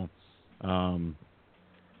 you know.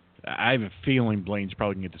 I have a feeling Blaine's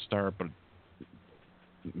probably going to get the start, but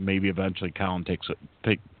maybe eventually Colin takes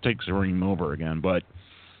the ring over again. But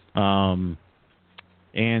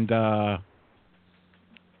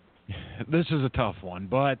this is a tough one.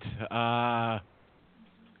 But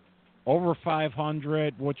over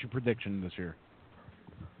 500, what's your prediction this year?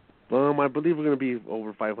 I believe we're going to be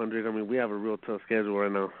over 500. I mean, we have a real tough schedule right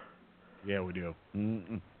now. Yeah, we do.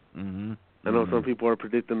 Mm-hmm. I know some people are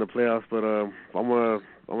predicting the playoffs, but I'm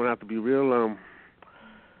gonna have to be real.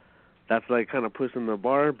 That's like kind of pushing the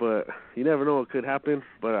bar, but you never know what could happen.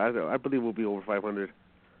 But I believe we'll be over 500.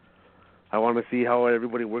 I want to see how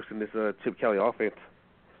everybody works in this Chip Kelly offense.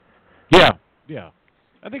 Yeah.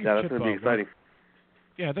 I think that's going to be exciting.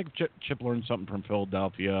 Yeah, I think Chip learned something from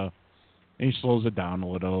Philadelphia. And he slows it down a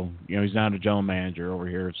little. You know, he's not a general manager over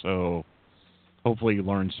here, so hopefully he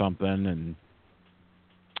learns something. And,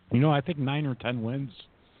 you know, I think 9 or 10 wins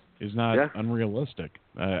is not unrealistic.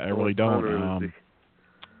 I really don't.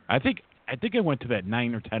 I think I went to that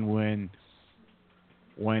 9 or 10 win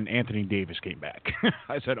when Anthony Davis came back.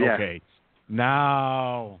 I said, okay,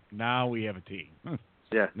 now we have a team.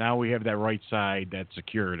 Now we have that right side that's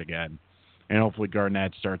secured again. And hopefully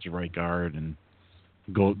Garnett starts at right guard and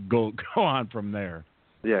go on from there.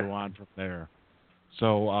 Yeah. Go on from there.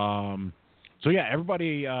 So yeah,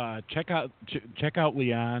 everybody check out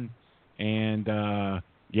Leon and the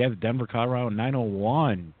Denver Colorado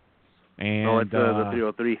 901. And it's the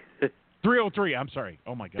 303. 303, I'm sorry.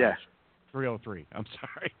 Oh my gosh. Yeah. 303. I'm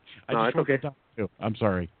sorry. No, it's okay. I'm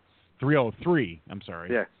sorry. 303. I'm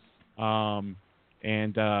sorry. Yeah.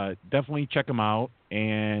 And definitely check them out.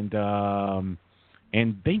 And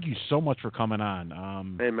thank you so much for coming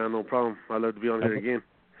on. Hey, man, no problem. I'd love to be on here again.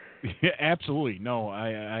 Yeah, absolutely. No,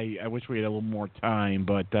 I wish we had a little more time.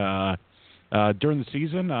 But during the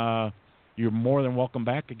season, you're more than welcome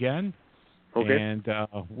back again. Okay. And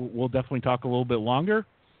we'll definitely talk a little bit longer.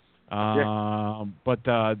 But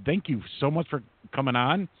thank you so much for coming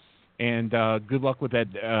on. And good luck with that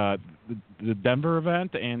the Denver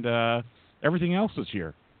event and everything else this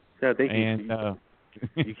year. Yeah, thank you. And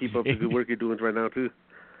you keep up the good work you're doing right now, too.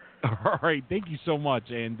 All right. Thank you so much.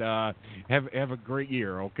 And have a great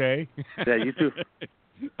year, okay? Yeah, you too.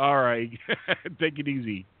 All right. Take it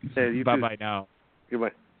easy. Yeah, you too. Bye-bye now.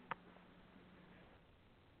 Goodbye.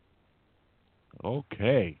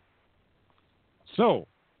 Okay. So,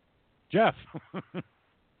 Jeff.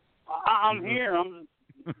 I'm here.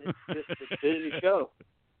 It's just a busy show.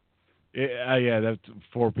 Yeah, that's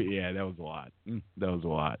 4 p. Yeah, that was a lot. That was a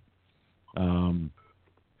lot.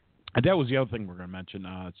 That was the other thing we're going to mention.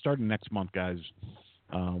 Starting next month, guys,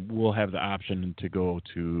 we'll have the option to go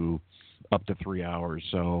to up to 3 hours.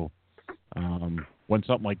 So when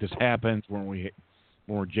something like this happens, when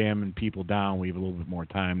we're jamming people down, we have a little bit more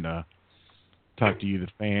time to talk to you, the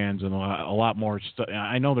fans, and a lot more stuff.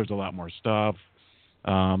 I know there's a lot more stuff.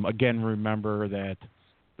 Again, remember that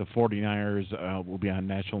the 49ers will be on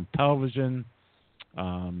national television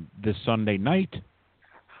this Sunday night,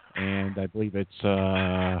 and I believe it's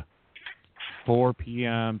 4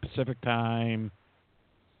 p.m. Pacific time.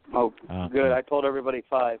 Oh, good. I told everybody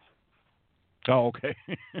 5. Oh, okay.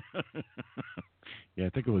 Yeah, I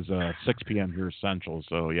think it was 6 p.m. here Central,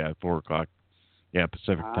 so yeah, 4 o'clock. Yeah,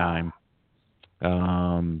 Pacific time.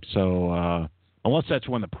 So unless that's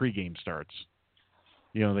when the pregame starts,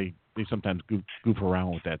 you know, they sometimes goof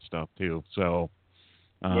around with that stuff too. So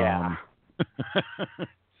yeah,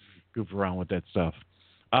 goof around with that stuff.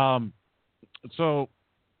 So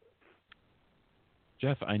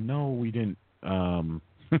Jeff, I know we didn't.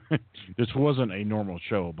 This wasn't a normal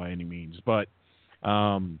show by any means, but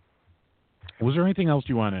was there anything else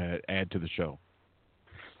you want to add to the show?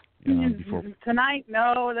 Before tonight,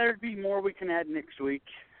 no. There'd be more we can add next week.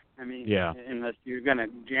 I mean, yeah. Unless you're gonna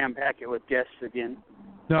jam pack it with guests again.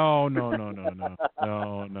 No. We're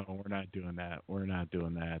not doing that. We're not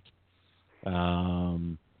doing that.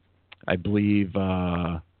 I believe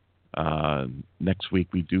next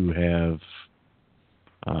week we do have.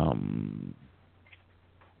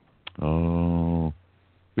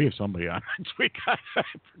 We have somebody on next week. I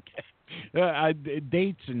forget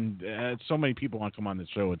dates and so many people want to come on the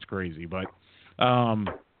show. It's crazy, but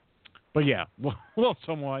yeah, we'll have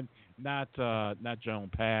someone not general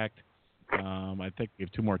packed. I think we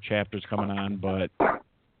have 2 more chapters coming on, but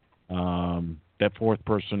that 4th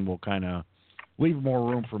person will kind of leave more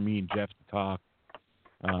room for me and Jeff to talk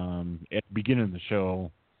at the beginning of the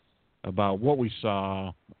show about what we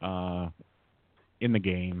saw in the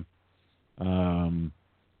game. And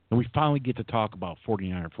we finally get to talk about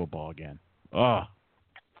 49er football again. Oh,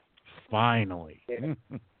 finally.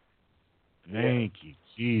 Thank you,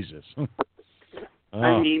 Jesus.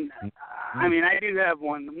 I mean, I do have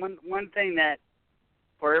one thing that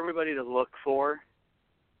for everybody to look for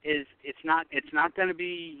is it's not going to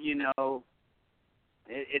be,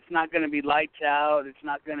 it's not going to be lights out. It's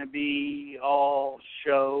not going to be all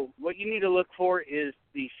show. What you need to look for is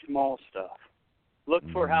the small stuff. Look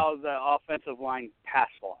for how the offensive line pass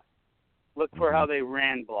blocked. Look for how they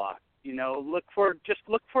ran block. Look for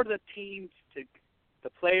the teams the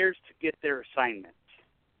players to get their assignments.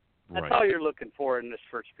 That's all you're looking for in this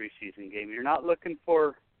first preseason game. You're not looking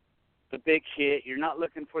for the big hit. You're not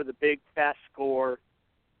looking for the big fast score.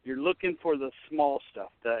 You're looking for the small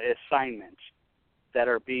stuff, the assignments that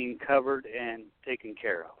are being covered and taken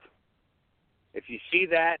care of. If you see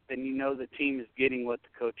that, then you know the team is getting what the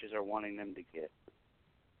coaches are wanting them to get.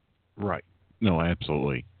 Right. No,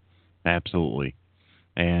 absolutely. Absolutely.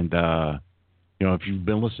 And, if you've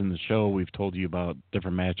been listening to the show, we've told you about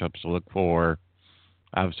different matchups to look for.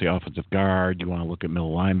 Obviously, offensive guard. You want to look at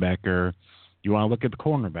middle linebacker. You want to look at the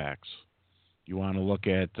cornerbacks. You want to look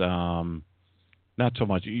at not so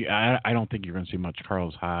much. I don't think you're going to see much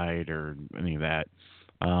Carlos Hyde or any of that.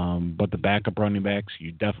 But the backup running backs,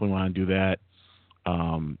 you definitely want to do that.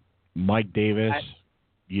 Mike Davis,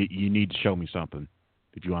 you need to show me something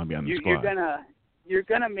if you want to be on the squad. You're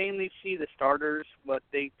gonna mainly see the starters, what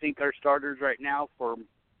they think are starters right now for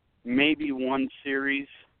maybe one series,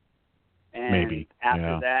 and maybe.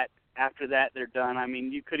 after that they're done. I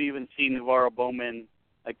mean, you could even see Navarro Bowman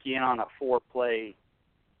again on a 4-play.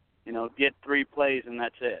 Get 3 plays and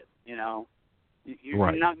that's it.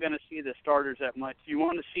 You're not going to see the starters that much. You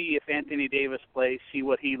want to see if Anthony Davis plays, see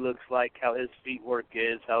what he looks like, how his feet work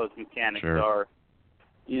is, how his mechanics are.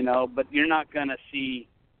 But you're not going to see.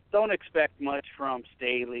 Don't expect much from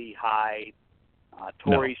Staley, Hyde,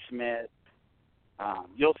 Torrey Smith.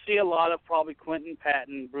 You'll see a lot of probably Quentin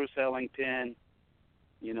Patton, Bruce Ellington,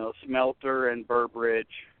 Smelter and Burbridge.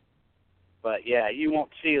 But, yeah, you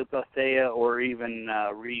won't see Bethea or even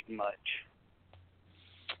Reed much.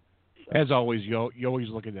 So. As always, you always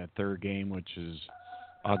look at that third game, which is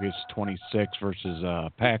August 26th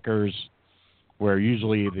versus Packers, where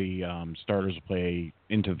usually the starters play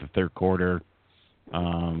into the third quarter.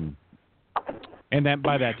 And then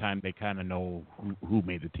by that time, they kind of know who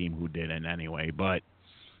made the team, who didn't anyway. But,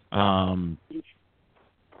 like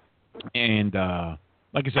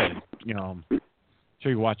I said,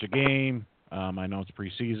 sure you watch a game. I know it's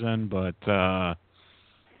preseason, but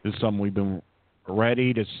this is something we've been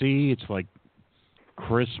ready to see. It's like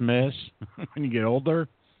Christmas. When you get older,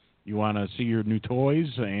 you want to see your new toys,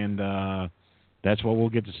 and that's what we'll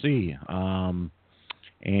get to see.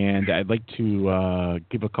 And I'd like to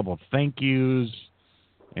give a couple of thank yous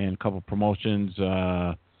and a couple of promotions.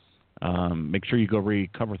 Make sure you go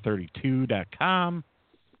read cover32.com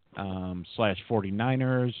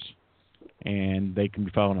 /49ers, and they can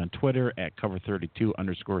be followed on Twitter at cover32_San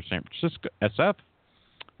Francisco SF.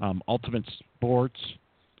 Ultimate Sports,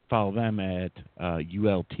 follow them at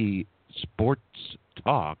ULT Sports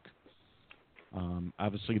Talk.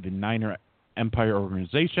 Obviously, the Niner Empire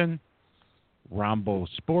Organization, Rombo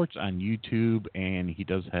Sports on YouTube, and he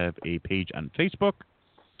does have a page on Facebook.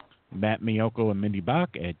 Matt Miyoko and Mindy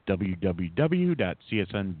Bach at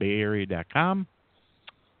www.csnbayarea.com.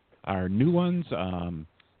 Our new ones,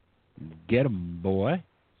 Get 'em Boy,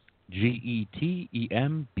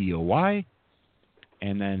 GETEMBOY,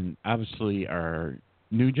 and then obviously our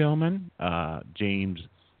new gentleman, James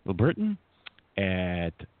LeBritton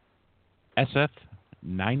at SF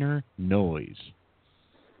Niner Noise.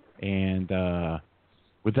 And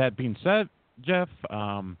with that being said, Jeff,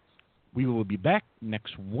 we will be back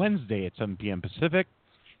next Wednesday at 7 p.m. Pacific.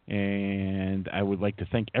 And I would like to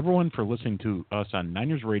thank everyone for listening to us on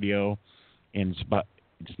Niners Radio. And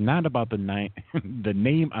it's not about the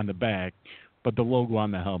name on the back, but the logo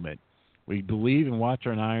on the helmet. We believe and watch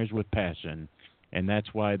our Niners with passion, and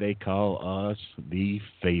that's why they call us the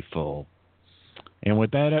Faithful. And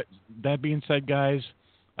with that being said, guys,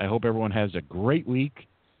 I hope everyone has a great week,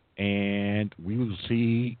 and we will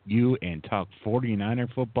see you and talk 49er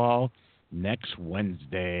football next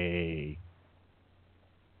Wednesday.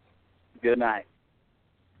 Good night.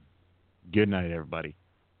 Good night, everybody.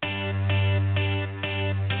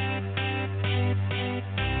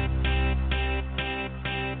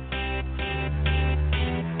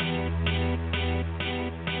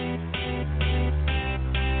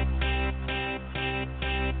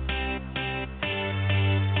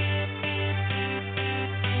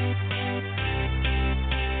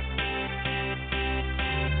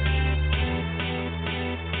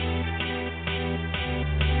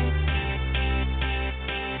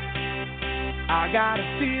 I got a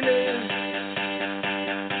feeling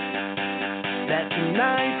that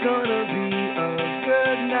tonight's gonna be a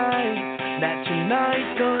good night. That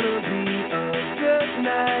tonight's gonna be a good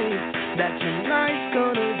night. That tonight's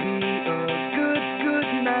gonna be a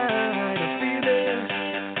good night. A feeling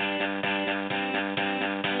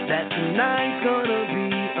that tonight's gonna be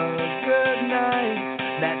a good night.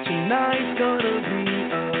 That tonight's gonna be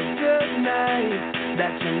a good night.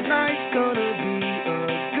 That tonight's gonna be a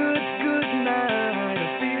good night. A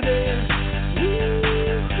feeling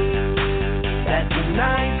that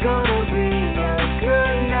tonight's gonna be a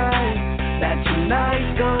good night. That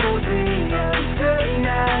tonight's gonna be a good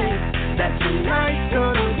night. That tonight's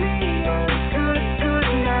gonna be a good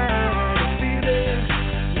night. A feeling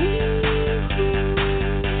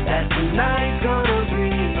that tonight's gonna be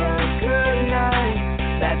a good night.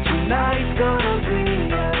 That tonight's gonna be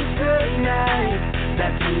a good night.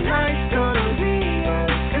 That tonight's gonna be a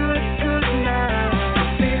good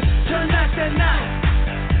night. Tonight's the night.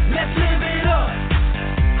 Let's live it up.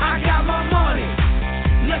 I got my money.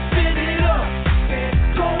 Let's spin it up.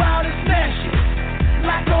 Go out and smash it.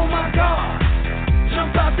 Like, oh my God.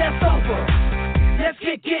 Jump out that sofa. Let's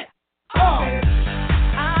get off. I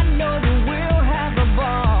know that we'll have a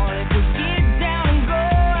ball if we get down and go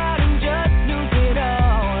out and just lose it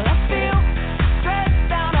all. I feel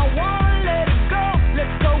stressed out. I wanna let it go.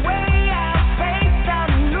 Let's go way out, face out,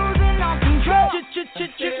 and losing all control.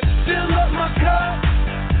 Fill up my cup,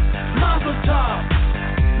 Mazel Tov.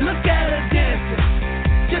 Look at her dancing.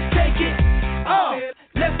 Just take it off.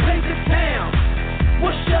 Let's paint the town.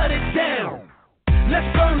 We'll shut it down. Let's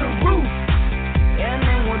burn the roof, and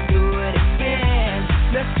then we'll do it again.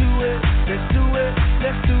 Let's do it. Let's do it.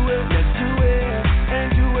 Let's do it. Let's do it.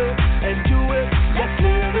 And do it. And do it. Let's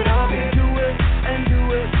live it up and do it. And do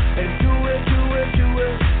it. And do it. Do it. Do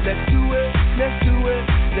it. Let's do it. Let's do it.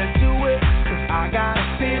 Let's do it. 'Cause I got a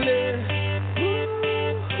feeling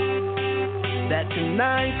that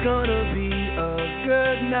tonight's gonna be a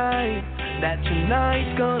good night. That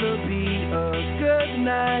tonight's gonna be a good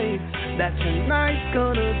night. That tonight's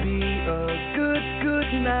gonna be a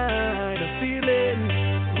good night. A feeling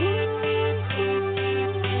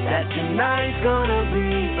that tonight's gonna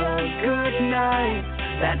be a good night.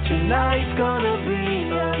 That tonight's gonna be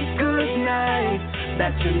a good night.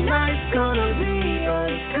 That tonight's gonna be a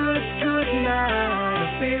good night. I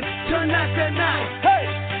feel tonight's the night. Hey,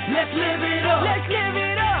 Let's live it up. Let's live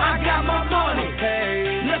it up. I got my money.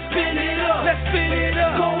 Hey. Let's spin it up. Let's spin it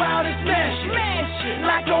up. Go out and smash it. Smash it.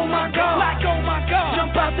 Like oh my God. Like oh my God.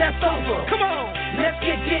 Jump out that sofa. Come on. Let's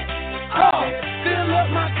get off. Fill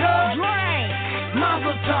up my cup. Drink.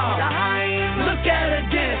 Mazel tov. Look at her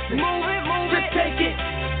dancing. Move it, move it. Take it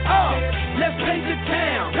off. Let's paint the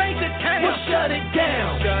town. Paint the town. We'll shut it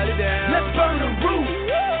down. Shut it down. Let's burn the roof.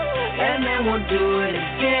 And then we'll do it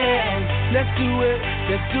again. Let's do it.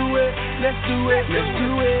 Let's do it. Let's do it. Let's do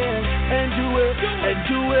it. And do it. And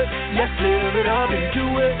do it. Let's live it up and do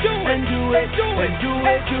it. And do it. And do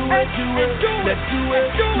it. Do it. Do it. Let's do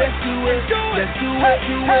it. Let's do it. Let's do it. Do it.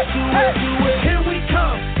 Do it. Do it. Here we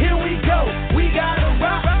come. Here we go. We gotta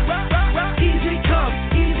rock. Easy come.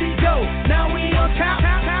 Easy go. Now we on top.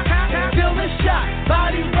 Feel the shot.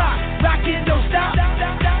 Body rock. Rock it. Don't stop.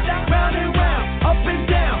 Round and round. Up and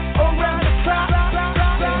down. Around the clock.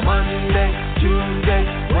 Monday, Tuesday,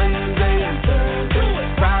 Wednesday, and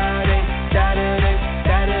Thursday. Friday, Saturday,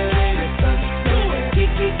 and Sunday.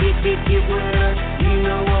 Get with us. You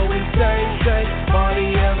know what we say. Party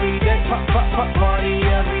every day. Party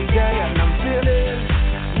every day. And I'm feeling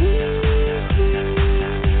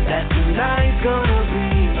that tonight's gonna be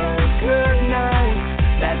a good night.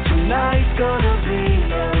 That tonight's gonna be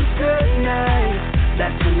a good night.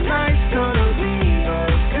 That tonight's gonna be a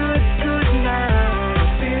good night.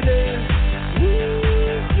 Feeling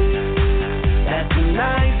that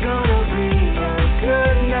tonight's gonna be a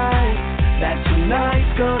good night. That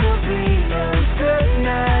tonight's gonna be a good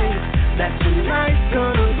night. That tonight's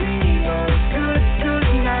gonna be a good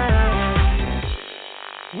night.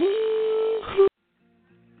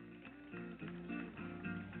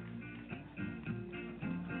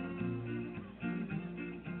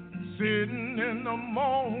 Sitting in the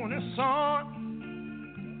morning sun,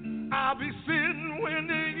 I'll be sitting when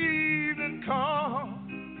the evening comes,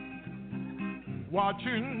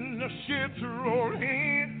 watching the ships roll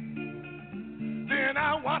in, then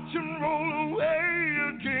I watch them roll away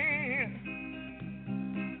again.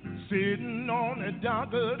 Sitting on the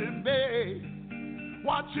dock of the bay,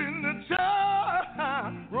 watching the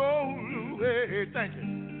tide roll away. Thank you.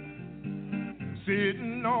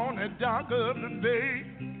 Sitting on the dock of the bay,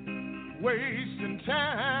 wasting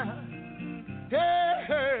time.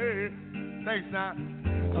 Hey, thanks now.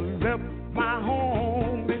 I left my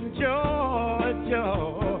home in Georgia,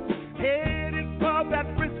 headed for that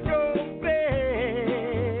Frisco Bay.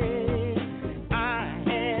 I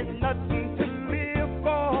had nothing to live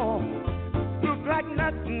for. Look like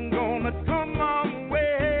nothing gonna come my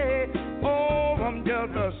way. Oh, I'm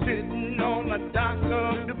just sitting on the dock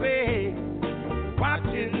of the bay,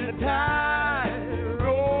 watching the tide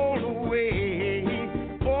roll away.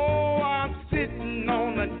 Oh, I'm sitting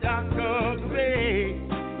on the dock of the bay,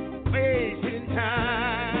 wasting time.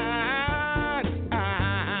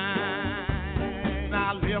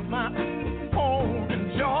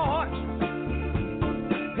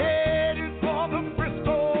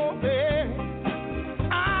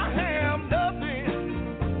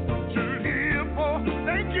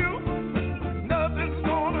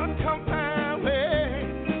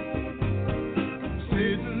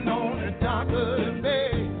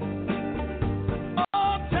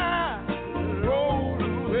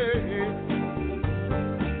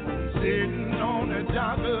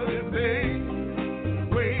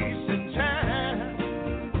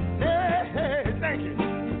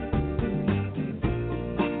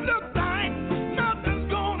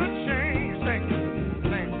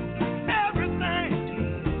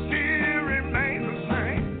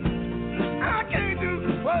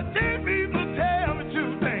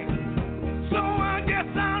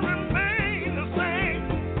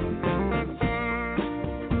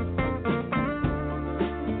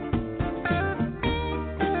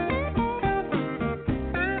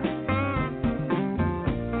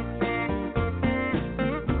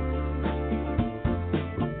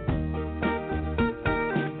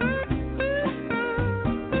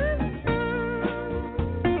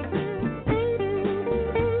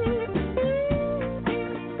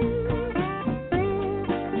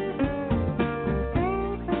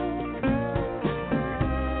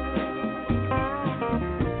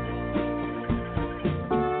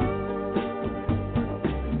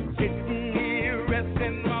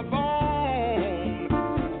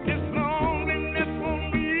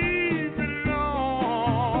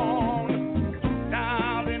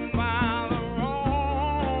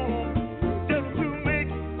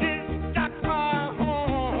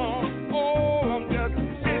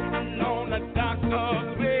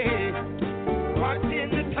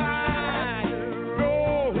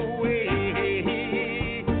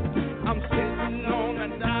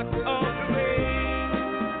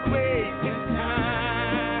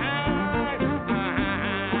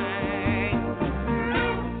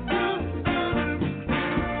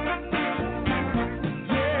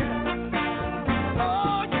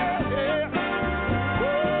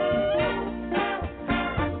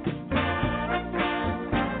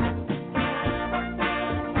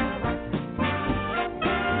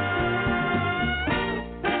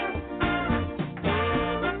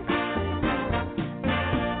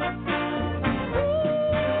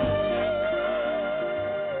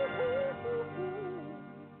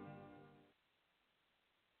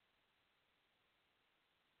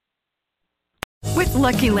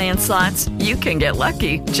 Lucky Land Slots, you can get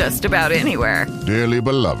lucky just about anywhere. Dearly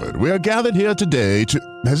beloved, we are gathered here today to...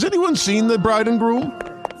 Has anyone seen the bride and groom?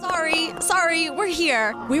 Sorry, we're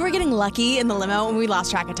here. We were getting lucky in the limo and we lost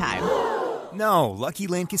track of time. No, Lucky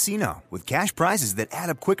Land Casino, with cash prizes that add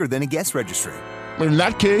up quicker than a guest registry. In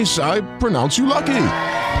that case, I pronounce you lucky.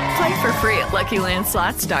 Play for free at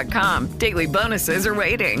LuckyLandSlots.com. Daily bonuses are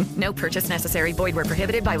waiting. No purchase necessary. Void where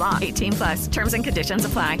prohibited by law. 18+. Terms and conditions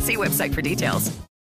apply. See website for details.